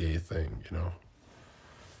everyday thing, you know?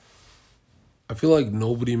 I feel like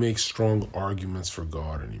nobody makes strong arguments for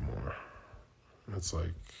God anymore. And it's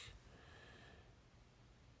like,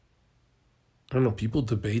 I don't know, people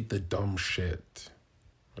debate the dumb shit.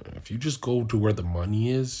 If you just go to where the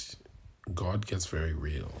money is, God gets very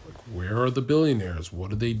real. Like, where are the billionaires?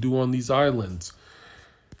 What do they do on these islands?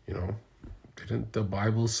 You know, didn't the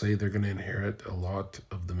Bible say they're going to inherit a lot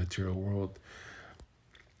of the material world?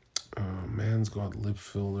 Man's got lip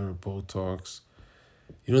filler, Botox.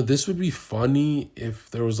 You know, this would be funny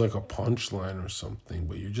if there was like a punchline or something,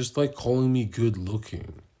 but you're just like calling me good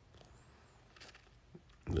looking.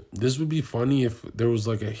 This would be funny if there was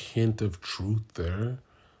like a hint of truth there,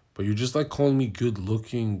 but you're just like calling me good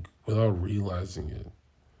looking without realizing it.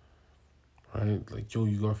 Right? Like, yo,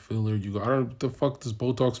 you got filler, you got, I don't know, what the fuck does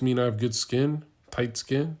Botox mean? I have good skin? Tight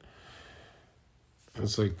skin?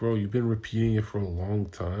 It's like, bro, you've been repeating it for a long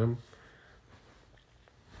time.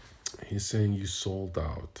 He's saying you sold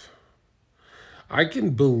out. I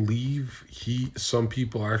can believe some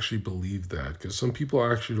people actually believe that, because some people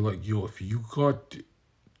are actually like, yo, if you got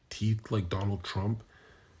teeth like Donald Trump,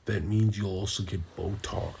 that means you'll also get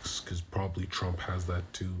Botox, because probably Trump has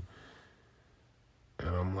that too.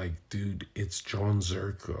 And I'm like, dude, it's Jon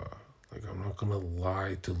Zherka. Like, I'm not gonna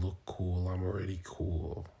lie to look cool. I'm already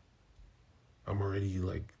cool. I'm already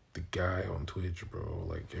like the guy on Twitch, bro.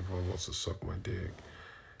 Like, everyone wants to suck my dick.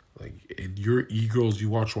 Like, your e-girls you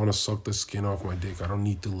watch want to suck the skin off my dick. I don't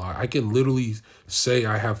need to lie. I can literally say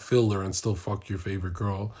I have filler and still fuck your favorite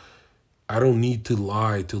girl. I don't need to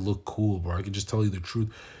lie to look cool, bro. I can just tell you the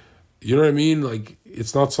truth. You know what I mean? Like,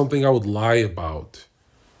 it's not something I would lie about.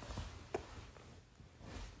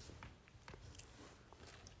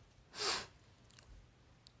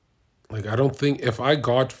 Like, I don't think, if I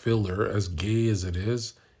got filler, as gay as it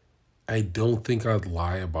is, I don't think I'd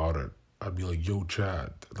lie about it. I'd be like, yo,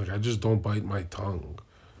 Chad. Like, I just don't bite my tongue.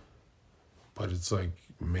 But it's like,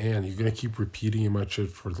 man, you're going to keep repeating my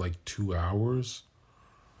shit for like 2 hours?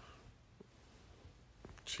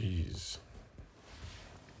 Jeez.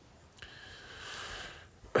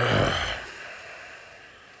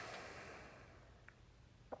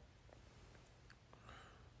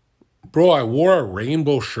 Bro, I wore a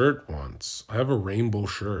rainbow shirt once. I have a rainbow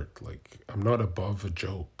shirt. Like, I'm not above a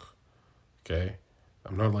joke. Okay?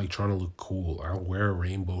 I'm not like trying to look cool. I'll wear a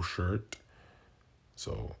rainbow shirt.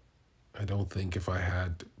 So I don't think if I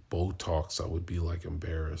had Botox, I would be like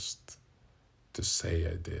embarrassed to say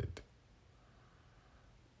I did.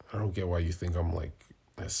 I don't get why you think I'm like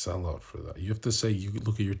a sellout for that. You have to say, you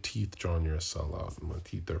look at your teeth, John, you're a sellout. My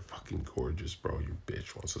teeth are fucking gorgeous, bro. Your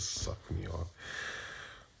bitch wants to suck me off.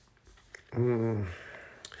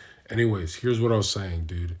 Anyways, here's what I was saying,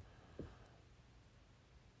 dude.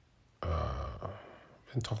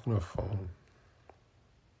 I've been talking on the phone.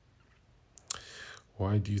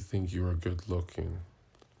 Why do you think you are good looking?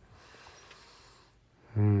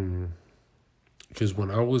 Because when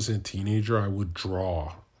I was a teenager, I would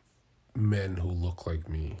draw men who look like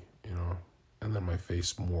me, you know? And then my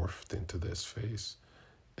face morphed into this face.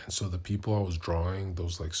 And so the people I was drawing,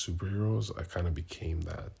 those like superheroes, I kind of became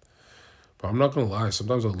that. But I'm not going to lie.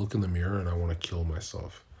 Sometimes I look in the mirror and I want to kill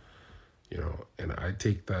myself, you know? And I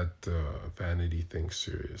take that vanity thing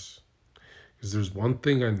serious. Because there's one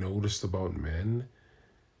thing I noticed about men.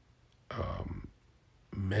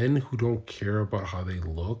 Men who don't care about how they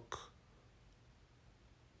look,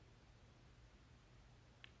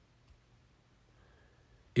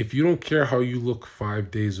 if you don't care how you look 5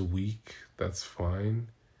 days a week, that's fine.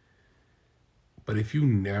 But if you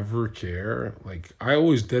never care, like, I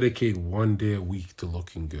always dedicate 1 day a week to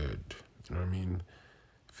looking good. You know what I mean?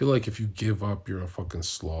 I feel like if you give up, you're a fucking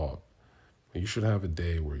slob. You should have a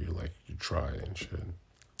day where you're like, you try and shit.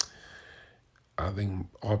 I think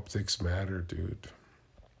optics matter, dude.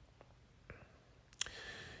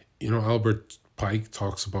 You know, Albert Pike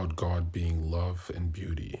talks about God being love and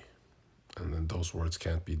beauty. And then those words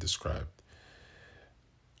can't be described.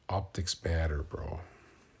 Optics matter, bro.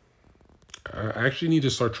 I actually need to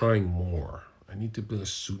start trying more. I need to be a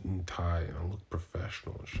suit and tie and look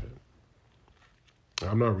professional and shit.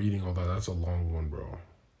 I'm not reading all that. That's a long one, bro.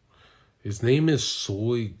 His name is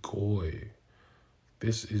Soy Goy.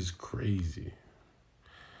 This is crazy.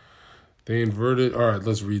 They inverted... All right,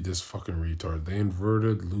 let's read this fucking retard. They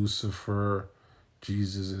inverted Lucifer.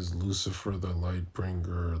 Jesus is Lucifer, the light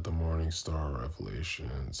bringer, the morning star,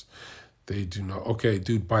 Revelations. They do not... Okay,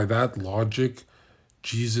 dude, by that logic,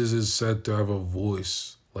 Jesus is said to have a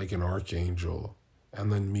voice like an archangel.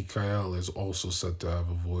 And then Michael is also said to have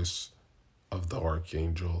a voice of the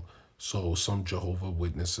archangel. So some Jehovah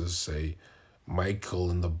Witnesses say Michael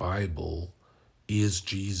in the Bible is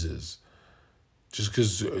Jesus. Just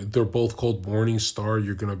because they're both called Morning Star,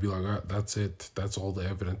 you're going to be like, ah, that's it. That's all the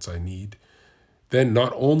evidence I need. Then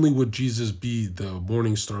not only would Jesus be the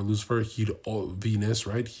Morning Star Lucifer, Venus,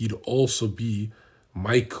 right? He'd also be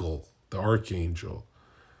Michael, the Archangel,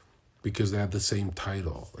 because they had the same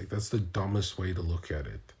title. Like, that's the dumbest way to look at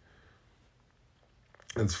it.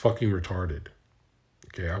 And it's fucking retarded.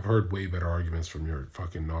 Okay, I've heard way better arguments from your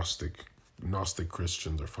fucking Gnostic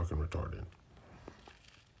Christians are fucking retarded.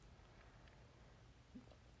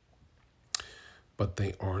 But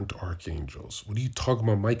they aren't archangels. What are you talking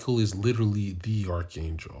about? Michael is literally the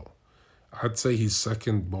archangel. I'd say he's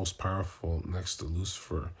second most powerful next to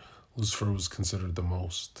Lucifer. Lucifer was considered the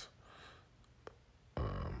most.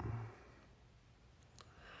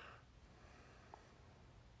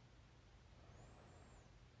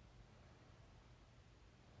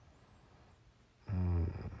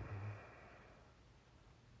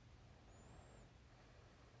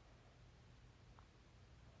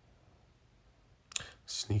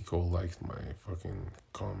 Sneeko liked my fucking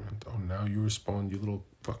comment. Oh, now you respond, you little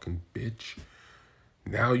fucking bitch.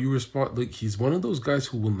 Now you respond. Like, he's one of those guys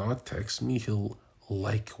who will not text me. He'll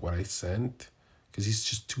like what I sent because he's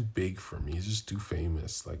just too big for me. He's just too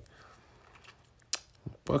famous. Like,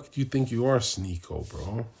 fuck do you think you are, Sneeko,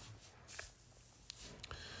 bro?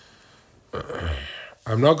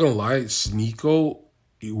 I'm not gonna lie, Sneeko,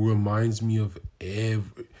 it reminds me of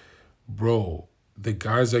bro, the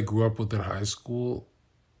guys I grew up with in high school,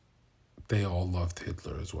 they all loved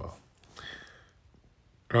Hitler as well.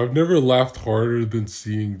 I've never laughed harder than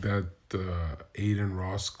seeing that Aiden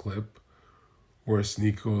Ross clip where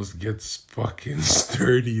Sneeko gets fucking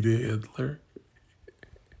sturdy to Hitler.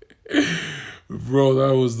 Bro,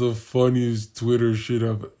 that was the funniest Twitter shit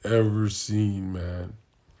I've ever seen, man.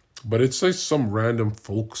 But it's like some random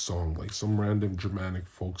folk song, like some random Germanic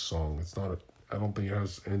folk song. It's not, I don't think it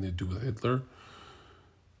has anything to do with Hitler.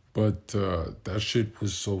 But that shit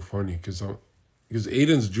was so funny because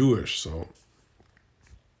Aiden's Jewish, so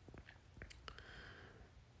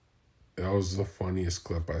that was the funniest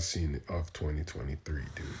clip I've seen of 2023,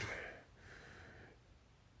 dude.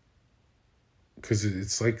 Because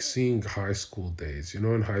it's like seeing high school days. You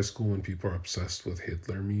know, in high school when people are obsessed with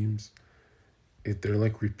Hitler memes, they're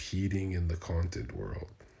like repeating in the content world.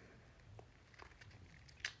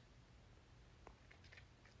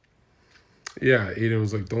 Yeah, Aiden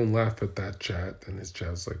was like, don't laugh at that chat. And his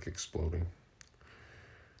chat's like exploding.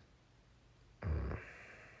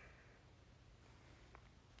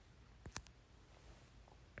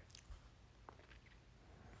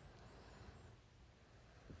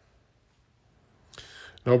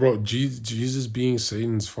 No, bro, Jesus being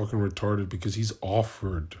Satan's fucking retarded because he's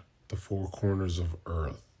offered the four corners of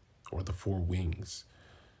earth or the four wings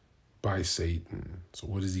by Satan. So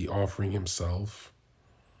what is he offering himself?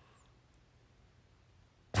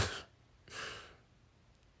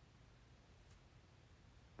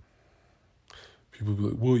 People be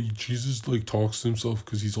like, well, Jesus like talks to himself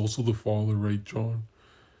because he's also the Father, right, John?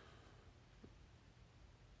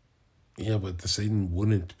 Yeah, but the Satan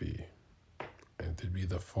wouldn't be. And it'd be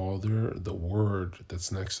the Father, the Word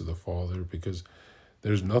that's next to the Father, because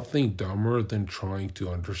there's nothing dumber than trying to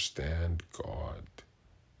understand God.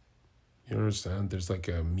 You understand? There's like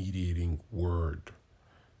a mediating word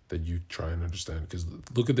that you try and understand. Because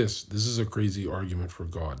look at this. This is a crazy argument for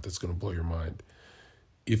God that's going to blow your mind.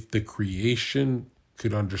 If the creation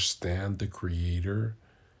could understand the Creator,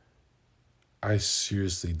 I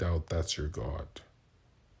seriously doubt that's your God.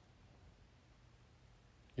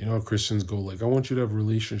 You know how Christians go like, I want you to have a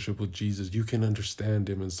relationship with Jesus. You can understand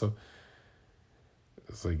him and stuff.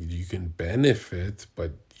 It's like you can benefit,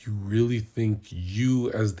 but you really think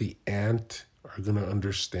you as the ant are going to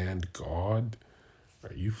understand God?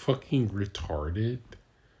 Are you fucking retarded?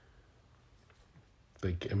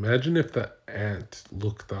 Like, imagine if the ant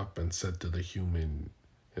looked up and said to the human,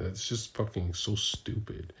 it's just fucking so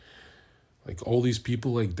stupid. Like, all these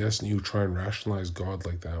people like Destiny who try and rationalize God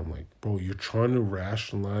like that. I'm like, bro, you're trying to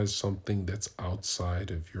rationalize something that's outside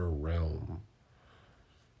of your realm.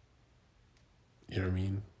 You know what I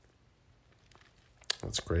mean?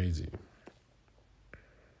 That's crazy.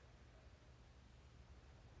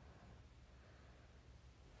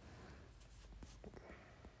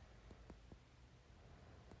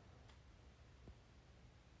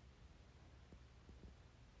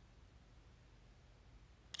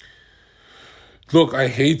 Look, I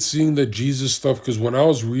hate seeing the Jesus stuff because when I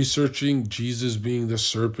was researching Jesus being the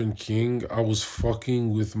Serpent King, I was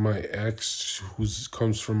fucking with my ex who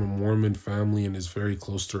comes from a Mormon family and is very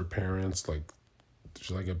close to her parents. Like,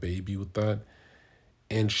 she's like a baby with that.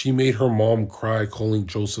 And she made her mom cry calling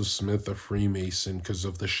Joseph Smith a Freemason because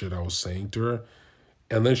of the shit I was saying to her.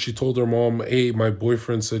 And then she told her mom, hey, my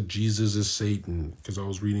boyfriend said Jesus is Satan because I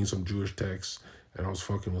was reading some Jewish texts and I was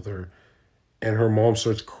fucking with her. And her mom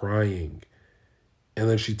starts crying. And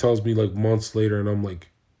then she tells me like months later, and I'm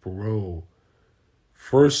like, bro,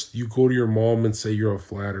 first you go to your mom and say you're a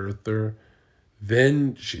flat earther.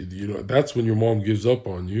 Then that's when your mom gives up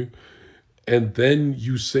on you. And then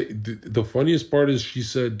you say, the funniest part is she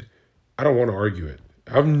said, I don't want to argue it.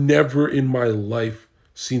 I've never in my life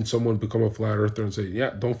seen someone become a flat earther and say,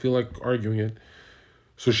 yeah, don't feel like arguing it.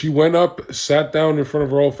 So she went up, sat down in front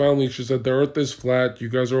of her whole family. She said, the earth is flat. You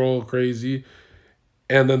guys are all crazy.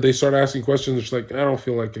 And then they start asking questions. And she's like, I don't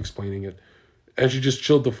feel like explaining it. And she just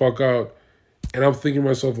chilled the fuck out. And I'm thinking to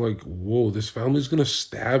myself, like, whoa, this family's going to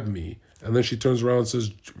stab me. And then she turns around and says,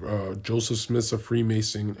 Joseph Smith's a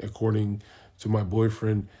Freemason, according to my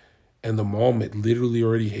boyfriend. And the mom, it literally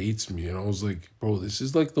already hates me. And I was like, bro, this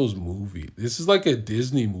is like those movies. This is like a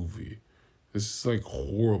Disney movie. This is like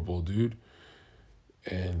horrible, dude.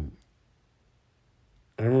 And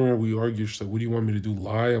I remember we argued. She's like, what do you want me to do?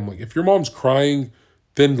 Lie? I'm like, if your mom's crying,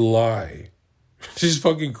 then lie. She's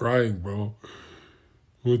fucking crying, bro.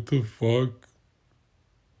 What the fuck?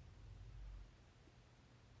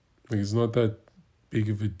 Like, it's not that big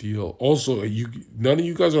of a deal. Also, none of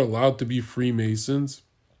you guys are allowed to be Freemasons.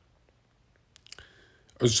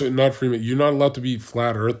 So not Freemasons. You're not allowed to be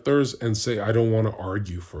flat earthers and say, I don't want to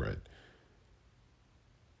argue for it.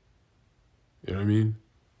 You know what I mean?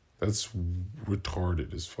 That's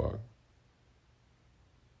retarded as fuck.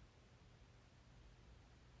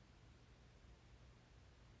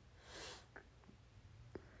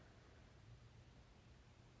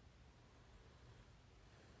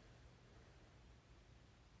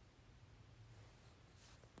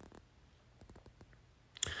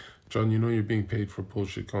 John, you know you're being paid for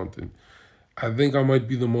bullshit content. I think I might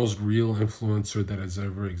be the most real influencer that has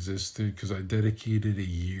ever existed because I dedicated a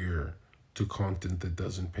year to content that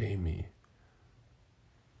doesn't pay me.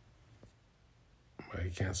 I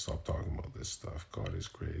can't stop talking about this stuff. God is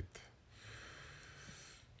great.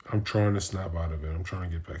 I'm trying to snap out of it. I'm trying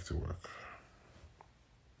to get back to work.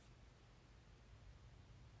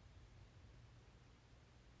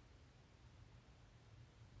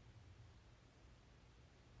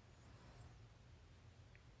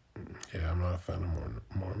 Yeah, I'm not a fan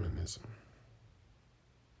of Mormonism.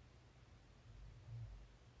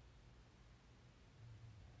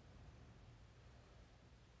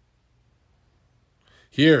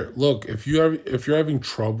 Here, look, if you're having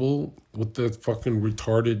trouble with the fucking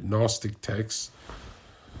retarded Gnostic texts,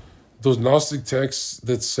 those Gnostic texts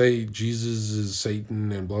that say Jesus is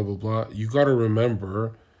Satan and blah blah blah, you gotta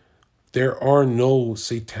remember there are no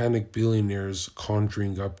satanic billionaires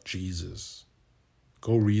conjuring up Jesus.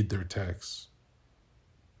 Go read their texts.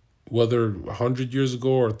 Whether 100 years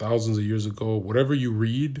ago or thousands of years ago, whatever you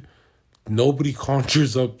read, nobody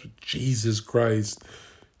conjures up Jesus Christ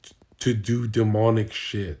to do demonic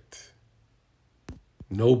shit.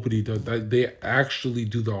 Nobody does that. They actually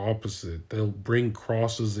do the opposite. They'll bring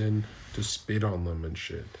crosses in to spit on them and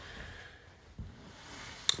shit.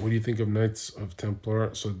 What do you think of Knights of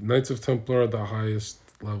Templar? So Knights of Templar are the highest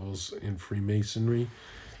levels in Freemasonry.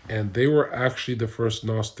 And they were actually the first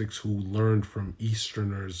Gnostics who learned from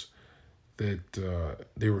Easterners that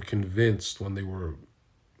they were convinced when they were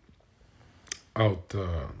out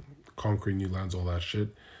conquering new lands, all that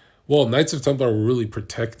shit. Well, Knights of Templar were really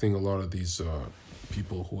protecting a lot of these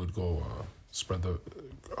people who would go spread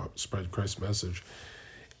Christ's message.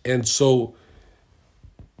 And so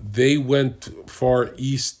they went far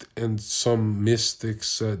east, and some mystics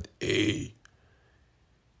said, hey,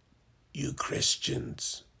 you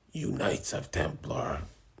Christians, you Knights of Templar,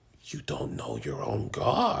 you don't know your own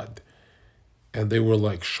God. And they were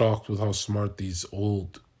like shocked with how smart these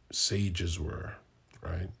old sages were,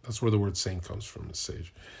 right? That's where the word saint comes from, the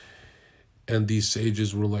sage. And these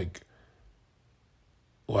sages were like,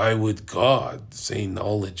 why would God say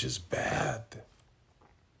knowledge is bad?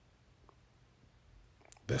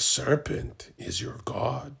 The serpent is your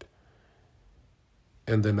God.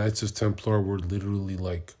 And the Knights of Templar were literally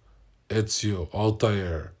like, Ezio,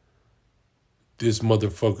 Altair, this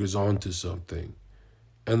motherfucker's onto something.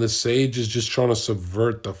 And the sage is just trying to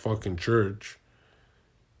subvert the fucking church.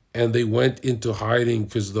 And they went into hiding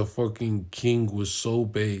because the fucking king was so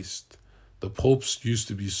based. The popes used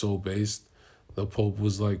to be so based. The pope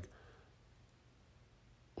was like,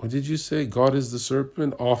 what did you say? God is the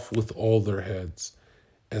serpent? Off with all their heads.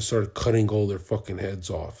 And started cutting all their fucking heads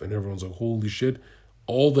off. And everyone's like, holy shit.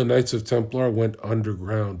 All the Knights of Templar went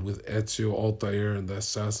underground with Ezio Altair and the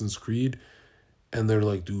Assassin's Creed. And they're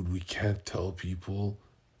like, dude, we can't tell people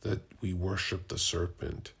that we worship the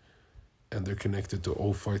serpent. And they're connected to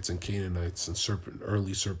Ophites and Canaanites and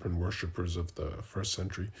early serpent worshippers of the 1st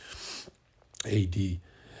century AD.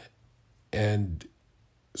 And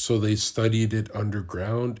so they studied it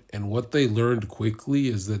underground. And what they learned quickly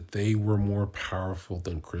is that they were more powerful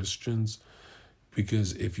than Christians.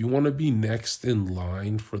 Because if you want to be next in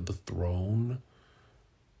line for the throne,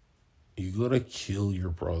 you gotta kill your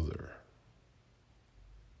brother.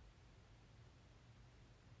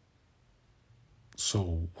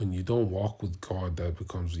 So when you don't walk with God, that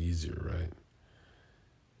becomes easier, right?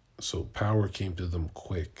 So power came to them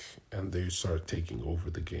quick, and they started taking over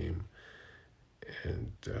the game.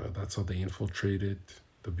 And that's how they infiltrated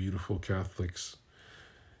the beautiful Catholics.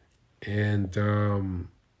 And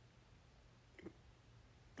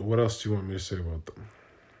what else do you want me to say about them?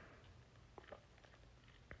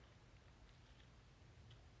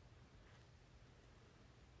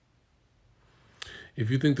 If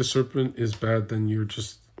you think the serpent is bad, then you're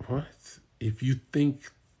just... What? If you think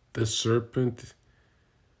the serpent...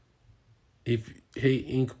 Hey,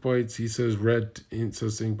 Ink Bites, he says red, it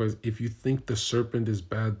says Ink Bites. If you think the serpent is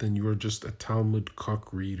bad, then you are just a Talmud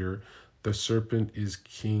cock reader. The serpent is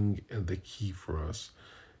king and the key for us.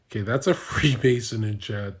 Okay, that's a Freemason in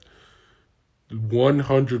chat.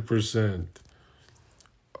 100%.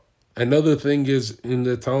 Another thing is, in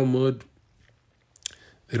the Talmud,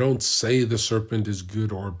 they don't say the serpent is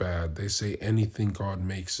good or bad. They say anything God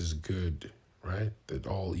makes is good, right? That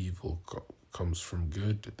all evil comes from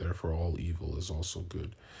good, therefore all evil is also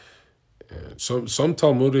good. And some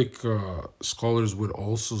Talmudic scholars would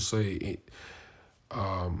also say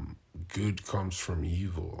good comes from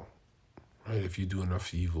evil, right? If you do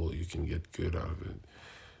enough evil, you can get good out of it.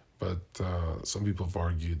 But some people have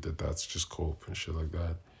argued that that's just cope and shit like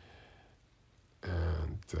that.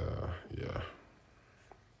 And yeah.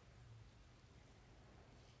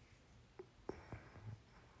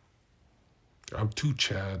 I'm too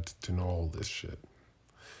Chad to know all this shit.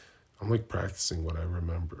 I'm like practicing what I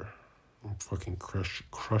remember. I'm fucking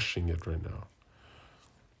crushing it right now.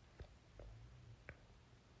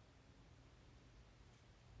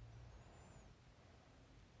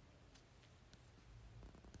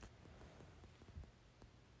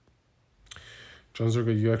 Jon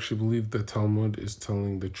Zherka, you actually believe the Talmud is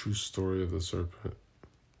telling the true story of the serpent?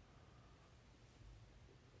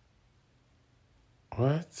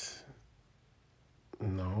 What?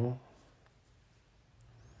 No.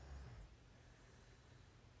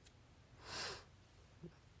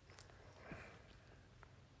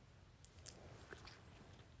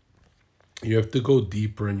 You have to go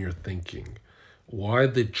deeper in your thinking. Why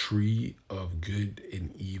the tree of good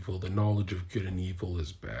and evil, the knowledge of good and evil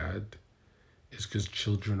is bad, is because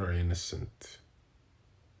children are innocent.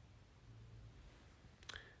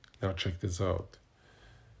 Now check this out.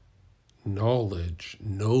 Knowledge,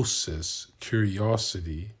 gnosis,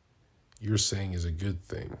 curiosity, you're saying is a good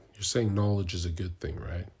thing. You're saying knowledge is a good thing,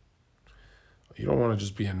 right? You don't want to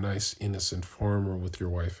just be a nice, innocent farmer with your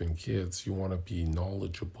wife and kids. You want to be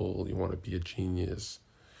knowledgeable. You want to be a genius.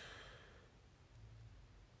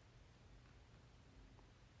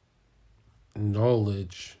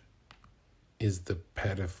 Knowledge is the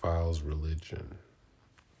pedophile's religion.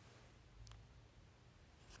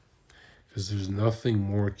 Because there's nothing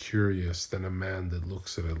more curious than a man that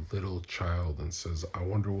looks at a little child and says, I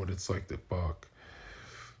wonder what it's like to fuck.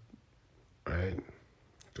 Right?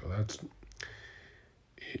 So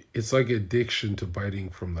it's like addiction to biting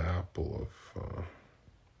from the apple of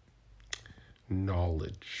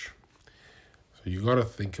knowledge. So you got to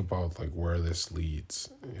think about like where this leads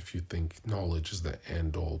if you think knowledge is the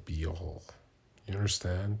end all be all. You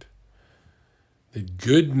understand? The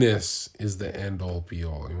goodness is the end all be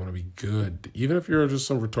all. You want to be good. Even if you're just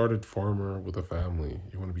some retarded farmer with a family,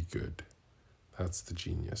 you want to be good. That's the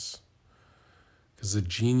genius. Because the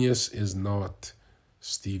genius is not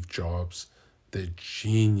Steve Jobs. The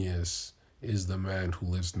genius is the man who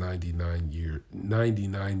lives 99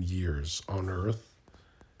 years on Earth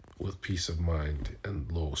with peace of mind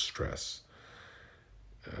and low stress.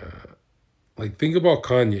 Like, think about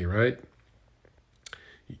Kanye, right?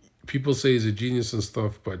 People say he's a genius and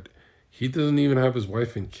stuff, but he doesn't even have his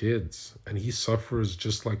wife and kids. And he suffers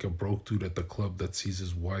just like a broke dude at the club that sees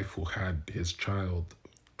his wife who had his child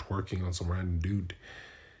twerking on some random dude.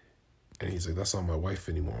 And he's like, that's not my wife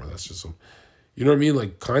anymore. That's just some... You know what I mean?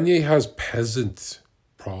 Like, Kanye has peasant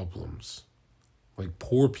problems. like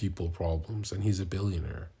poor people problems, and he's a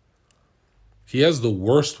billionaire. He has the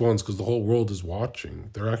worst ones because the whole world is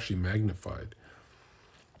watching. They're actually magnified.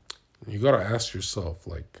 You got to ask yourself,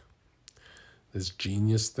 like, this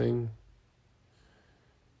genius thing,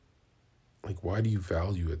 like, why do you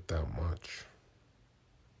value it that much?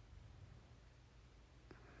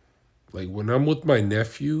 Like, when I'm with my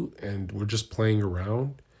nephew and we're just playing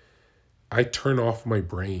around, I turn off my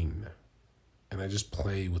brain and I just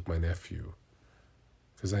play with my nephew.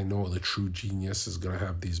 Because I know the true genius is going to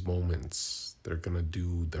have these moments. They're going to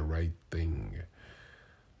do the right thing.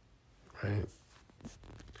 Right?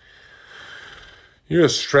 You're a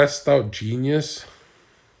stressed out genius.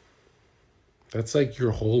 That's like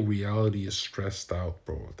your whole reality is stressed out,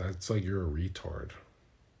 bro. That's like you're a retard.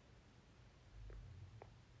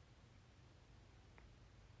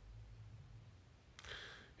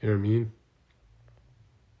 You know what I mean?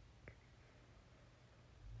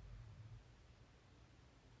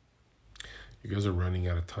 You guys are running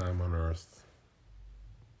out of time on Earth.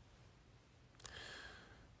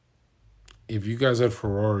 If you guys had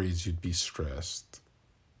Ferraris, you'd be stressed.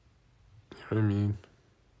 You know what I mean?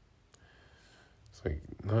 It's like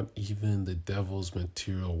not even the devil's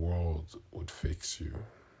material world would fix you.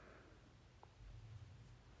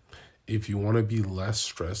 If you want to be less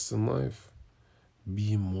stressed in life,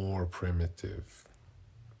 be more primitive.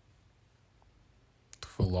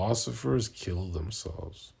 Philosophers kill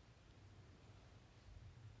themselves.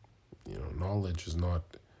 You know, knowledge is not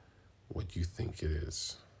what you think it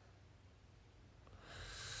is.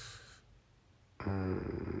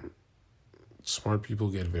 Smart people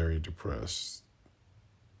get very depressed.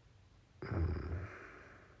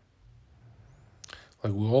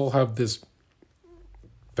 Like, we all have this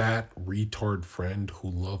fat retard friend who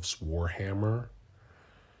loves Warhammer.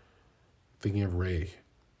 Thinking of Ray.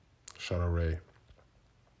 Shout out Ray.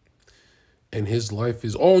 And his life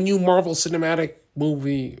is, oh, new Marvel Cinematic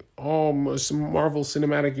movie. Oh, some Marvel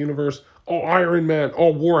Cinematic Universe. Oh, Iron Man.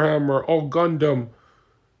 Oh, Warhammer. Oh, Gundam.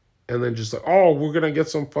 And then just like, oh, we're going to get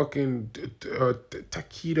some fucking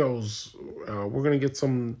taquitos. We're going to get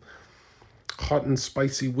some hot and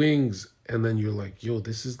spicy wings. And then you're like, yo,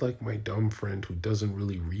 this is like my dumb friend who doesn't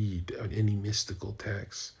really read any mystical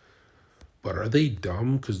texts. But are they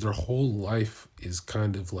dumb? Because their whole life is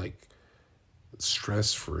kind of like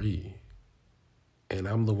stress-free. And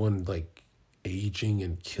I'm the one like aging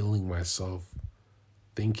and killing myself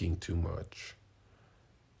thinking too much.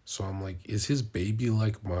 So I'm like, is his baby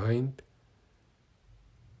like mine?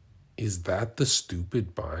 Is that the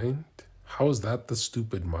stupid mind? How is that the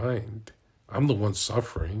stupid mind? I'm the one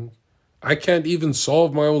suffering. I can't even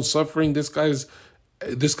solve my own suffering. This guy's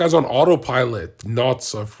on autopilot, not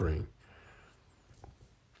suffering.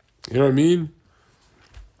 You know what I mean?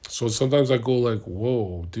 So sometimes I go like,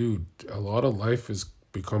 whoa, dude, a lot of life is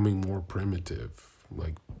becoming more primitive.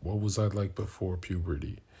 Like, what was I like before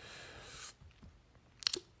puberty?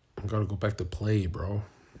 I gotta go back to play, bro.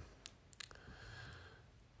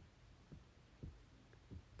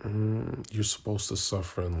 You're supposed to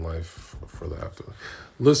suffer in life for the afterlife.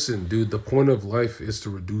 Listen, dude, the point of life is to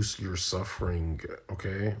reduce your suffering,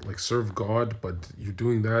 okay? Like, serve God, but you're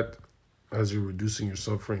doing that as you're reducing your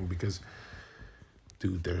suffering because,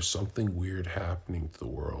 dude, there's something weird happening to the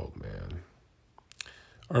world, man.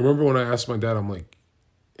 I remember when I asked my dad, I'm like,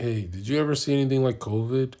 hey, did you ever see anything like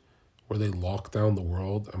COVID where they locked down the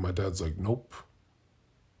world? And my dad's like, nope.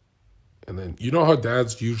 And then, you know how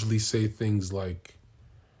dads usually say things like,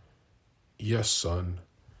 yes, son.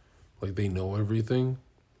 Like they know everything.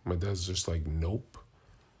 My dad's just like, nope.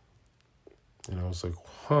 And I was like,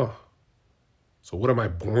 huh. So what, am I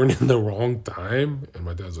born in the wrong time? And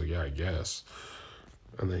my dad's like, yeah, I guess.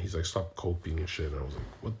 And then he's like, stop coping and shit. And I was like,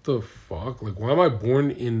 what the fuck? Like, why am I born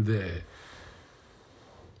in the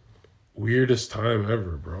weirdest time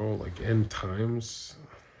ever, bro? Like, end times.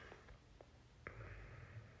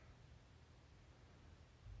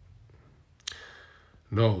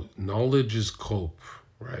 No, knowledge is cope,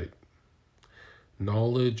 right?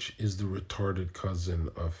 Knowledge is the retarded cousin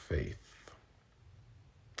of faith.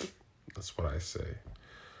 That's what I say,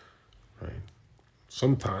 right?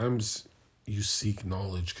 Sometimes you seek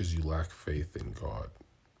knowledge because you lack faith in God,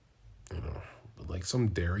 you know. But like some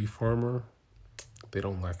dairy farmer, they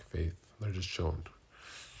don't lack faith. They're just chilling.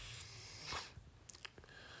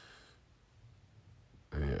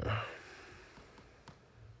 Yeah.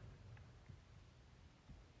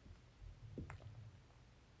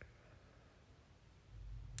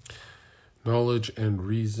 Knowledge and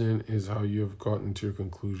reason is how you have gotten to your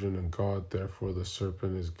conclusion, and God, therefore the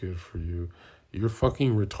serpent is good for you. You're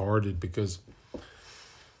fucking retarded because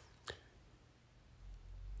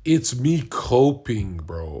It's me coping,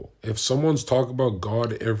 bro. If someone's talking about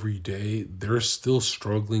God every day, they're still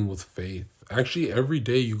struggling with faith. Actually, every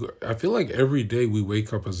day I feel like every day we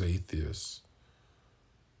wake up as atheists.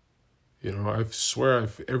 You know, I swear,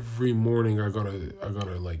 every morning I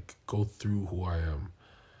gotta like go through who I am,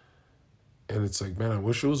 and it's like, man, I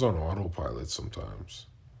wish it was on autopilot sometimes.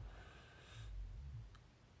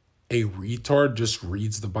 A retard just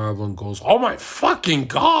reads the Bible and goes, "Oh my fucking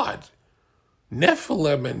God,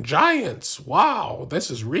 Nephilim and giants! Wow,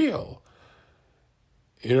 this is real."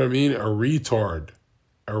 You know what I mean? A retard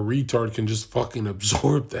can just fucking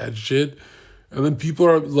absorb that shit. And then people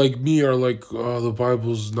are like me are like, oh, the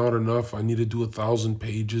Bible's not enough. I need to do 1,000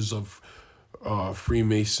 pages of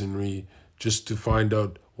Freemasonry just to find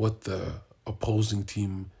out what the opposing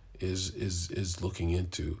team is looking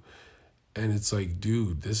into. And it's like,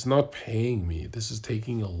 dude, this is not paying me. This is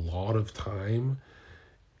taking a lot of time,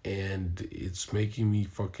 and it's making me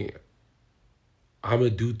fucking. I'm a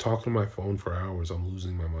dude talking to my phone for hours. I'm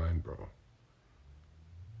losing my mind, bro.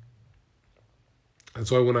 That's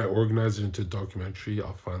why when I organize it into a documentary,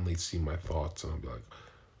 I'll finally see my thoughts and I'll be like,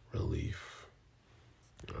 relief,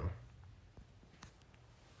 you know?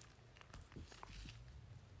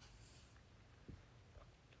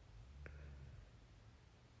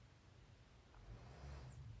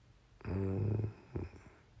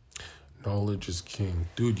 Knowledge is king.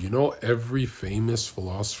 Dude, you know, every famous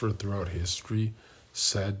philosopher throughout history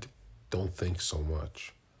said, don't think so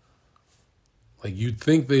much. Like, you'd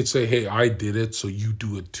think they'd say, hey, I did it, so you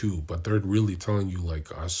do it too. But they're really telling you,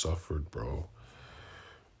 like, I suffered, bro.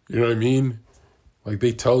 You know what I mean? Like,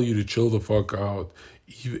 they tell you to chill the fuck out.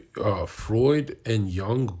 Freud and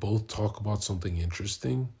Jung both talk about something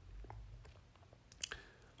interesting.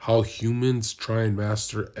 How humans try and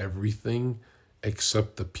master everything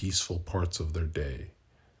except the peaceful parts of their day.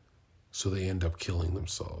 So they end up killing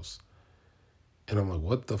themselves. And I'm like,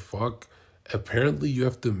 what the fuck? Apparently you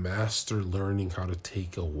have to master learning how to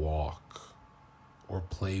take a walk or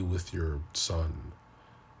play with your son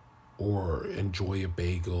or enjoy a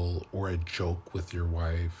bagel or a joke with your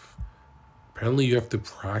wife. Apparently you have to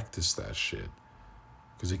practice that shit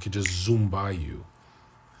because it could just zoom by you.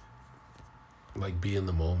 Like, be in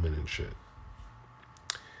the moment and shit.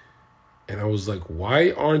 And I was like,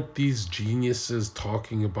 why aren't these geniuses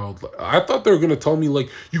talking about... I thought they were going to tell me, like,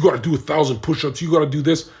 you got to do 1,000 push-ups, you got to do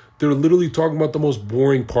this. They're literally talking about the most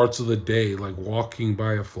boring parts of the day, like walking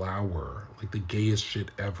by a flower, like the gayest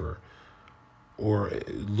shit ever. Or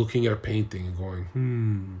looking at a painting and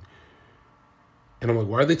going, And I'm like,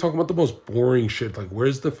 why are they talking about the most boring shit? Like,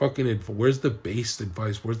 where's the base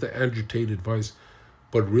advice? Where's the Andrew Tate advice?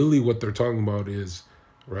 But really what they're talking about is,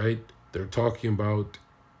 right? They're talking about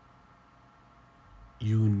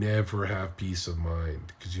you never have peace of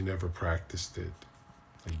mind because you never practiced it.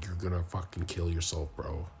 Like, you're gonna fucking kill yourself,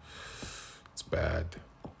 bro. It's bad.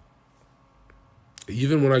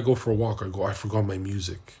 Even when I go for a walk, I forgot my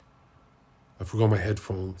music. I forgot my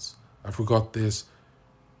headphones. I forgot this.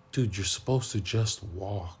 Dude, you're supposed to just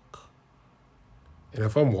walk. And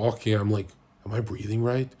if I'm walking, I'm like, am I breathing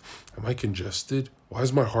right? Am I congested? Why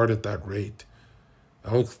is my heart at that rate?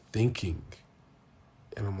 I'm like thinking.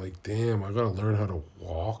 And I'm like, damn, I gotta learn how to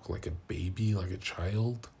walk like a baby, like a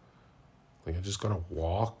child. Like, I just gotta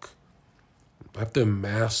walk. I have to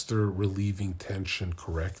master relieving tension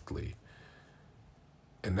correctly.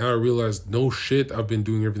 And now I realize, no shit, I've been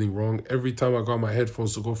doing everything wrong. Every time I got my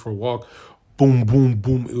headphones to go for a walk, boom, boom,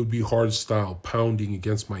 boom, it would be hard style, pounding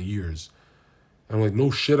against my ears. And I'm like, no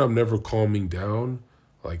shit, I'm never calming down.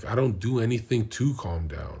 Like, I don't do anything to calm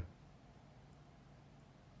down.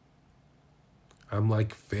 I'm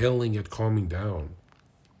like failing at calming down.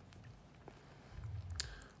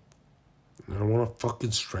 And I want to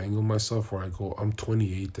fucking strangle myself where I go, I'm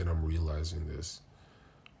 28 and I'm realizing this.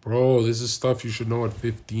 Bro, this is stuff you should know at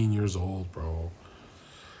 15 years old, bro.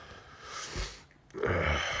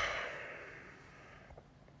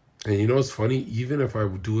 And you know what's funny? Even if I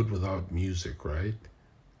would do it without music, right?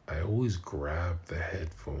 I always grab the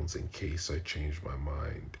headphones in case I change my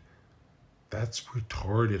mind. That's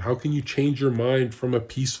retarded. How can you change your mind from a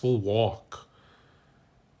peaceful walk?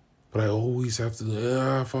 But I always have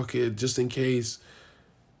to, fuck it, just in case.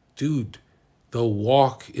 Dude, the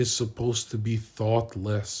walk is supposed to be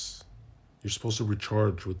thoughtless. You're supposed to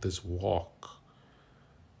recharge with this walk.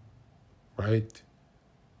 Right?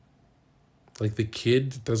 Like, the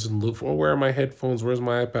kid doesn't look for, oh, where are my headphones? Where's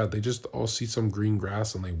my iPad? They just all see some green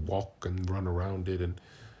grass and they walk and run around it, and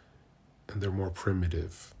they're more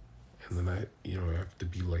primitive. And then I have to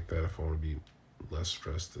be like that if I want to be less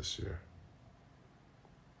stressed this year.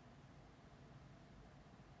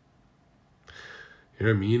 You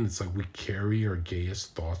know what I mean? It's like we carry our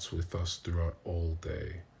gayest thoughts with us throughout all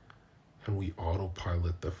day. And we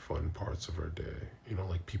autopilot the fun parts of our day. You know,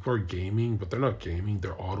 like people are gaming, but they're not gaming,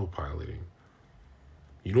 they're autopiloting.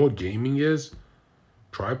 You know what gaming is?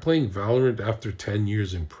 Try playing Valorant after 10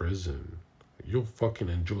 years in prison. You'll fucking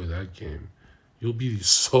enjoy that game. You'll be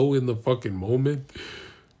so in the fucking moment.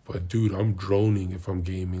 But dude, I'm droning if I'm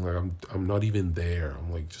gaming. Like I'm not even there.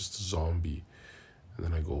 I'm like just a zombie. And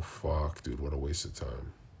then I go, fuck, dude, what a waste of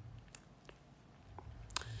time.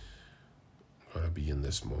 Gotta be in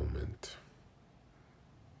this moment.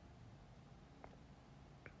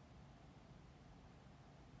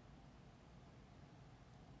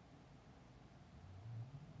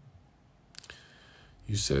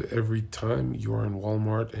 You said every time you are in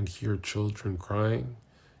Walmart and hear children crying,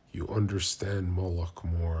 you understand Moloch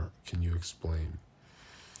more. Can you explain?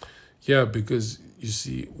 Yeah, because you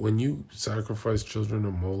see, when you sacrifice children to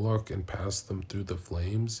Moloch and pass them through the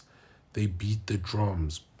flames, they beat the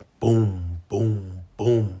drums. Boom, boom,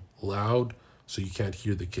 boom, loud, so you can't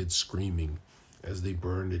hear the kids screaming as they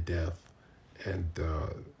burn to death. And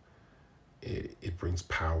it brings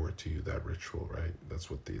power to you, that ritual, right? That's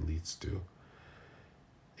what the elites do.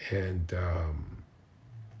 And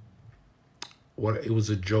what it was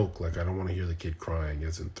a joke, like I don't want to hear the kid crying,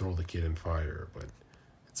 as in throw the kid in fire, but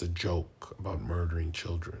it's a joke about murdering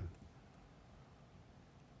children.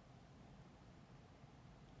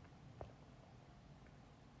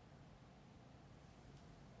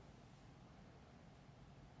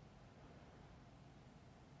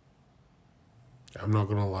 I'm not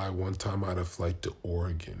gonna lie, one time I had a flight to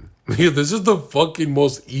Oregon. Yeah, this is the fucking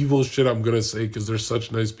most evil shit I'm gonna say because they're such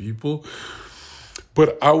nice people.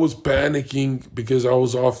 But I was panicking because I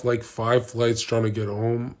was off like 5 flights trying to get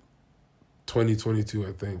home. 2022,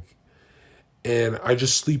 I think. And I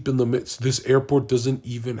just sleep in the midst. This airport doesn't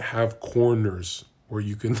even have corners where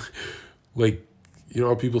you can, like, you know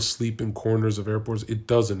how people sleep in corners of airports? It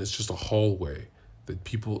doesn't. It's just a hallway that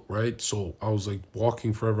people, right? So I was like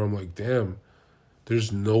walking forever. I'm like, damn,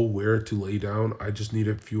 there's nowhere to lay down. I just need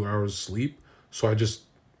a few hours sleep. So I just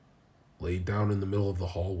laid down in the middle of the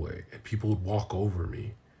hallway and people would walk over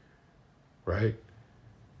me, right?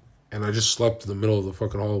 And I just slept in the middle of the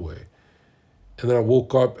fucking hallway. And then I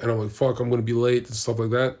woke up and I'm like, fuck, I'm going to be late and stuff like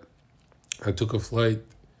that. I took a flight.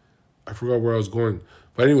 I forgot where I was going.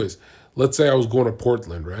 But anyways, let's say I was going to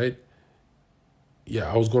Portland, right?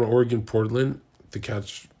 Yeah, I was going to Oregon, Portland to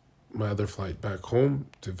catch my other flight back home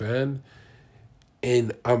to Van.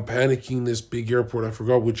 And I'm panicking this big airport. I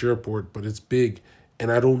forgot which airport, but it's big.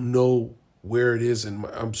 And I don't know where it is. And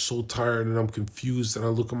I'm so tired and I'm confused. And I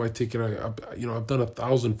look at my ticket. I've done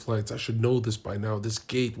 1,000 flights. I should know this by now. This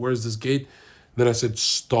gate, where's this gate? Then I said,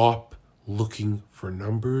 stop looking for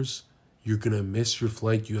numbers. You're going to miss your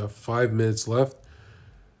flight. You have 5 minutes left.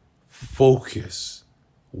 Focus.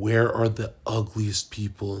 Where are the ugliest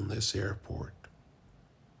people in this airport?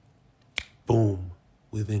 Boom.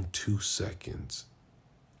 Within 2 seconds,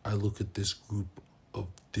 I look at this group of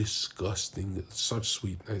disgusting, such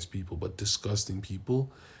sweet, nice people, but disgusting people.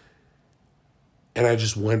 And I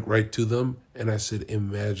just went right to them. And I said,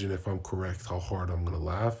 imagine if I'm correct, how hard I'm going to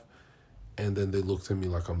laugh. And then they looked at me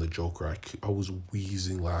like I'm the Joker. I was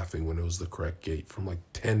wheezing laughing when it was the correct gate from like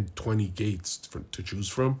 10, 20 gates to choose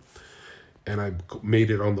from. And I made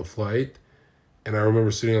it on the flight. And I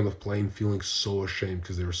remember sitting on the plane feeling so ashamed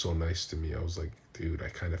because they were so nice to me. I was like, dude, I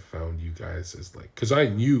kind of found you guys as like, because I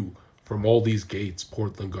knew from all these gates,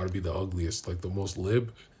 Portland got to be the ugliest, like the most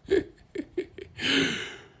lib.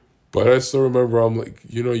 But I still remember, I'm like,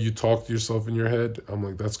 you talk to yourself in your head. I'm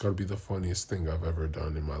like, that's got to be the funniest thing I've ever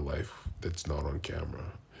done in my life that's not on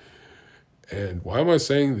camera. And why am I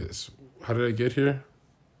saying this? How did I get here?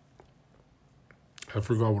 I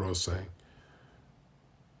forgot what I was saying.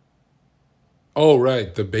 Oh,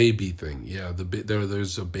 right, the baby thing. Yeah,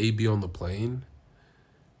 there's a baby on the plane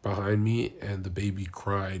behind me, and the baby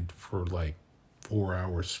cried for like 4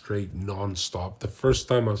 hours straight, nonstop. The first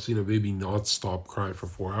time I've seen a baby not stop cry for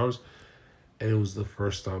 4 hours, and it was the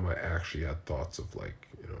first time I actually had thoughts of like,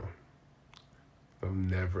 I'm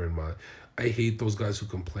never in my... I hate those guys who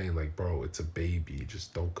complain like, bro, it's a baby,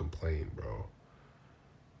 just don't complain, bro.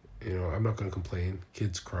 I'm not gonna complain.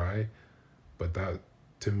 Kids cry, but that,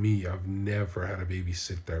 to me, I've never had a baby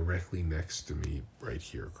sit directly next to me right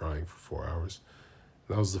here crying for 4 hours.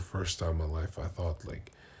 That was the first time in my life I thought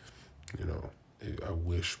like, I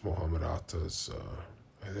wish Mohammed Atta's,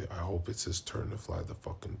 I hope it's his turn to fly the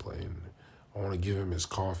fucking plane. I want to give him his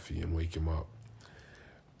coffee and wake him up.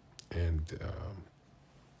 And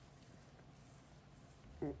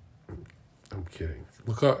I'm kidding.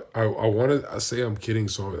 Look, I want to say I'm kidding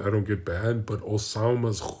so I don't get banned, but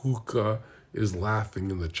Osama's hookah is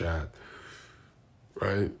laughing in the chat,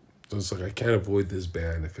 right? So it's like I can't avoid this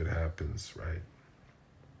ban if it happens, right?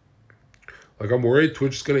 Like I'm worried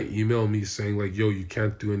Twitch is gonna email me saying like, "Yo, you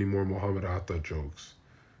can't do any more Muhammad Atta jokes,"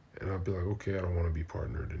 and I'll be like, "Okay, I don't want to be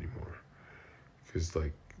partnered anymore," because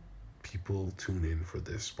like people tune in for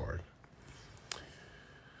this part.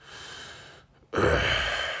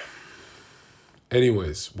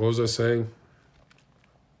 Anyways, what was I saying?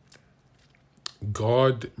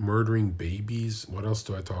 God murdering babies. What else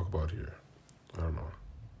do I talk about here? I don't know.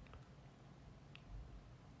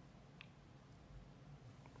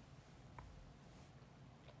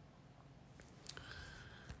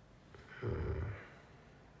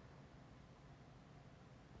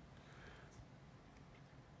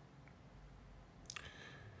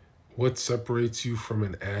 What separates you from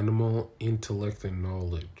an animal? Intellect and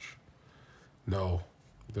knowledge. No,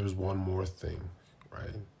 there's one more thing,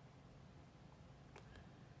 right?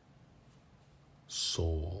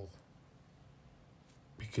 Soul.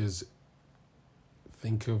 Because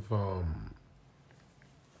think of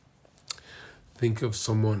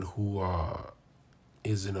someone who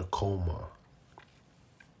is in a coma,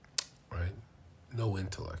 right? No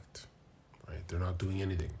intellect, right? They're not doing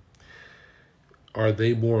anything. Are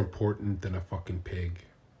they more important than a fucking pig?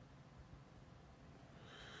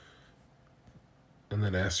 And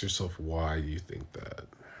then ask yourself, why do you think that?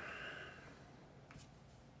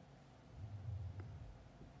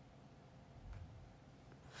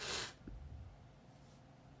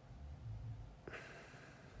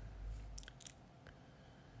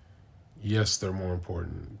 Yes, they're more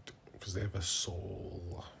important because they have a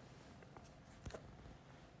soul.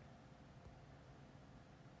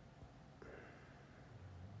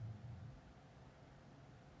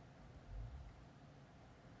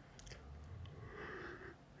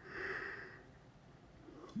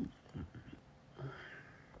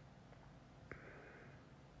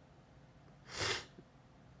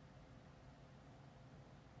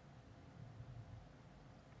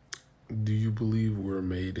 Do you believe we're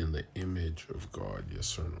made in the image of God?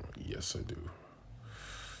 Yes or no? Yes, I do.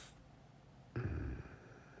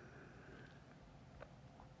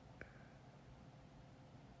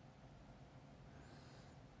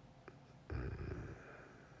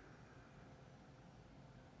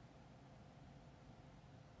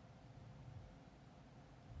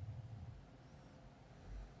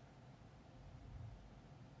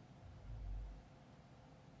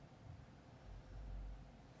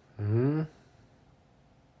 Hmm.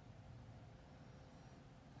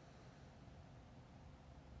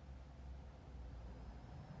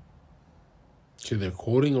 Okay, they're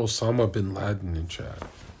quoting Osama bin Laden in chat.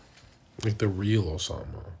 Like the real Osama.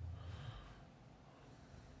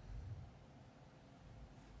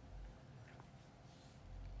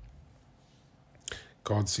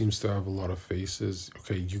 God seems to have a lot of faces.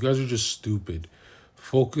 Okay, you guys are just stupid.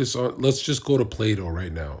 Focus on, let's just go to Plato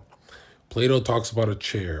right now. Plato talks about a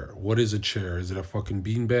chair. What is a chair? Is it a fucking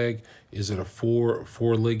beanbag? Is it a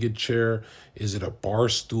four-legged chair? Is it a bar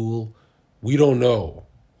stool? We don't know.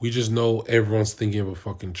 We just know everyone's thinking of a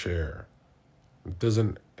fucking chair. It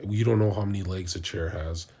doesn't, we don't know how many legs a chair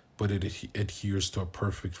has, but it adheres to a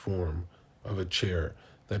perfect form of a chair.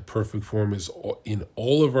 That perfect form is in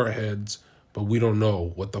all of our heads, but we don't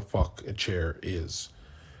know what the fuck a chair is.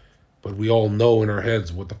 But we all know in our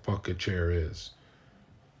heads what the fuck a chair is.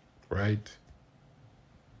 Right?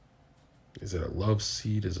 Is it a love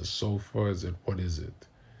seat? Is it a sofa? Is it, what is it?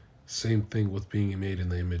 Same thing with being made in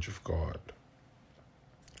the image of God.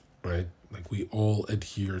 Right? Like we all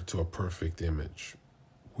adhere to a perfect image.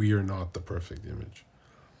 We are not the perfect image.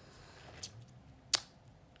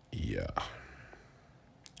 Yeah.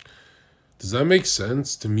 Does that make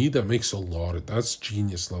sense? To me, that makes a lot of, that's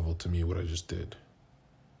genius level to me, what I just did.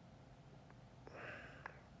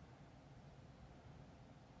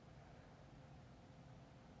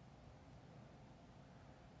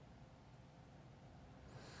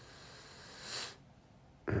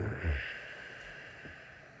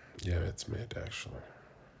 Yeah, it's mid, actually.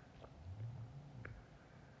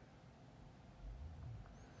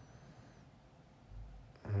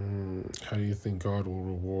 How do you think God will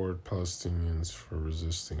reward Palestinians for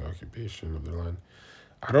resisting occupation of their land?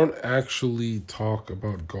 I don't actually talk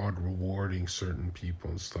about God rewarding certain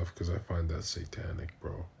people and stuff because I find that satanic,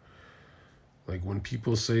 bro. Like when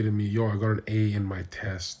people say to me, yo, I got an A in my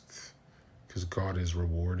test because God is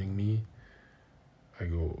rewarding me, I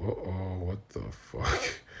go, uh-oh, what the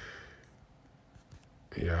fuck?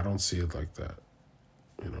 Yeah, I don't see it like that,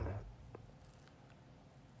 you know.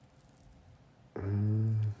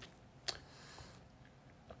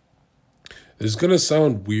 It's gonna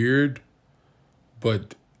sound weird,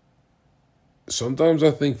 but sometimes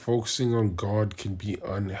I think focusing on God can be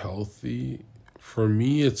unhealthy. For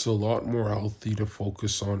me, it's a lot more healthy to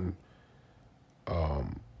focus on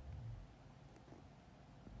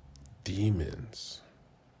demons.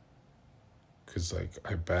 Because, like,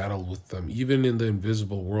 I battle with them. Even in the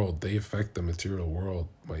invisible world, they affect the material world,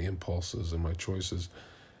 my impulses and my choices.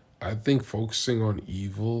 I think focusing on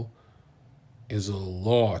evil is a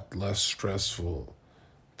lot less stressful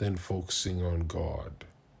than focusing on God,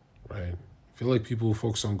 right? I feel like people who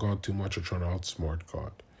focus on God too much are trying to outsmart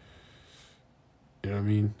God. You know what I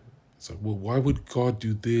mean? It's like, well, why would God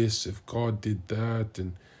do this if God did that?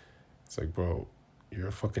 And it's like, bro, you're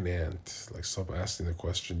a fucking ant. Like, stop asking the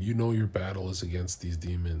question. You know your battle is against these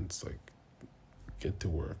demons. Like, get to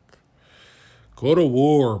work. Go to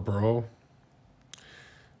war, bro.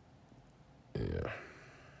 Yeah.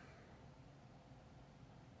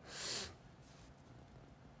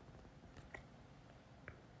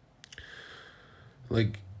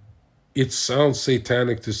 Like, it sounds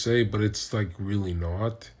satanic to say, but it's like really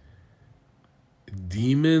not.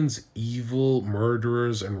 Demons, evil,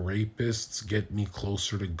 murderers, and rapists get me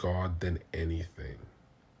closer to God than anything.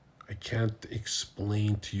 I can't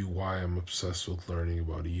explain to you why I'm obsessed with learning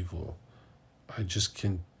about evil. I just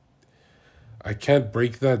can. I can't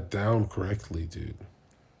break that down correctly, dude.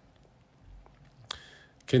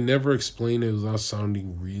 Can never explain it without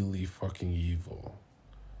sounding really fucking evil.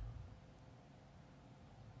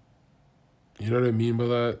 You know what I mean by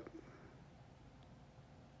that?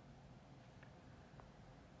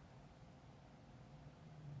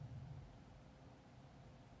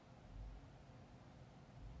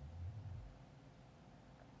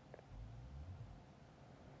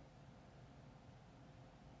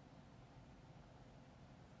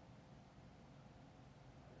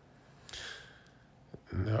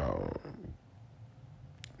 No.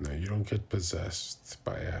 No, you don't get possessed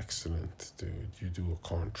by accident, dude. You do a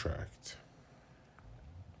contract.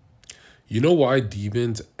 You know why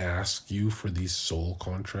demons ask you for these soul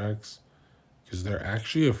contracts? Because they're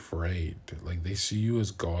actually afraid. Like, they see you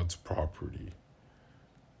as God's property.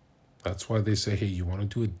 That's why they say, hey, you want to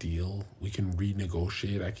do a deal? We can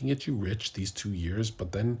renegotiate. I can get you rich these 2 years,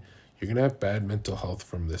 but then you're going to have bad mental health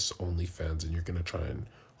from this OnlyFans and you're going to try and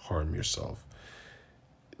harm yourself.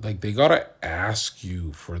 Like, they got to ask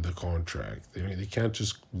you for the contract. They can't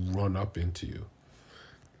just run up into you.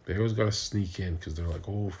 They always got to sneak in because they're like,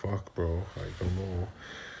 oh, fuck, bro. I don't know.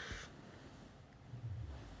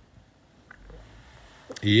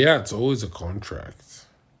 Yeah, it's always a contract.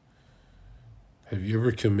 Have you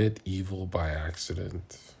ever commit evil by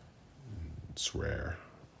accident? It's rare.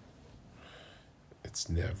 It's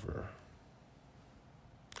never.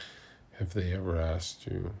 Have they ever asked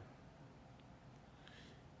you?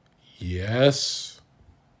 Yes.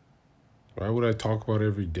 Why would I talk about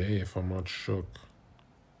every day if I'm not shook?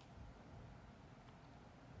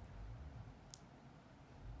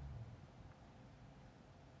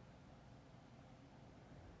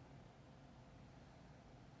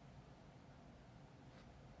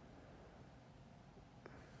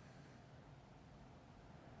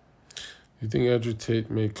 You think Andrew Tate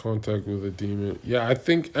made contact with a demon? Yeah, I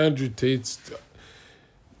think Andrew Tate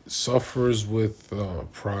suffers with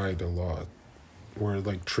pride a lot. Where,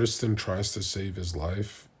 like, Tristan tries to save his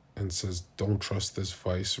life and says, don't trust this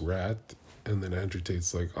vice rat. And then Andrew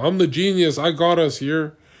Tate's like, I'm the genius. I got us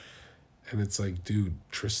here. And it's like, dude,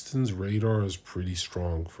 Tristan's radar is pretty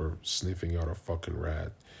strong for sniffing out a fucking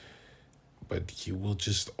rat. But he will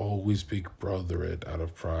just always big brother it out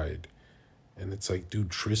of pride. And it's like,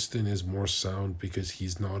 dude, Tristan is more sound because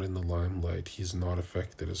he's not in the limelight. He's not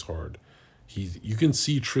affected as hard. You can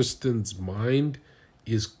see Tristan's mind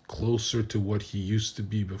is closer to what he used to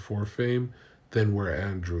be before fame than where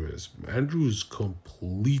Andrew is. Andrew is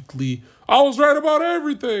completely, I was right about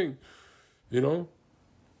everything, you know?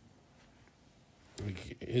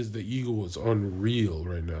 Like, the ego is unreal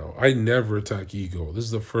right now. I never attack ego. This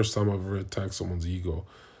is the first time I've ever attacked someone's ego.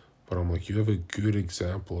 But I'm like, you have a good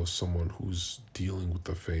example of someone who's dealing with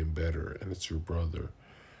the fame better, and it's your brother,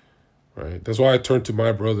 right? That's why I turned to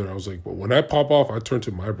my brother. I was like, well, when I pop off, I turn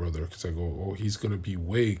to my brother because I go, oh, he's going to be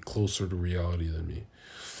way closer to reality than me.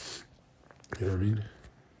 You know what I mean?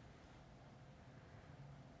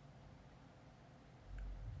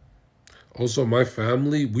 Also, my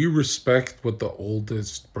family, we respect what the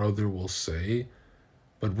oldest brother will say,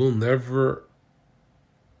 but we'll never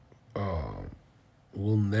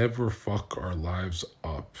fuck our lives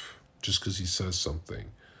up just because he says something.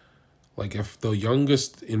 Like, if the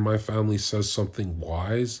youngest in my family says something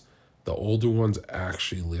wise, The older ones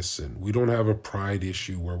actually listen. We don't have a pride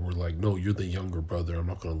issue where we're like, no, you're the younger brother, I'm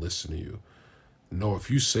not going to listen to you. No, if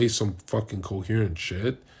you say some fucking coherent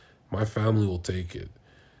shit, my family will take it.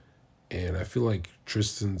 And I feel like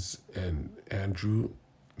Tristan's and Andrew,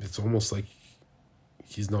 it's almost like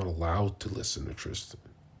he's not allowed to listen to Tristan.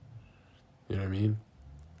 You know what I mean?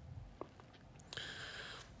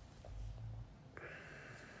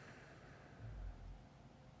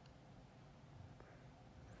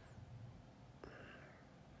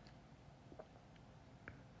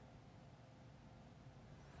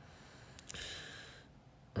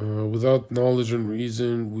 Without knowledge and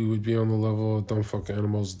reason, we would be on the level of dumb fuck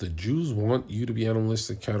animals. The Jews want you to be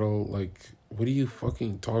animalistic cattle. Like, what are you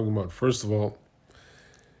fucking talking about? First of all,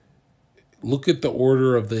 look at the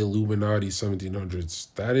order of the Illuminati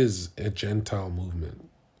 1700s. That is a Gentile movement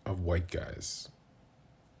of white guys.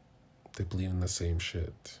 They believe in the same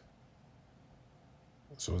shit.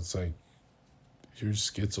 So it's like, you're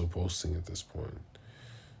schizo posting at this point.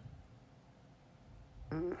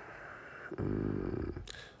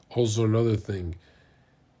 Also, another thing,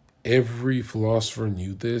 every philosopher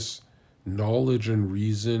knew this. Knowledge and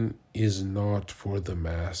reason is not for the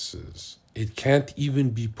masses. It can't even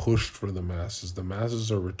be pushed for the masses. The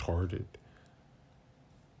masses are retarded.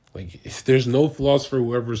 Like, there's no philosopher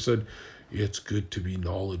who ever said, it's good to be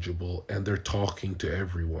knowledgeable, and they're talking to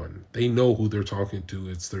everyone. They know who they're talking to.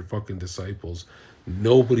 It's their fucking disciples.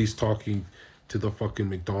 Nobody's talking to the fucking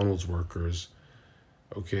McDonald's workers.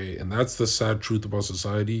 Okay, and that's the sad truth about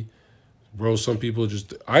society. Bro, some people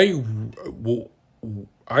just... I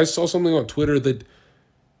saw something on Twitter that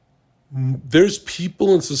there's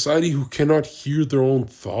people in society who cannot hear their own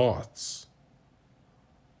thoughts.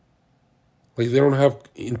 Like, they don't have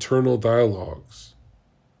internal dialogues.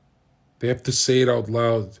 They have to say it out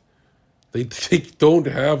loud. They don't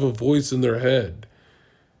have a voice in their head.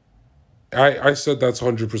 I said that's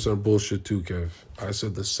 100% bullshit too, Kev. I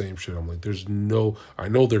said the same shit. I'm like, there's no... I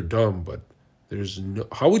know they're dumb, but there's no...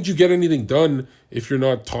 How would you get anything done if you're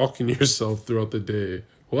not talking to yourself throughout the day?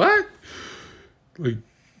 What? Like,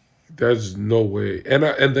 there's no way. And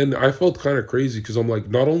then I felt kind of crazy because I'm like,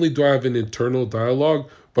 not only do I have an internal dialogue,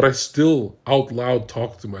 but I still out loud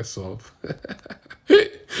talk to myself.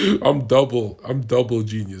 I'm double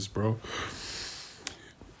genius, bro.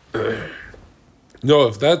 No,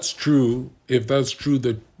 if that's true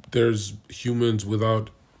that there's humans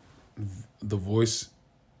without the voice,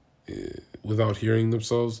 without hearing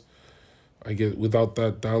themselves, I get without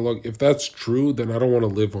that dialogue. If that's true, then I don't want to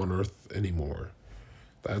live on Earth anymore.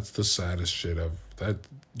 That's the saddest shit I've... That,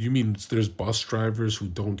 you mean there's bus drivers who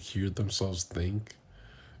don't hear themselves think?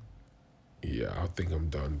 Yeah, I think I'm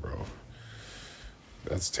done, bro.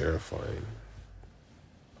 That's terrifying.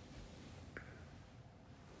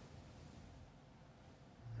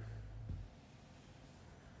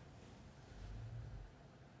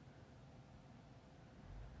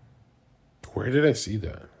 Where did I see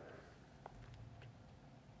that?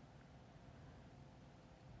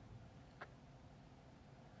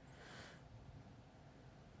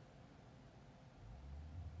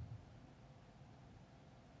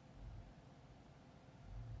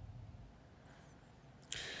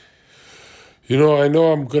 You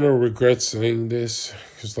know I'm gonna regret saying this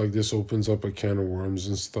because, like, this opens up a can of worms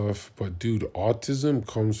and stuff. But, dude, autism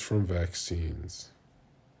comes from vaccines.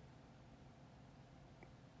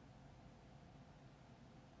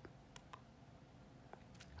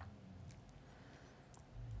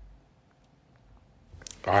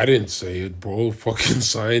 I didn't say it, bro. Fucking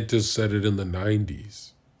scientists said it in the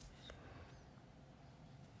 90s.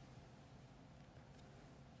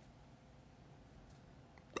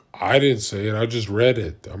 I didn't say it. I just read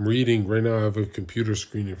it. I'm reading right now. I have a computer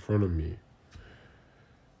screen in front of me.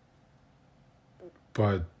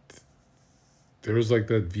 But there was like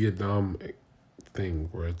that Vietnam thing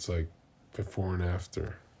where it's like before and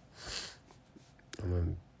after.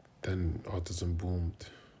 And then autism boomed.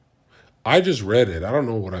 I just read it. I don't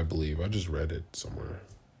know what I believe. I just read it somewhere.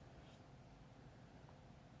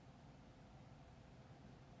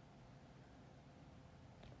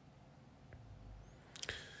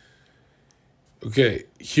 Okay,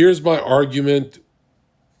 here's my argument.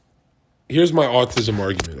 Here's my autism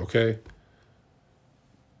argument, okay?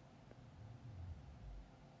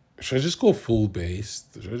 Should I just go full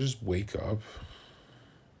based? Should I just wake up?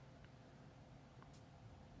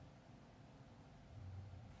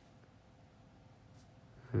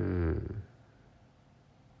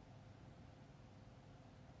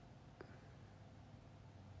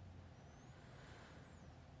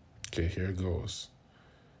 Okay, here it goes.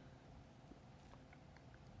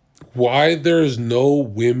 Why there's no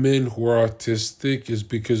women who are autistic is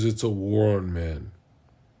because it's a war on men.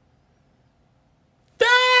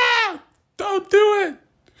 Ah! Don't do it.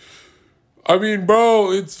 I mean,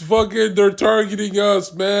 bro, it's fucking, they're targeting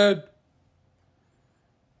us, man.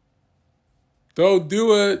 Don't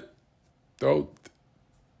do it. Don't.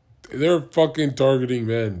 They're fucking targeting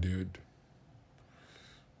men, dude.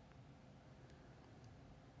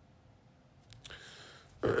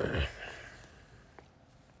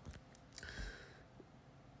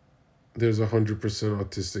 There's 100%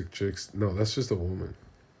 autistic chicks. No, that's just a woman.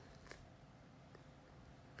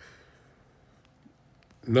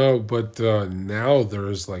 No, but now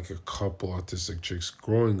there's like a couple autistic chicks.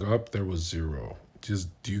 Growing up, there was zero. Just,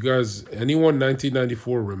 do you guys, anyone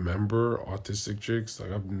 1994 remember autistic chicks?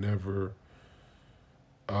 Like, I've never,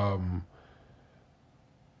 um,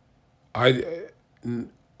 I,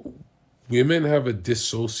 women have a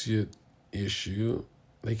dissociate issue.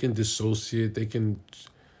 They can dissociate. They can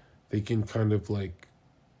kind of like,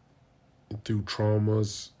 through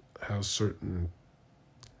traumas, have certain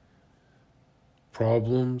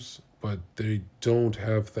problems, but they don't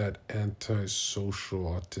have that antisocial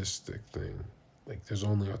autistic thing. Like, there's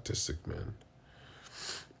only autistic men.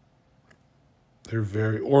 They're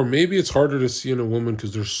very, or maybe it's harder to see in a woman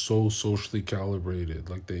because they're so socially calibrated.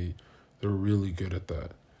 Like, they're really good at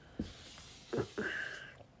that.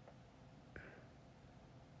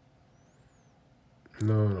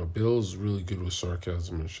 No, Bill's really good with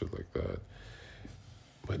sarcasm and shit like that.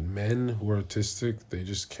 But men who are autistic, they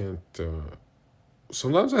just can't.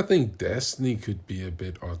 Sometimes I think Destiny could be a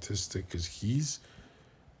bit autistic because he's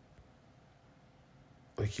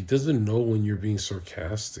like, he doesn't know when you're being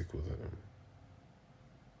sarcastic with him.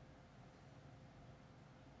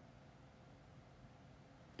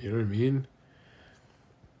 You know what I mean?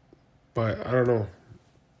 But I don't know.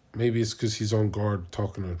 Maybe it's because he's on guard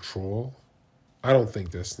talking to a troll. I don't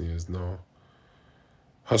think Destiny is, no.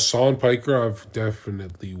 Hassan Piker, I've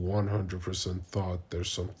definitely 100% thought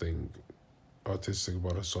there's something autistic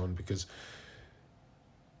about Hassan because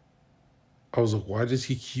I was like, why does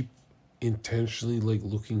he keep intentionally like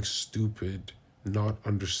looking stupid, not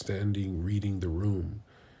understanding, reading the room?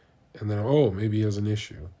 And then, oh, maybe he has an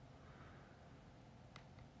issue.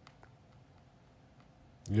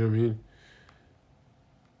 You know what I mean?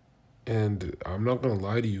 And I'm not gonna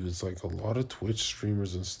lie to you, it's like a lot of Twitch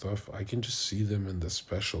streamers and stuff, I can just see them in the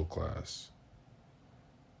special class.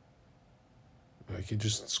 I can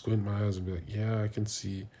just squint my eyes and be like, yeah, I can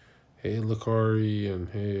see, hey, Lakari, and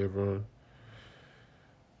hey, everyone.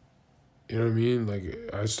 You know what I mean? Like,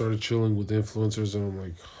 I started chilling with influencers, and I'm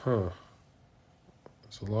like, huh.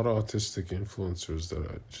 There's a lot of autistic influencers that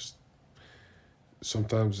I just,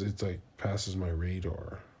 sometimes it like passes my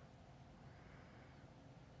radar.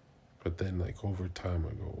 But then, like, over time,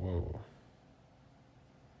 I go, whoa.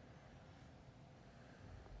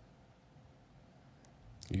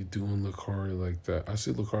 You doing Lakari like that? I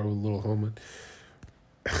see Lakari with a little helmet.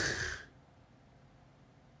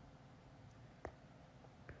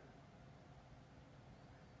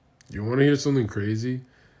 You want to hear something crazy?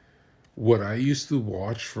 What I used to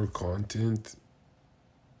watch for content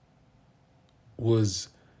was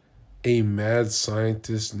a mad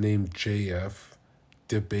scientist named JF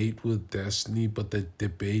debate with Destiny, but the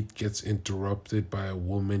debate gets interrupted by a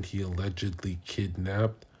woman he allegedly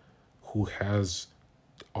kidnapped who has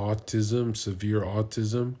autism, severe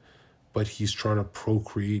autism, but he's trying to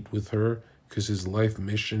procreate with her because his life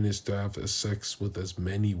mission is to have sex with as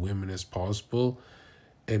many women as possible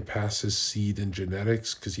and pass his seed and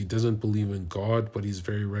genetics because he doesn't believe in God, but he's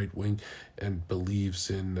very right wing and believes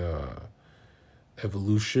in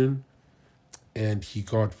evolution. And he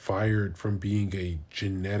got fired from being a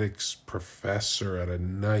genetics professor at a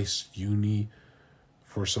nice uni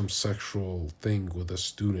for some sexual thing with a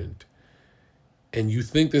student. And you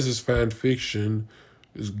think this is fan fiction,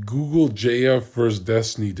 is Google JF versus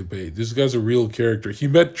Destiny debate. This guy's a real character. He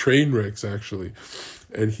met Trainwrecks, actually.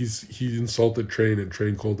 And he insulted Train, and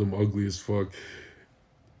Train called him ugly as fuck.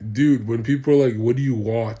 Dude, when people are like, what do you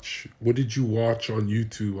watch? What did you watch on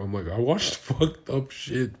YouTube? I'm like, I watched fucked up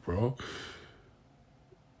shit, bro.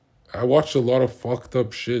 I watched a lot of fucked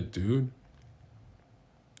up shit, dude.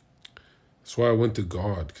 That's why I went to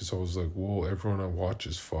God, because I was like, whoa, everyone I watch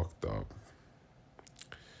is fucked up.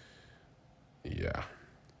 Yeah.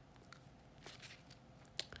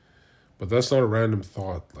 But that's not a random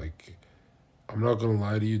thought. Like, I'm not going to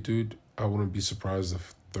lie to you, dude. I wouldn't be surprised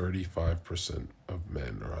if 35% of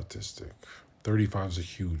men are autistic. 35 is a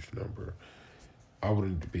huge number. I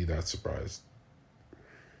wouldn't be that surprised.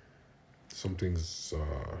 Something's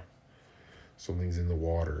in the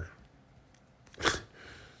water.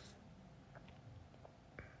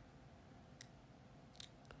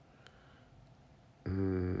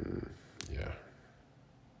 Yeah.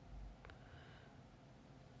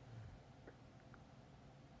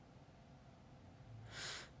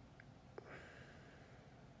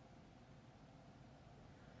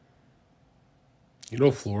 You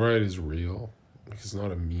know, fluoride is real. Like, it's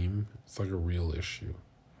not a meme. It's like a real issue.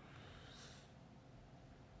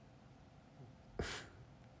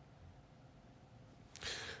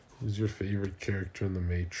 Who's your favorite character in The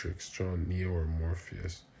Matrix? John, Neo, or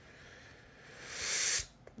Morpheus?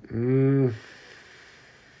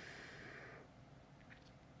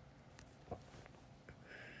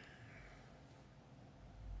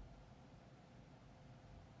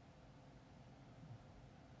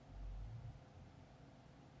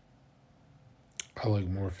 I like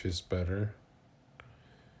Morpheus better.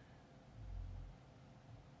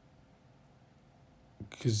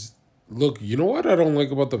 Because, look, you know what I don't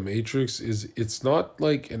like about The Matrix is it's not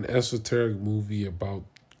like an esoteric movie about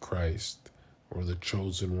Christ or the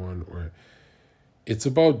chosen one, or it's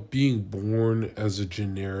about being born as a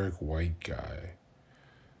generic white guy.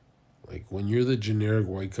 Like, when you're the generic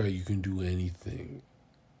white guy, you can do anything.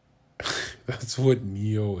 That's what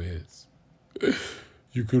Neo is.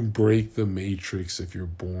 You can break the Matrix if you're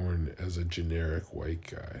born as a generic white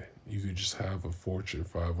guy. You could just have a Fortune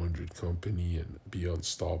 500 company and be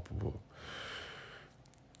unstoppable.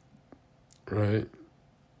 Right?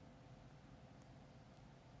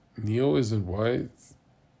 Neo isn't white.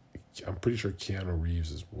 I'm pretty sure Keanu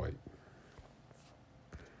Reeves is white.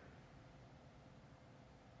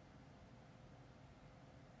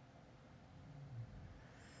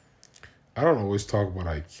 I don't always talk about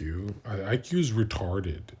IQ. IQ is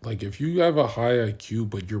retarded. Like, if you have a high IQ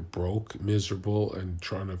but you're broke, miserable, and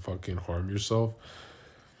trying to fucking harm yourself,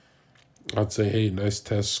 I'd say, hey, nice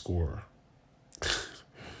test score.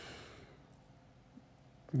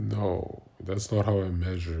 No, that's not how I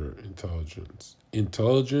measure intelligence.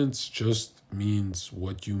 Intelligence just means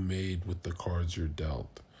what you made with the cards you're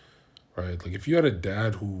dealt, right? Like, if you had a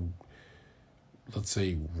dad who, let's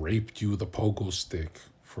say, raped you with a pogo stick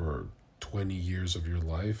for 20 years of your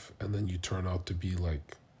life, and then you turn out to be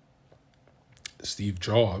like Steve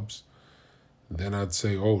Jobs, then I'd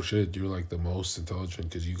say, oh shit, you're like the most intelligent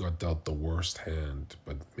because you got dealt the worst hand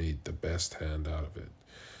but made the best hand out of it.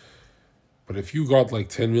 But if you got like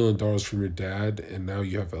 $10 million from your dad and now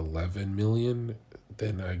you have 11 million,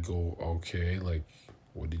 then I go, okay, like,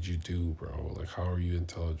 what did you do, bro? Like, how are you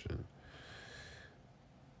intelligent?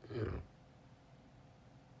 You know.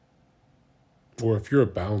 Or if you're a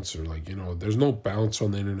bouncer, like, you know, there's no bouncer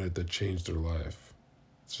on the internet that changed their life.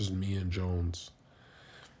 It's just me and Jones.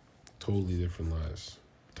 Totally different lives.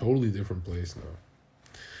 Totally different place now.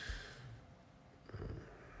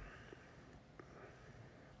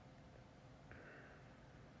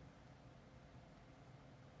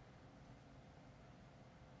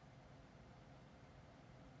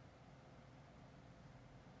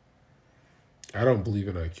 I don't believe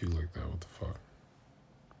in IQ like that. What the fuck?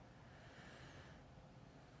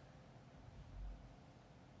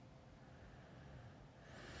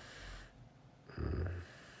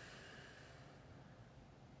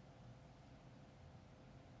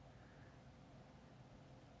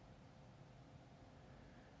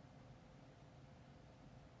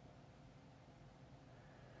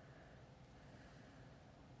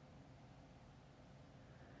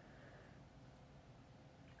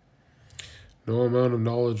 No amount of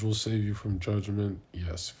knowledge will save you from judgment.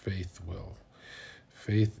 Yes, faith will.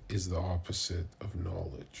 Faith is the opposite of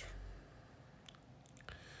knowledge.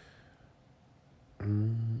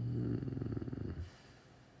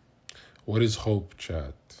 What is hope,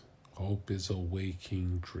 chat? Hope is a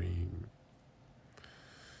waking dream.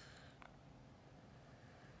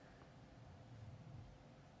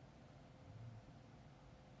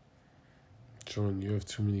 John, you have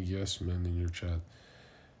too many yes men in your chat.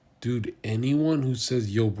 Dude, anyone who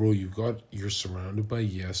says, yo, bro, you're surrounded by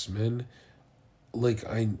yes men, like,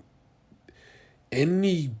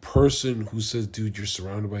 any person who says, dude, you're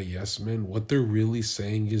surrounded by yes men, what they're really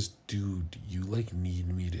saying is, dude, you, like,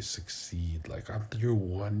 need me to succeed. Like, I'm your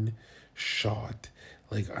one shot.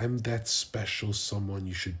 Like, I'm that special someone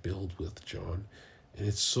you should build with, John. And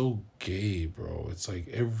it's so gay, bro. It's like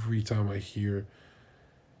every time I hear,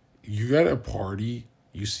 you're at a party,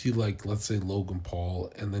 you see, like, let's say Logan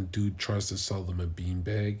Paul, and then dude tries to sell them a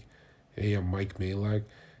beanbag. Hey, I'm Mike Malak.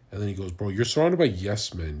 And then he goes, bro, you're surrounded by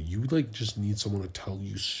yes men. You, like, just need someone to tell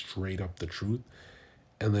you straight up the truth.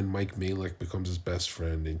 And then Mike Malek becomes his best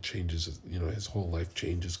friend and changes, you know, his whole life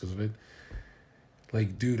changes because of it.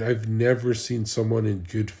 Like, dude, I've never seen someone in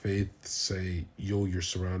good faith say, yo, you're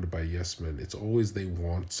surrounded by yes men. It's always they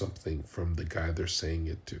want something from the guy they're saying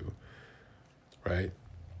it to. right?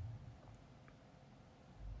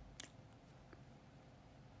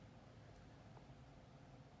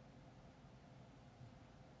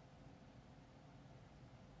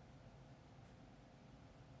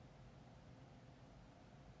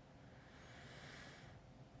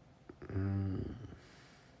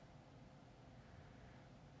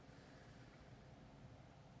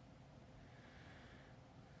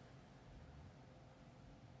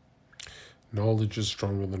 Knowledge is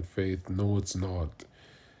stronger than faith. No, it's not.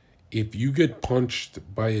 If you get punched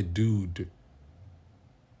by a dude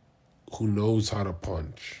who knows how to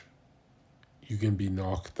punch, you can be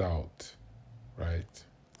knocked out, right?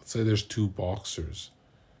 Let's say there's two boxers.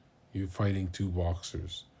 You're fighting two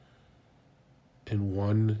boxers. And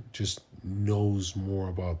one just knows more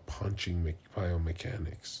about punching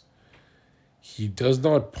biomechanics. He does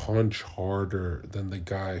not punch harder than the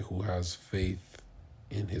guy who has faith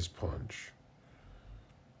in his punch.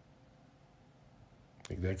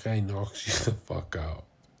 Like, that guy knocks you the fuck out.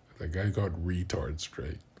 That guy got retard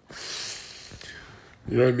straight.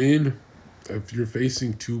 You know what I mean? If you're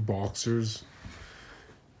facing two boxers,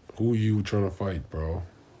 who are you trying to fight, bro?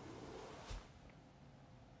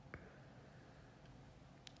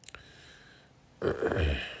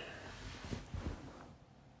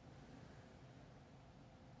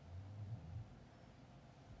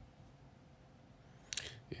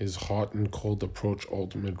 Is hot and cold approach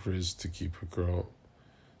ultimate risk to keep a girl?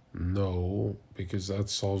 No, because that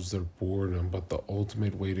solves their boredom. But the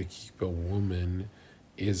ultimate way to keep a woman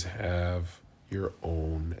is have your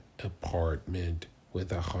own apartment with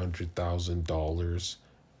 $100,000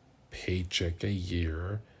 paycheck a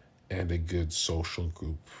year and a good social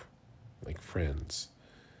group, like friends.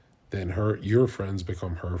 Then your friends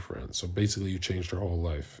become her friends. So basically you changed her whole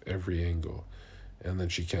life, every angle. And then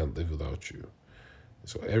she can't live without you.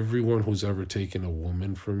 So everyone who's ever taken a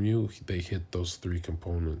woman from you, they hit those three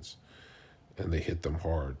components, and they hit them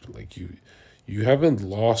hard. Like, you haven't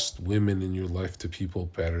lost women in your life to people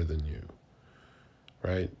better than you,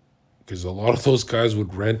 right? Because a lot of those guys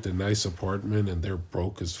would rent a nice apartment and they're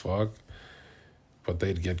broke as fuck, but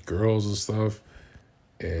they'd get girls and stuff,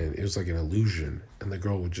 and it was like an illusion. And the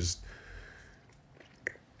girl would just...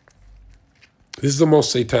 This is the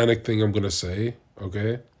most satanic thing I'm gonna say,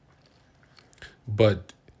 okay?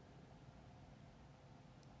 But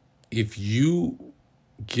if you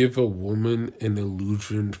give a woman an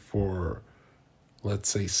illusion for, let's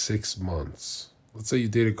say, 6 months, let's say you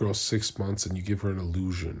date a girl 6 months and you give her an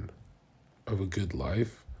illusion of a good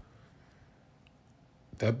life,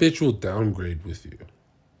 that bitch will downgrade with you.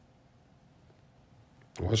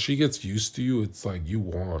 Once she gets used to you, it's like you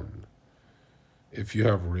won. If you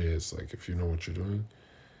have riz, like if you know what you're doing.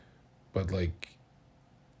 But like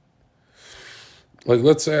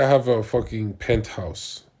let's say I have a fucking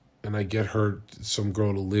penthouse and I get her, some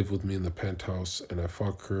girl, to live with me in the penthouse, and I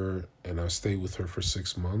fuck her and I stay with her for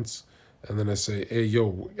 6 months. And then I say, hey,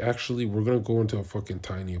 yo, actually, we're going to go into a fucking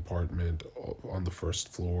tiny apartment on the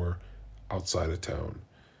first floor outside of town.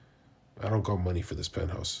 I don't got money for this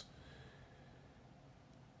penthouse.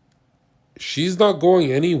 She's not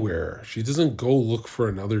going anywhere. She doesn't go look for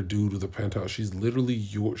another dude with a penthouse. She's literally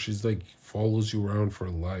she's like follows you around for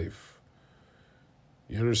life.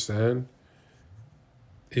 You understand?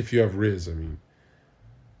 If you have riz, I mean.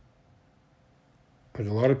 Like,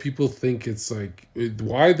 a lot of people think it's like,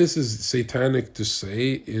 why this is satanic to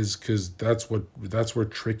say is because that's where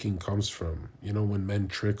tricking comes from. You know, when men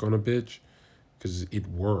trick on a bitch, because it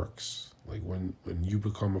works. Like, when you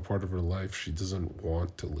become a part of her life, she doesn't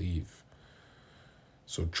want to leave.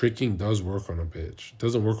 So tricking does work on a bitch. It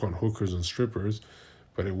doesn't work on hookers and strippers,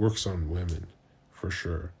 but it works on women, for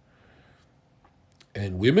sure.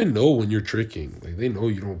 And women know when you're tricking. Like, they know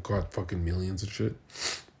you don't got fucking millions of shit.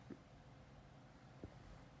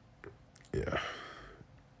 Yeah.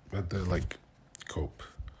 But they like cope.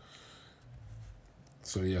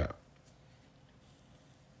 So yeah.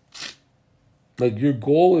 Like, your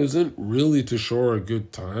goal isn't really to show her a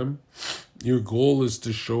good time. Your goal is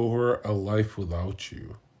to show her a life without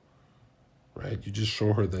you. Right? You just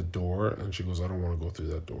show her that door and she goes, I don't want to go through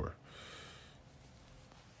that door.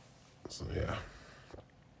 So yeah.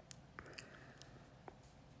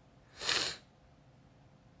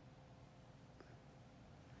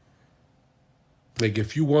 Like,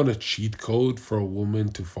 if you want a cheat code for a woman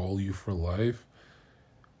to follow you for life,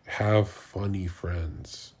 have funny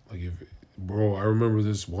friends. Like, bro, I remember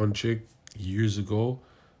this one chick years ago.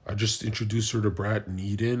 I just introduced her to Brad and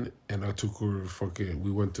Eden, and I took her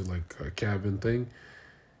we went to like a cabin thing,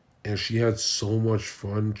 and she had so much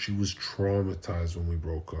fun. She was traumatized when we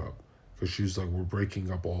broke up, because she was like, we're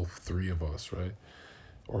breaking up, all three of us, right?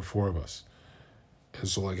 Or four of us. And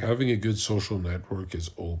so, like, having a good social network is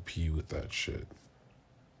OP with that shit.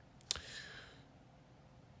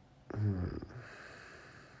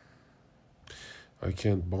 I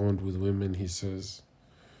can't bond with women, he says.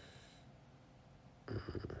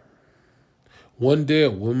 One day a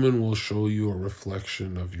woman will show you a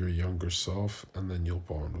reflection of your younger self, and then you'll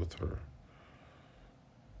bond with her.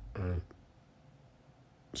 Right?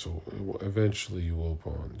 So eventually you will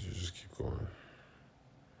bond. You just keep going.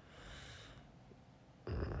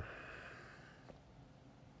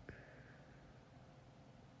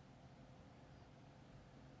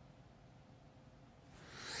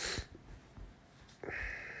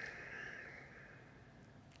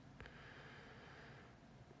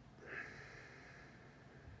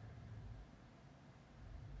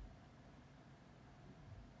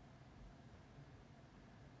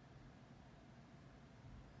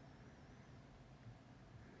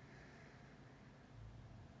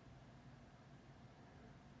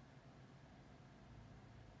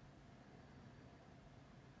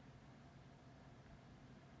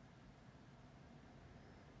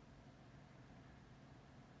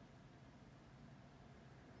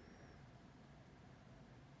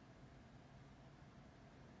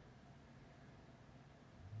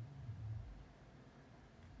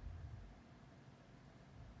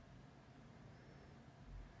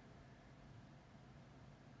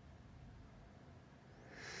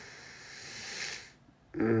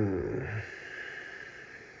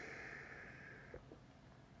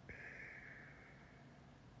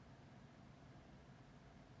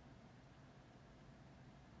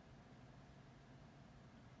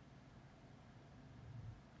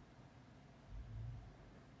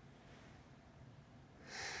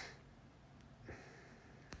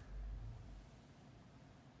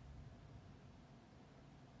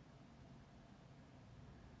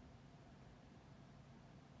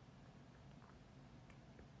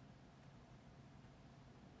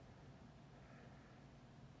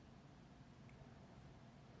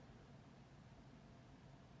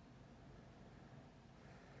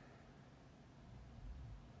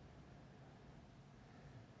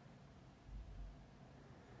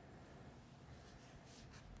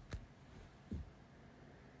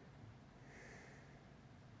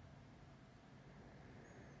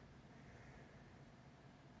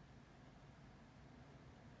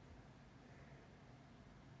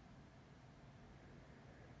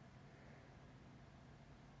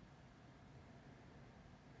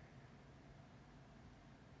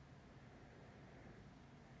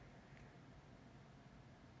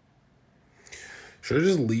 Should I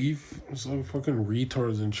just leave? It's like fucking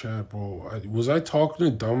retards in chat, bro. Was I talking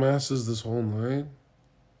to dumbasses this whole night?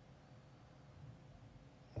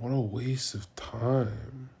 What a waste of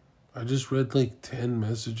time. I just read like 10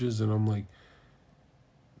 messages and I'm like,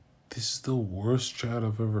 this is the worst chat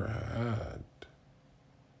I've ever had.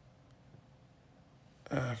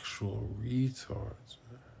 Actual retards,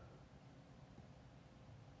 man.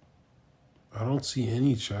 I don't see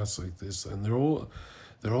any chats like this, and they're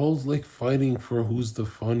all like fighting for who's the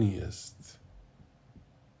funniest.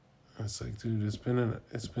 It's like, dude, it's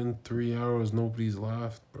been 3 hours, nobody's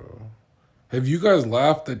laughed, bro. Have you guys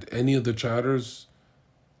laughed at any of the chatters?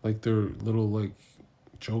 Like their little like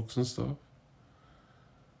jokes and stuff?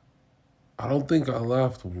 I don't think I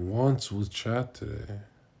laughed once with chat today.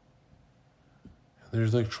 They're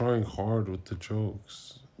like trying hard with the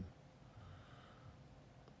jokes.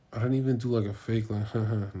 I didn't even do like a fake like,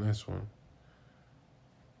 haha, nice one.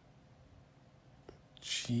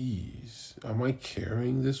 Jeez. Am I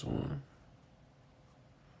carrying this one?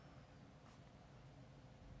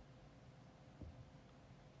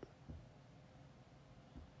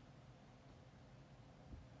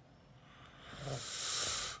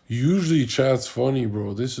 Usually chat's funny,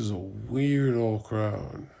 bro. This is a weird old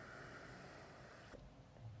crowd.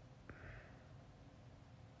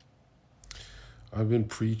 I've been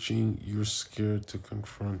preaching, you're scared to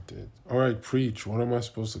confront it. Alright, preach. What am I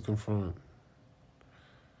supposed to confront?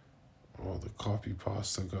 Oh, the copy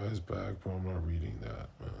pasta guy's back, bro. I'm not reading that,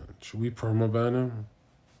 man. Should we permaban him?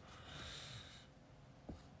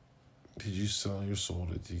 Did you sell your soul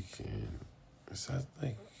to Deacon? Is that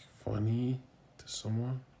like funny to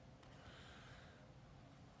someone?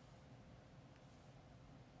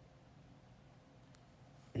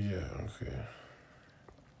 Yeah, okay.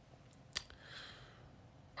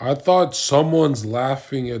 I thought someone's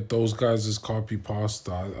laughing at those guys' copy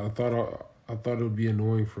pasta. I thought it would be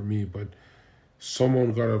annoying for me, but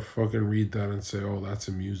someone gotta fucking read that and say, "Oh, that's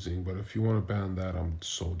amusing." But if you want to ban that, I'm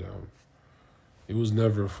so down. It was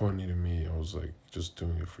never funny to me. I was like just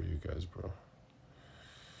doing it for you guys, bro.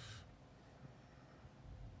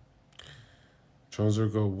 Jon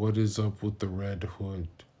Zherka, what is up with the red hood?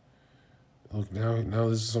 Look, now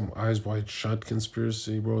this is some eyes wide shut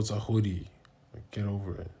conspiracy, bro. It's a hoodie. Like, get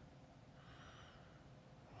over it.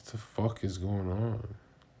 What the fuck is going on?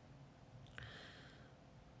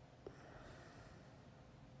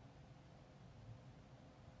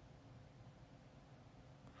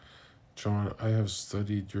 Jon, I have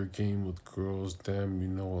studied your game with girls. Damn, you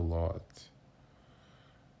know a lot.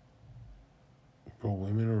 Bro,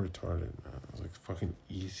 women are retarded, man. It's like the fucking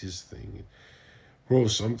easiest thing. Bro,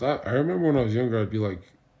 sometimes I remember when I was younger, I'd be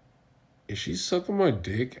like, is she sucking my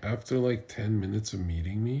dick after like 10 minutes of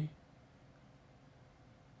meeting me?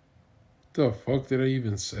 What the fuck did I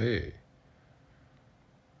even say?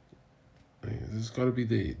 Like,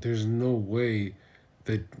 there's no way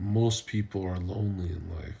that most people are lonely in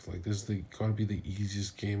life. Like, gotta be the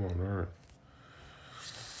easiest game on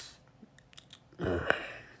earth.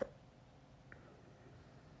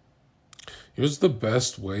 Here's the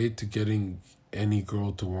best way to getting any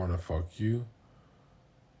girl to want to fuck you.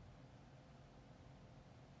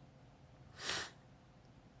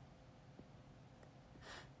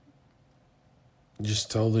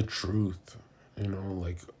 Just tell the truth. You know,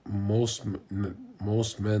 like most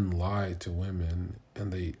men lie to women,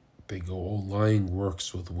 and they go, oh, lying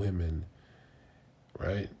works with women,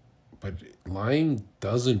 right? But lying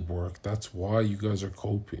doesn't work. That's why you guys are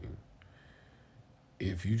coping.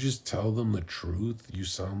 If you just tell them the truth, you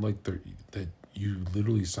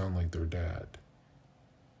literally sound like their dad,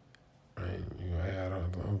 right? I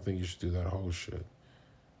don't think you should do that whole shit,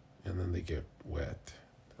 and then they get wet.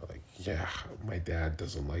 They're like, yeah, my dad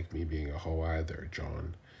doesn't like me being a hoe either,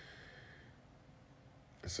 Jon.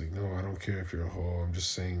 It's like, no, I don't care if you're a hoe. I'm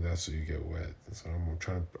just saying that so you get wet. So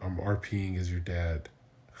I'm RPing as your dad.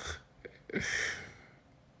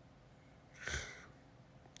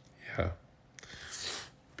 Yeah.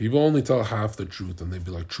 People only tell half the truth and they'd be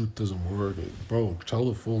like, truth doesn't work. Bro, tell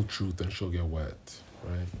the full truth and she'll get wet,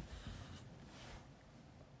 right?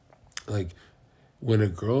 Like, when a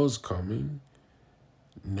girl is coming,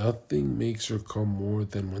 nothing makes her come more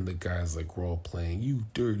than when the guy's like role playing, you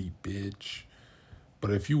dirty bitch. But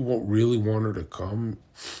if you really want her to come,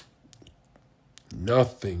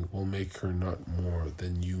 nothing will make her nut more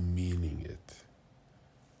than you meaning it.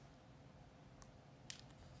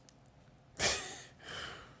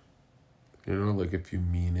 You know, like if you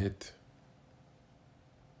mean it.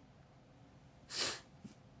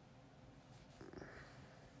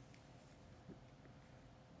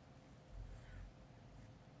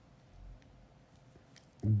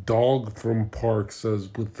 Dog from Park says,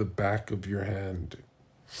 with the back of your hand.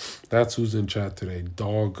 That's who's in chat today.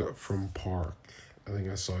 Dog from Park. I think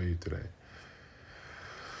I saw you today.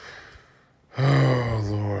 Oh,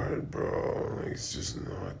 Lord, bro. It's just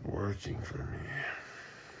not working for me.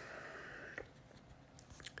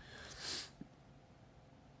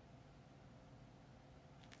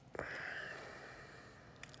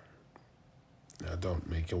 Now, don't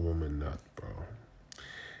make a woman nut, bro.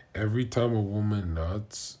 Every time a woman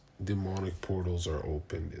nuts, demonic portals are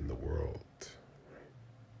opened in the world.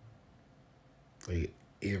 Like,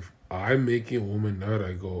 if I'm making a woman nut,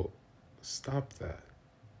 I go, stop that.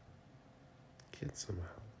 Get some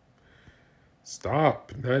help.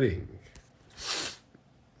 Stop nutting.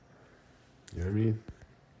 You know what I mean?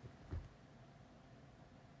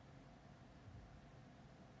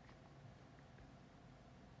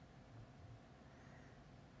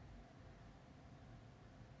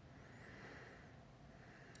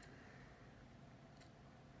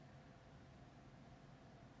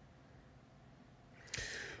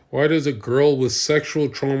 Why does a girl with sexual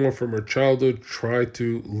trauma from her childhood try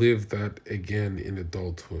to live that again in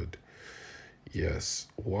adulthood? Yes.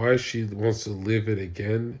 Why she wants to live it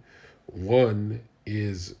again? One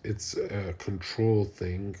is it's a control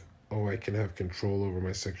thing. Oh, I can have control over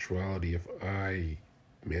my sexuality if I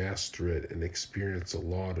master it and experience a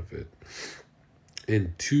lot of it.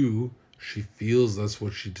 And two, she feels that's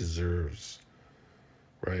what she deserves,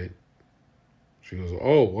 right? She goes,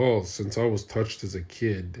 oh, well, since I was touched as a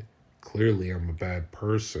kid, clearly I'm a bad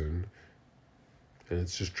person. And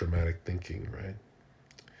it's just dramatic thinking, right?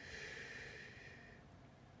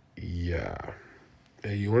 Yeah.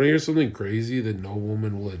 Hey, you want to hear something crazy that no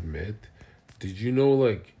woman will admit? Did you know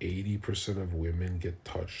like 80% of women get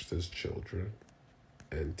touched as children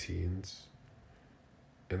and teens?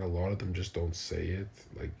 And a lot of them just don't say it.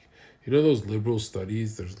 Like, you know those liberal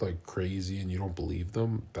studies, they're just like crazy and you don't believe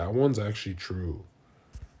them? That one's actually true.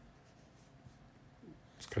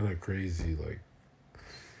 It's kind of crazy, like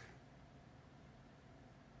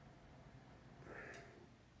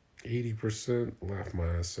 80%, laugh my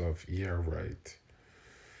ass off. Yeah, right.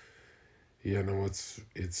 Yeah, no,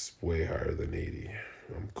 it's way higher than 80.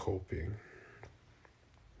 I'm coping.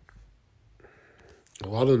 A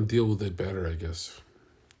lot of them deal with it better, I guess.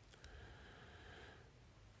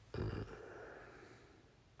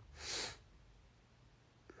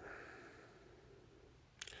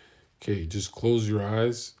 Okay, just close your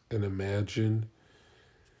eyes and imagine,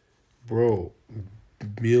 bro,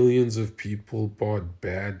 millions of people bought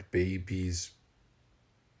Bad Baby's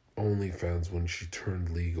OnlyFans when she turned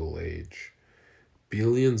legal age.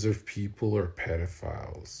 Billions of people are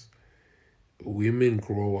pedophiles. Women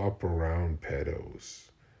grow up around pedos.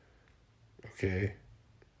 Okay?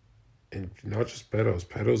 And not just pedos,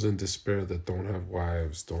 pedos in despair that don't have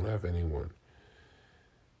wives, don't have anyone.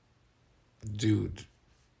 Dude,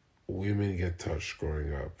 women get touched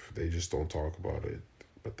growing up. They just don't talk about it,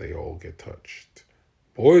 but they all get touched.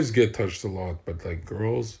 Boys get touched a lot, but like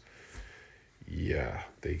girls, yeah,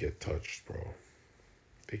 they get touched, bro.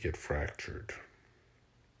 They get fractured.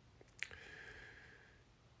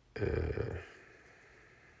 Uh,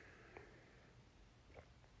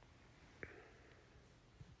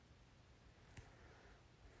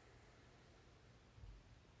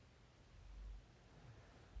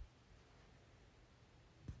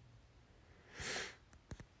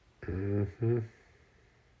 mm-hmm.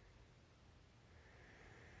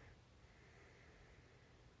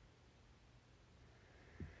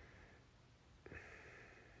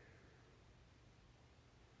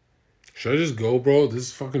 Should I just go, bro?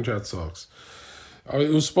 This fucking chat sucks.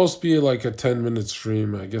 It was supposed to be like a 10-minute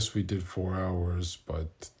stream. I guess we did 4 hours,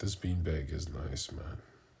 but this beanbag is nice, man.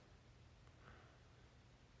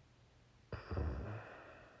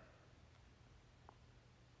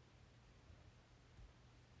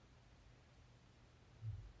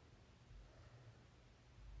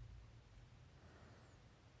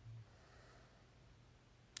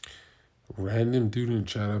 Random dude in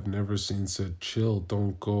chat I've never seen said, chill,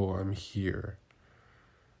 don't go, I'm here.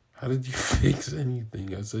 How did you fix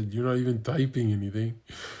anything? I said, you're not even typing anything.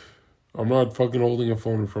 I'm not fucking holding a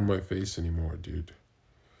phone in front of my face anymore, dude.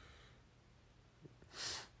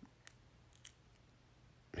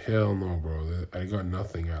 Hell no, bro. I got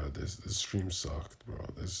nothing out of this. This stream sucked, bro.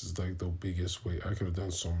 This is like the biggest way. I could have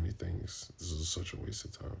done so many things. This is such a waste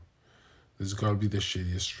of time. This has got to be the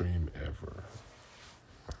shittiest stream ever.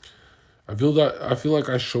 I feel like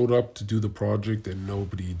I showed up to do the project and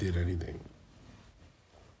nobody did anything.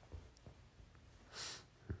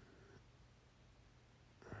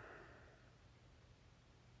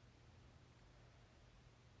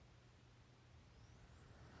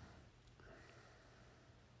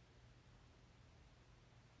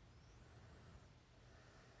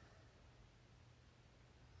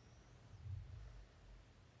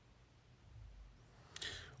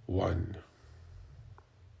 One.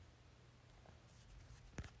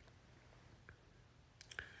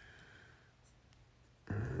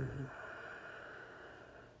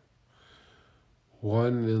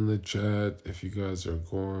 One in the chat if you guys are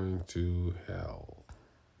going to hell.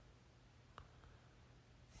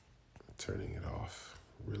 Turning it off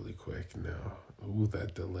really quick now. Ooh,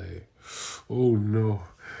 that delay. Oh no.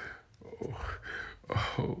 Oh.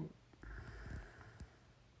 Oh.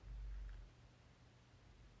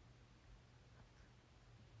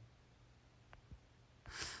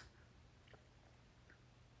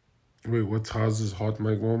 Wait, what's Haz's hot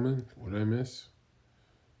mic moment? What did I miss?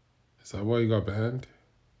 Is that why you got banned?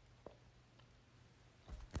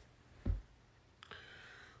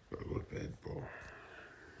 Gotta go to bed, bro.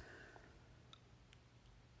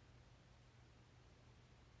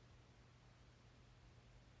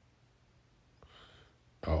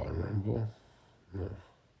 Oh, Rumble? No.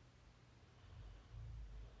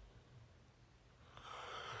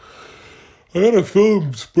 I gotta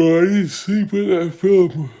film, bro. I need to sleep in that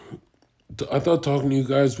film. I thought talking to you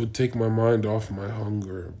guys would take my mind off my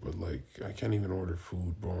hunger, but like, I can't even order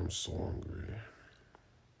food, bro. I'm so hungry.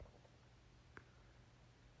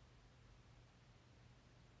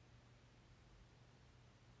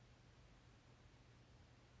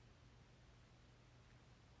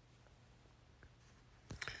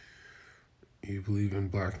 You believe in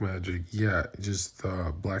black magic? Yeah, just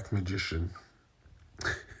black magician.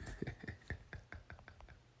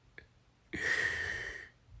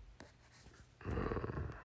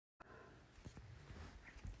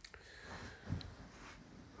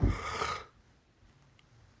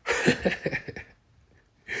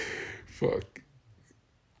 Fuck.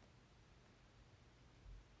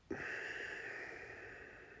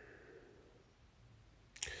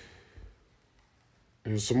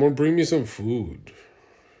 Someone bring me some food.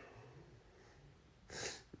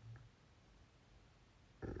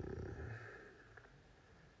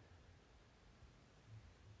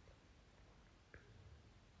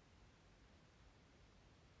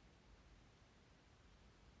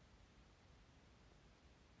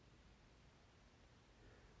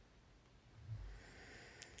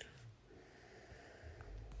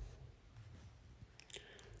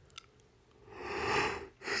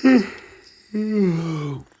 We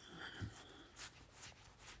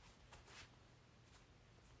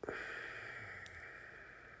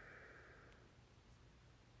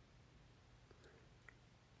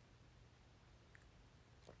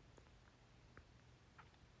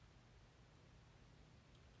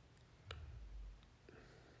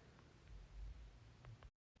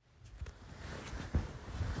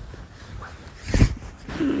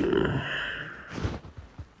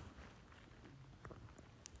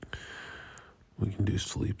can do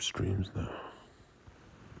sleep streams now.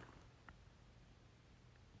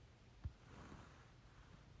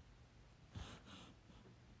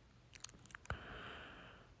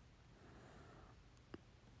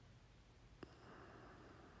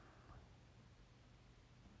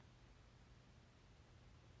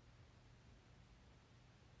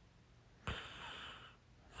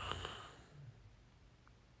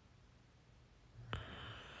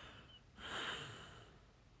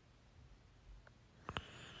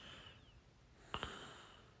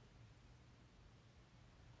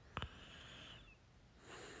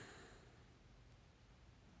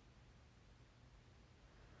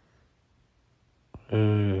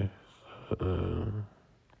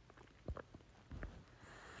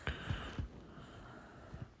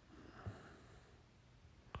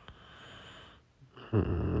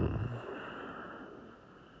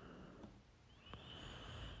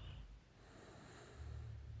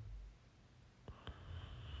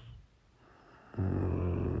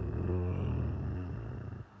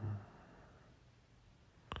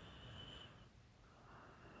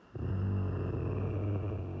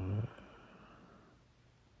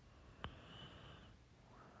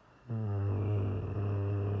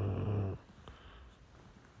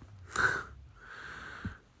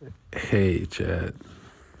 Hey, Chad.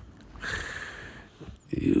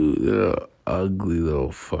 You little ugly little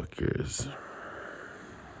fuckers.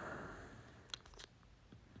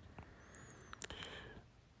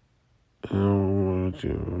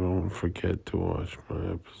 Don't forget to watch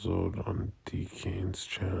my episode on D. Kane's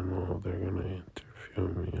channel. They're gonna interview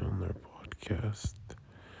me on their podcast.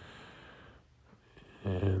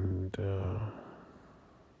 And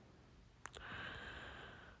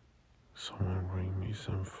someone bring me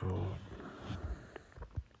some food.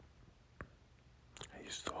 I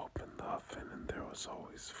used to open the oven and there was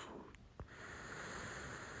always food.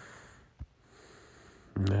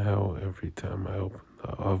 Now every time I open the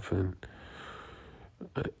oven,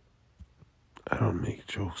 I don't make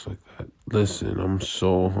jokes like that. Listen, I'm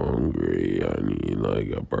so hungry. I need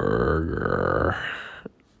like a burger.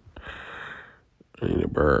 I need a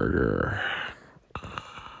burger.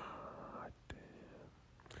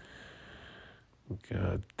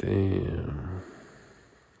 God damn.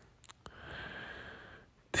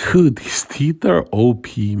 Dude, these teeth are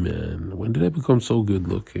OP, man. When did I become so good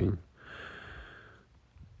looking?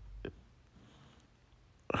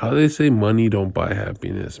 How they say money don't buy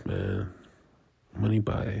happiness, man. Money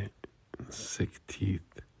buy sick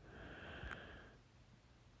teeth.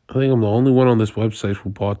 I think I'm the only one on this website who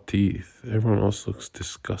bought teeth. Everyone else looks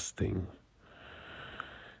disgusting.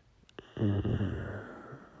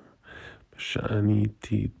 Shiny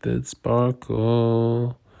teeth that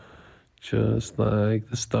sparkle, just like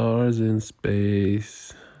the stars in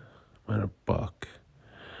space. I'm a buck.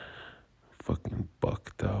 Fucking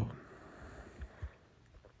bucked out.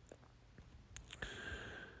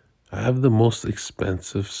 I have the most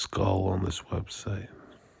expensive skull on this website.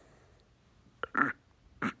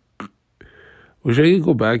 Wish I could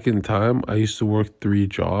go back in time. I used to work 3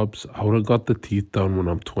 jobs. I would have got the teeth done when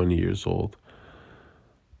I'm 20 years old.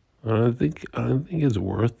 I don't think it's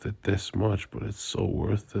worth it this much, but it's so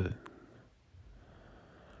worth it.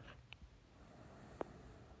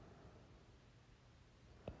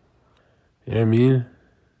 You know what I mean?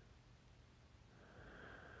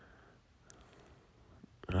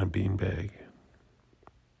 A beanbag.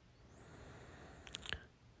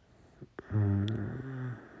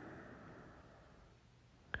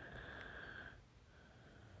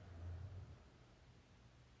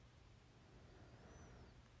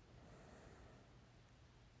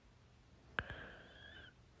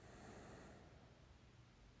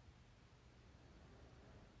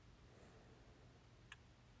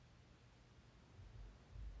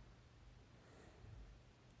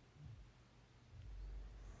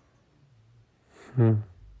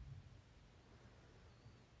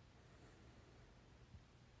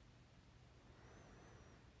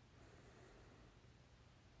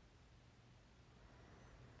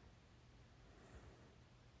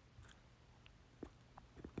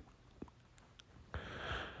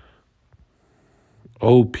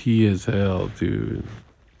 OP as hell, dude.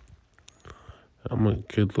 I'm I'm a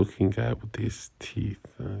good-looking guy with these teeth.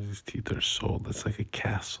 These teeth are sold. It's like a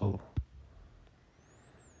castle.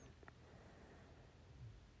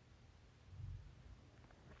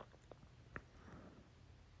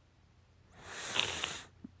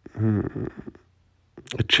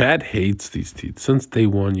 Chad hates these teeth. Since day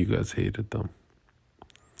one, you guys hated them.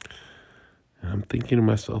 And I'm thinking to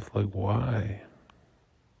myself, like, why?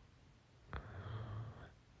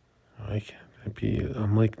 Why can't I be?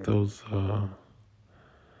 I'm like those,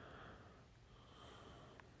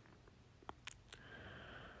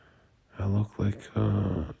 I look like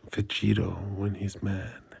Vegito when he's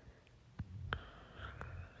mad.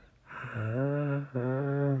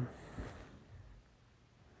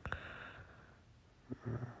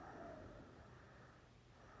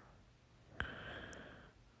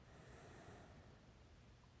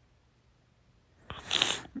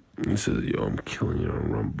 He says, yo, I'm killing it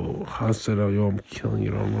on Rumble. Haas said, oh, yo, I'm killing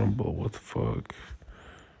it on Rumble. What the fuck?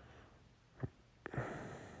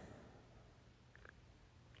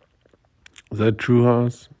 Is that true,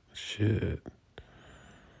 Haas? Shit.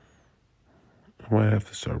 I might have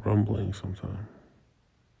to start rumbling sometime.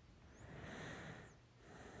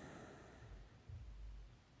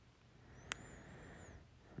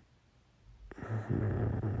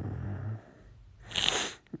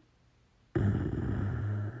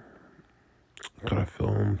 Gotta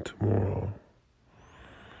film tomorrow.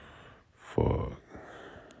 Fuck.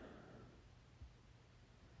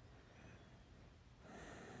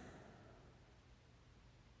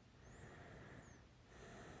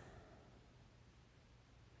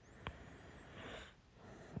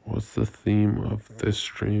 What's the theme of this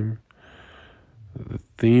stream? The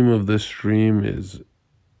theme of this stream is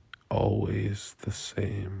always the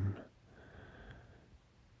same.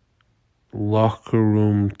 Locker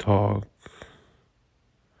room talk.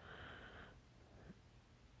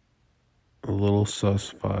 A little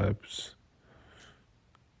sus vibes.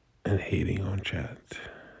 And hating on chat.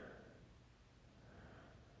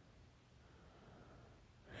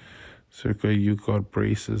 Zherka, you got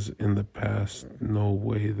braces in the past. No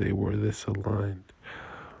way they were this aligned.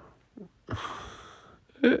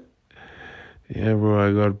 Yeah, bro,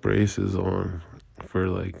 I got braces on for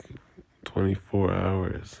like 24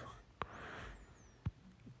 hours.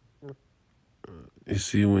 You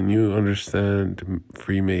see, when you understand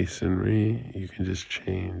Freemasonry, you can just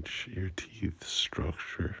change your teeth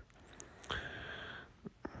structure.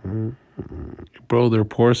 Bro, they're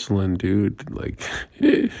porcelain, dude. Like,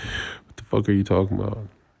 what the fuck are you talking about?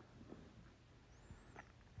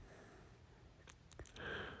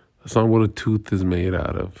 That's not what a tooth is made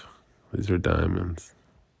out of. These are diamonds.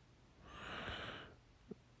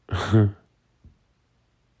 I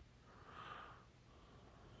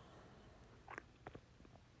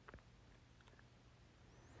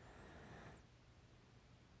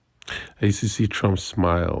used to see Trump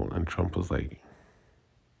smile, and Trump was like,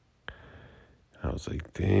 I was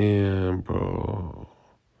like, damn, bro.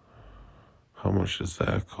 How much does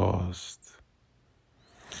that cost?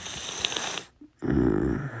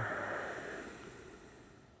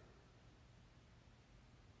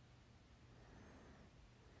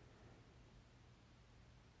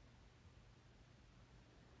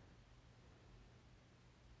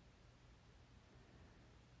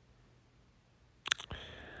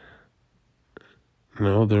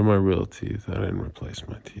 No, they're my real teeth. I didn't replace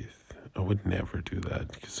my teeth. I would never do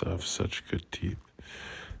that because I have such good teeth.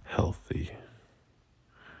 Healthy.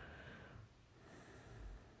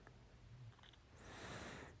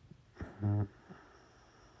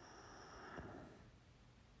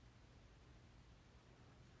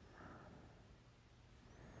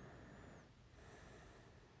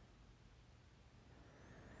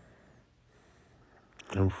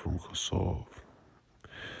 I'm from Kosovo,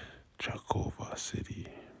 Chakova City.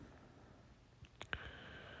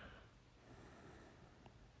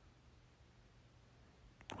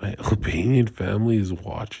 My Albanian family is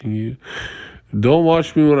watching you. Don't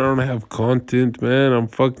watch me when I don't have content, man. I'm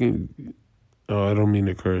fucking... Oh, I don't mean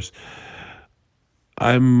to curse.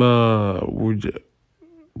 We're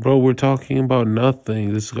talking about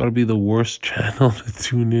nothing. This has got to be the worst channel to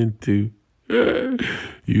tune into.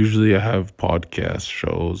 Usually I have podcast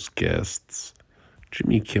shows, guests,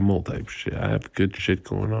 Jimmy Kimmel type shit. I have good shit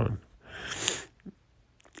going on.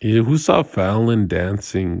 Yeah, who saw Fallon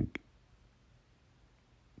dancing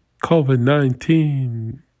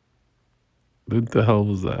COVID-19? What the hell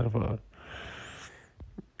was that about?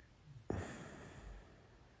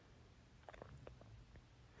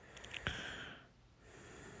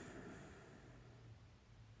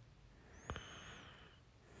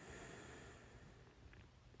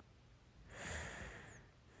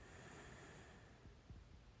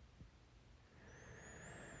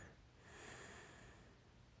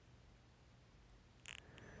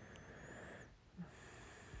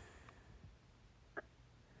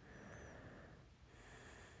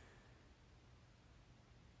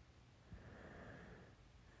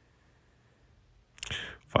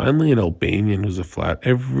 Finally, an Albanian who's a flat.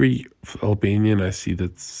 Every Albanian I see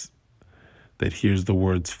that hears the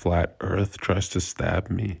words flat Earth tries to stab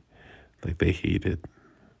me. Like they hate it.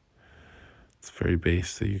 It's very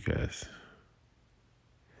base to you guys.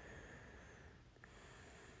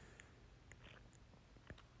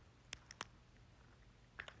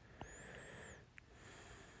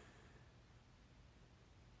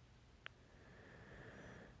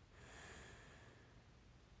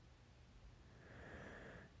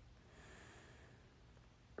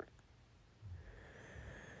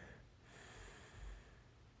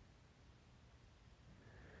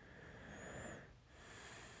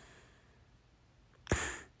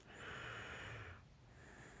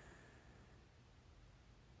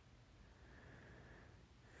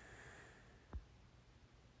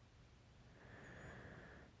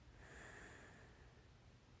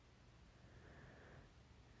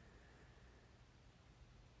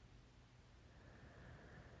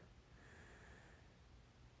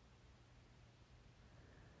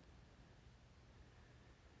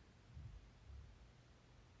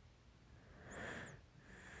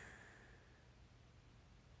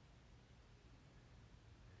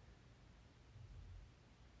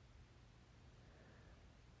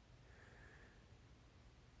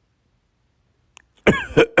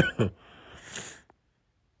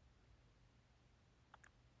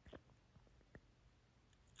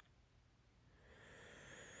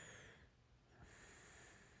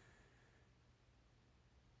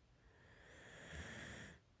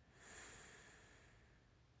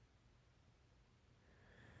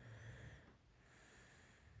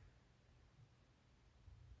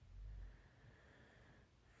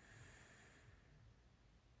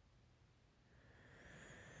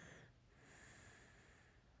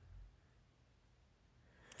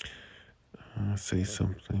 I'll say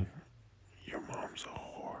something. Your mom's a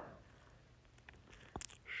whore.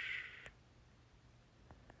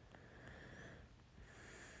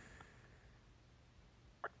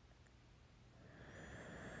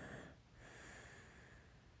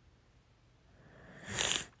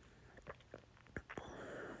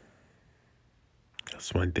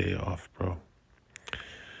 That's my day off, bro.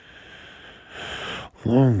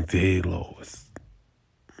 Long day, Lois.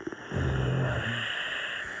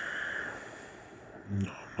 No,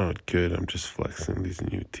 I'm not good. I'm just flexing these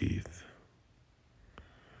new teeth.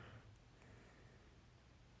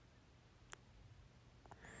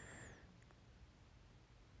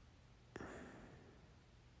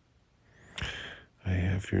 I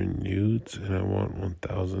have your nudes and I want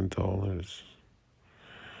 $1,000.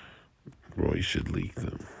 Roy should leak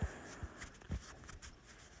them.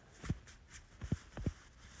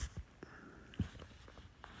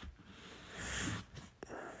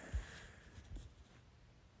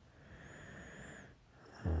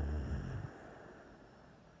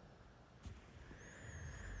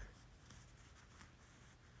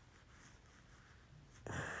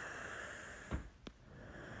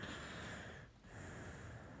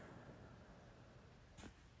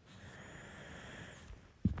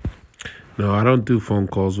 No, I don't do phone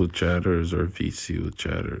calls with chatters or VC with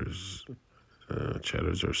chatters.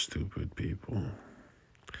 Chatters are stupid people.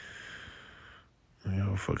 Like,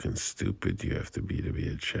 how fucking stupid do you have to be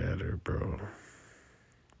a chatter, bro?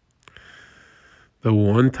 The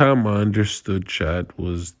one time I understood chat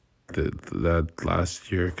was that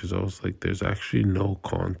last year, because I was like, there's actually no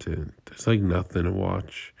content. There's like nothing to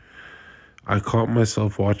watch. I caught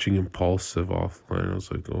myself watching Impulsive offline. I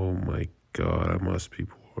was like, oh my God, I must be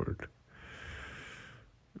bored.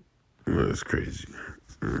 That's crazy.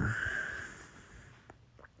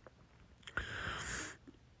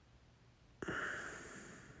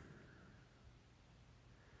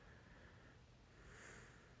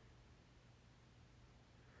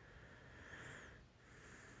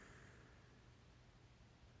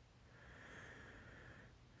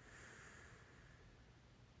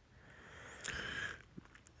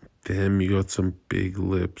 Damn, you got some big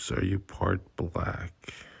lips. Are you part black?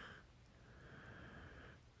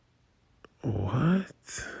 What?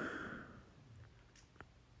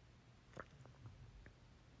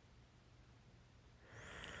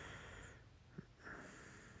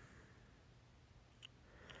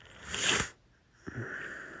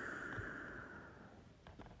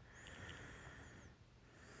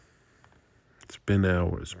 It's been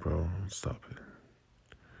hours, bro. Stop it.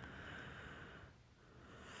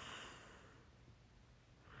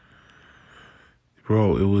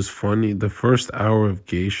 Bro, it was funny. The first hour of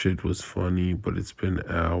gay shit was funny, but it's been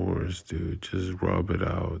hours, dude. Just rub it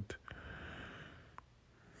out.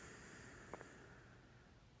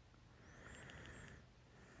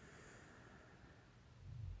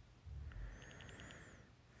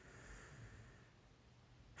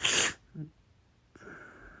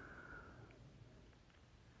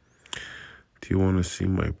 you want to see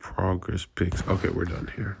my progress pics. Okay, we're done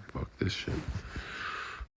here. Fuck this shit.